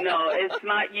 it's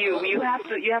not you. You have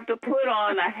to put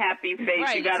on a happy face.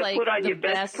 Right, you got to put on your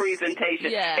best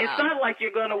presentation. Yeah. It's not like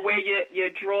you're going to wear your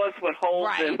drawers with holes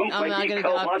in them I'm not when you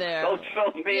go on there.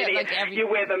 social media. You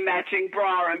wear the matching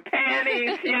bra and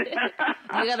panties. You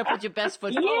got to put your best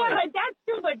foot forward. Yeah, but that's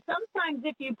true. But sometimes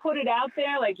if you put it out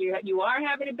there, like you are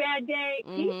having a bad day,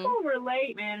 people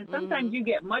relate, man. And sometimes you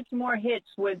get much more hits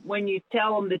when you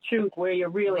tell them the truth where you're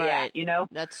really at.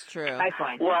 That's true. I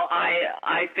find. Well,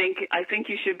 I think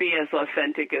you should be as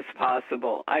authentic as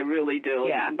possible. I really do.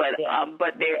 Yeah.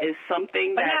 But there is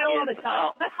something but that not all the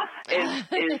time.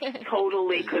 is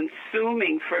totally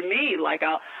consuming for me. Like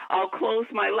I'll close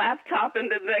my laptop,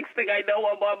 and the next thing I know,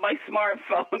 I'm on my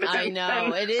smartphone. I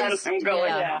know it is. I'm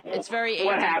going, it's very ADD.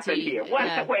 What happened here?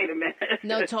 Wait a minute.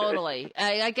 No, totally.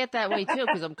 I get that way too,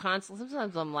 because I'm constantly.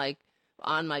 Sometimes I'm like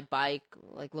on my bike,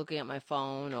 like looking at my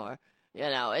phone, or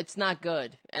it's not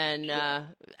good, and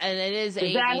it is ADD.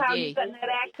 Is that how you got in that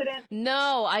accident?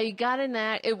 No, I got in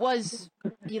that. It was,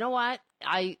 you know what?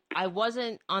 I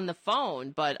wasn't on the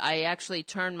phone, but I actually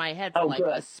turned my head for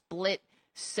a split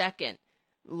second.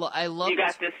 I looked. You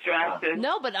got distracted.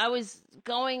 No, but I was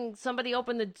going. Somebody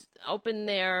opened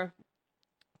their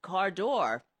car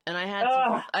door, and I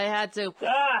had to.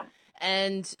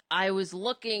 And I was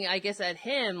looking, I guess, at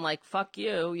him like, fuck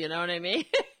you, you know what I mean?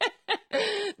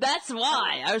 That's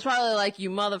why. I was probably like, you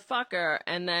motherfucker.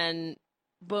 And then,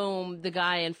 boom, the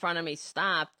guy in front of me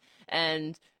stopped.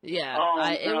 And,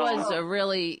 it was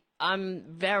I'm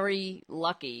very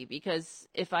lucky, because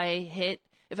if I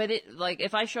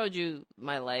showed you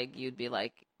my leg, you'd be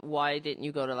like, why didn't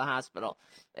you go to the hospital?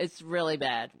 It's really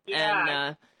bad. Yeah.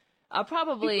 And I'll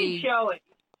probably... You can show it.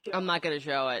 I'm not going to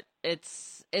show it.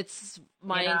 It's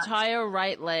my entire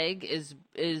right leg is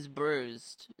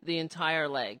bruised. The entire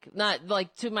leg, not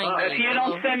like to my knee. If you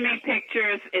don't send me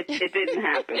pictures, it didn't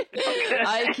happen.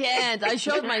 I can't. I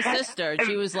showed my sister.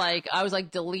 She was like, I was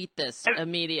like, delete this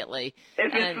immediately.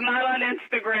 If it's not on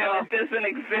Instagram, it doesn't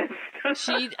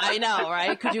exist. I know,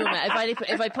 right? Could you imagine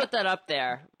if I put that up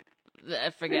there?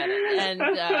 Forget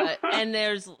it.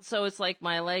 And so it's like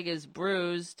my leg is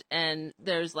bruised, and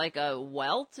there's like a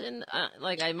welt, and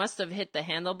like I must have hit the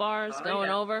handlebars going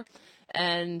over,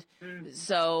 and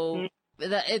so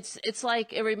it's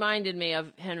like it reminded me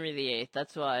of Henry VIII.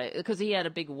 That's why, because he had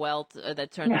a big welt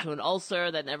that turned into an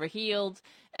ulcer that never healed,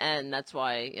 and that's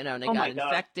why they got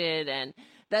infected, and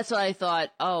that's why I thought,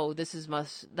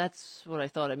 that's what I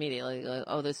thought immediately.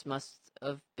 Like, this must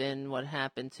have been what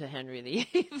happened to Henry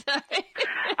VIII.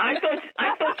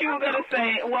 I thought you were going to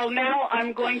say, well, now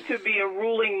I'm going to be a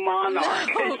ruling monarch.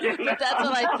 No, but that's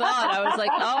what I thought. I was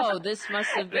like, oh, this must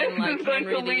have been like This is going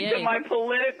Henry to lead VIII. to my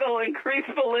increased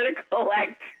political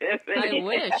activity. I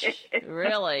wish,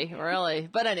 really.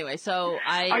 But anyway, so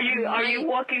Are you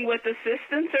walking with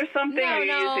assistance or something? No, are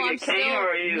you I'm using a cane still, or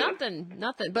are you? Nothing.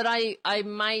 But I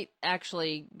might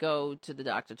actually go to the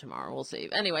doctor tomorrow. We'll see.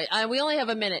 Anyway, we only have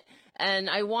a minute, and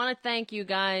I want to thank you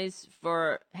guys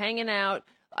for hanging out.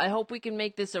 I hope we can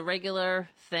make this a regular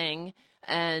thing.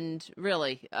 And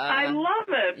really, I love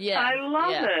it. Yeah, I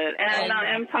love it.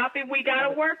 And Poppy, we got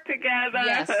to work together.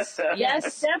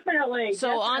 Yes, definitely.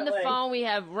 So on the phone we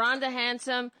have Rhonda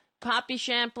Handsome, Poppy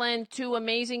Champlin, two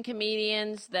amazing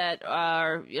comedians that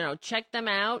are, check them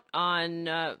out on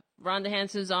Rhonda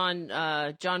Hanson's on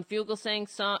John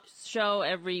Fugelsang's show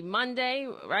every Monday,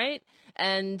 right?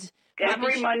 And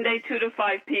every Monday, 2 to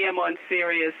 5 p.m. on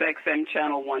Sirius XM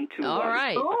Channel 121. all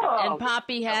right. Cool. And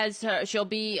Poppy she'll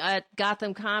be at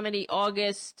Gotham Comedy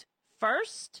August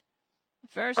 1st?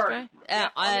 Right?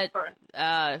 At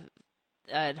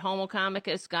Homo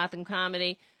Comicus, Gotham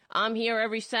Comedy. I'm here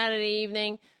every Saturday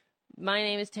evening. My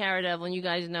name is Tara Devlin. You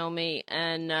guys know me.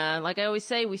 And like I always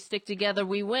say, we stick together,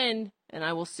 we win. And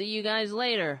I will see you guys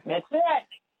later. That's it.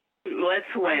 Let's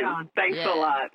win. Thanks a lot.